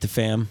out Meet the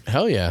Fam.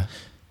 Hell yeah.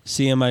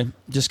 See him. I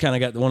just kind of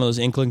got one of those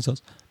inklings.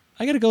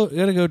 I gotta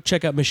go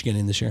check out Michigan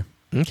in this year.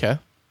 Okay.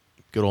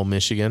 Good old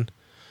Michigan.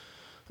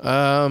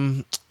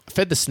 Fed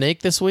the snake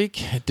this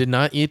week. It did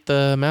not eat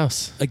the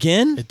mouse.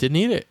 Again? It didn't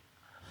eat it.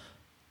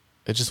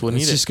 It just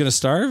wouldn't eat it. It's just gonna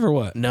starve or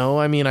what? No,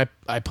 I mean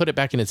I put it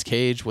back in its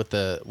cage with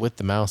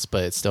the mouse,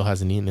 but it still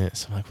hasn't eaten it.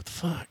 So I'm like, what the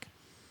fuck?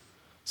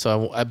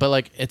 So but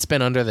like it's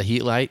been under the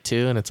heat light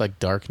too, and it's like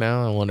dark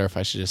now. I wonder if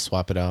I should just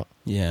swap it out.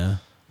 Yeah.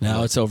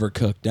 Now it's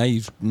overcooked.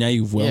 Now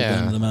you've well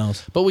done the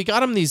mouse. But we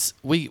got him these.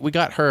 We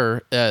got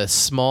her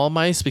small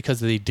mice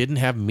because they didn't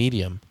have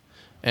medium,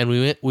 and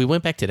we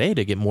went back today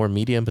to get more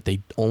medium, but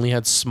they only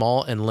had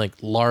small and like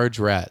large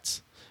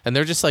rats, and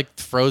they're just like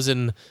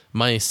frozen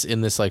mice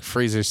in this like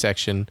freezer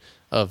section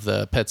of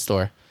the pet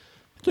store.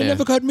 They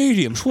never got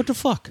mediums. What the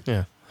fuck?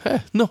 Yeah,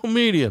 no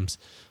mediums.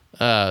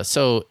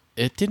 So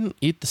it didn't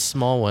eat the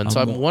small one.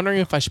 So I'm wondering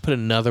if I should put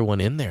another one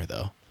in there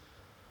though.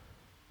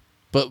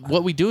 But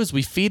what we do is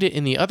we feed it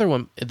in the other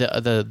one,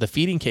 the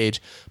feeding cage.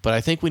 But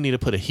I think we need to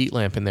put a heat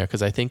lamp in there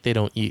because I think they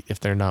don't eat if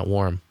they're not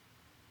warm.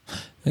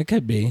 It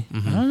could be. I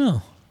don't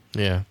know.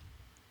 Yeah.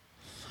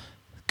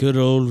 Good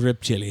old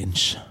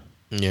reptilians.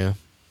 Yeah.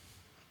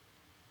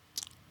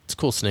 It's a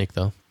cool snake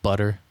though.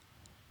 Butter.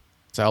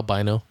 It's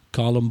albino.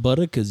 Call him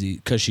Butter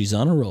because she's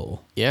on a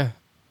roll. Yeah.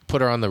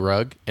 Put her on the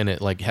rug and it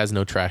like has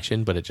no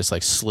traction, but it just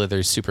like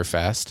slithers super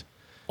fast.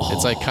 Oh.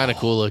 It's like kind of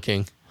cool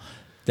looking.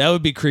 That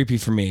would be creepy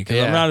for me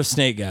because I'm not a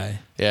snake guy.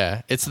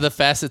 Yeah, it's the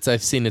fastest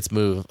I've seen it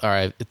move. All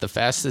right, the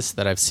fastest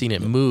that I've seen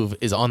it move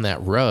is on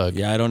that rug.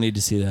 Yeah, I don't need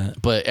to see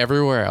that. But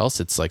everywhere else,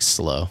 it's like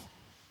slow.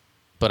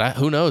 But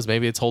who knows?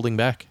 Maybe it's holding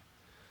back.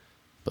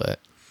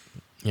 But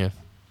yeah.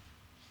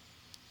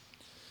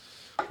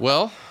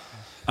 Well,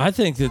 I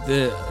think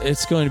that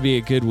it's going to be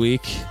a good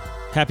week.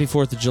 Happy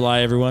 4th of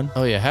July, everyone.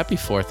 Oh yeah, happy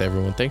 4th,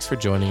 everyone. Thanks for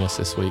joining us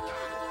this week.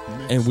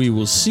 And we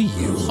will see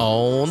you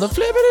on the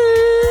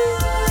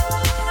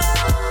flippity.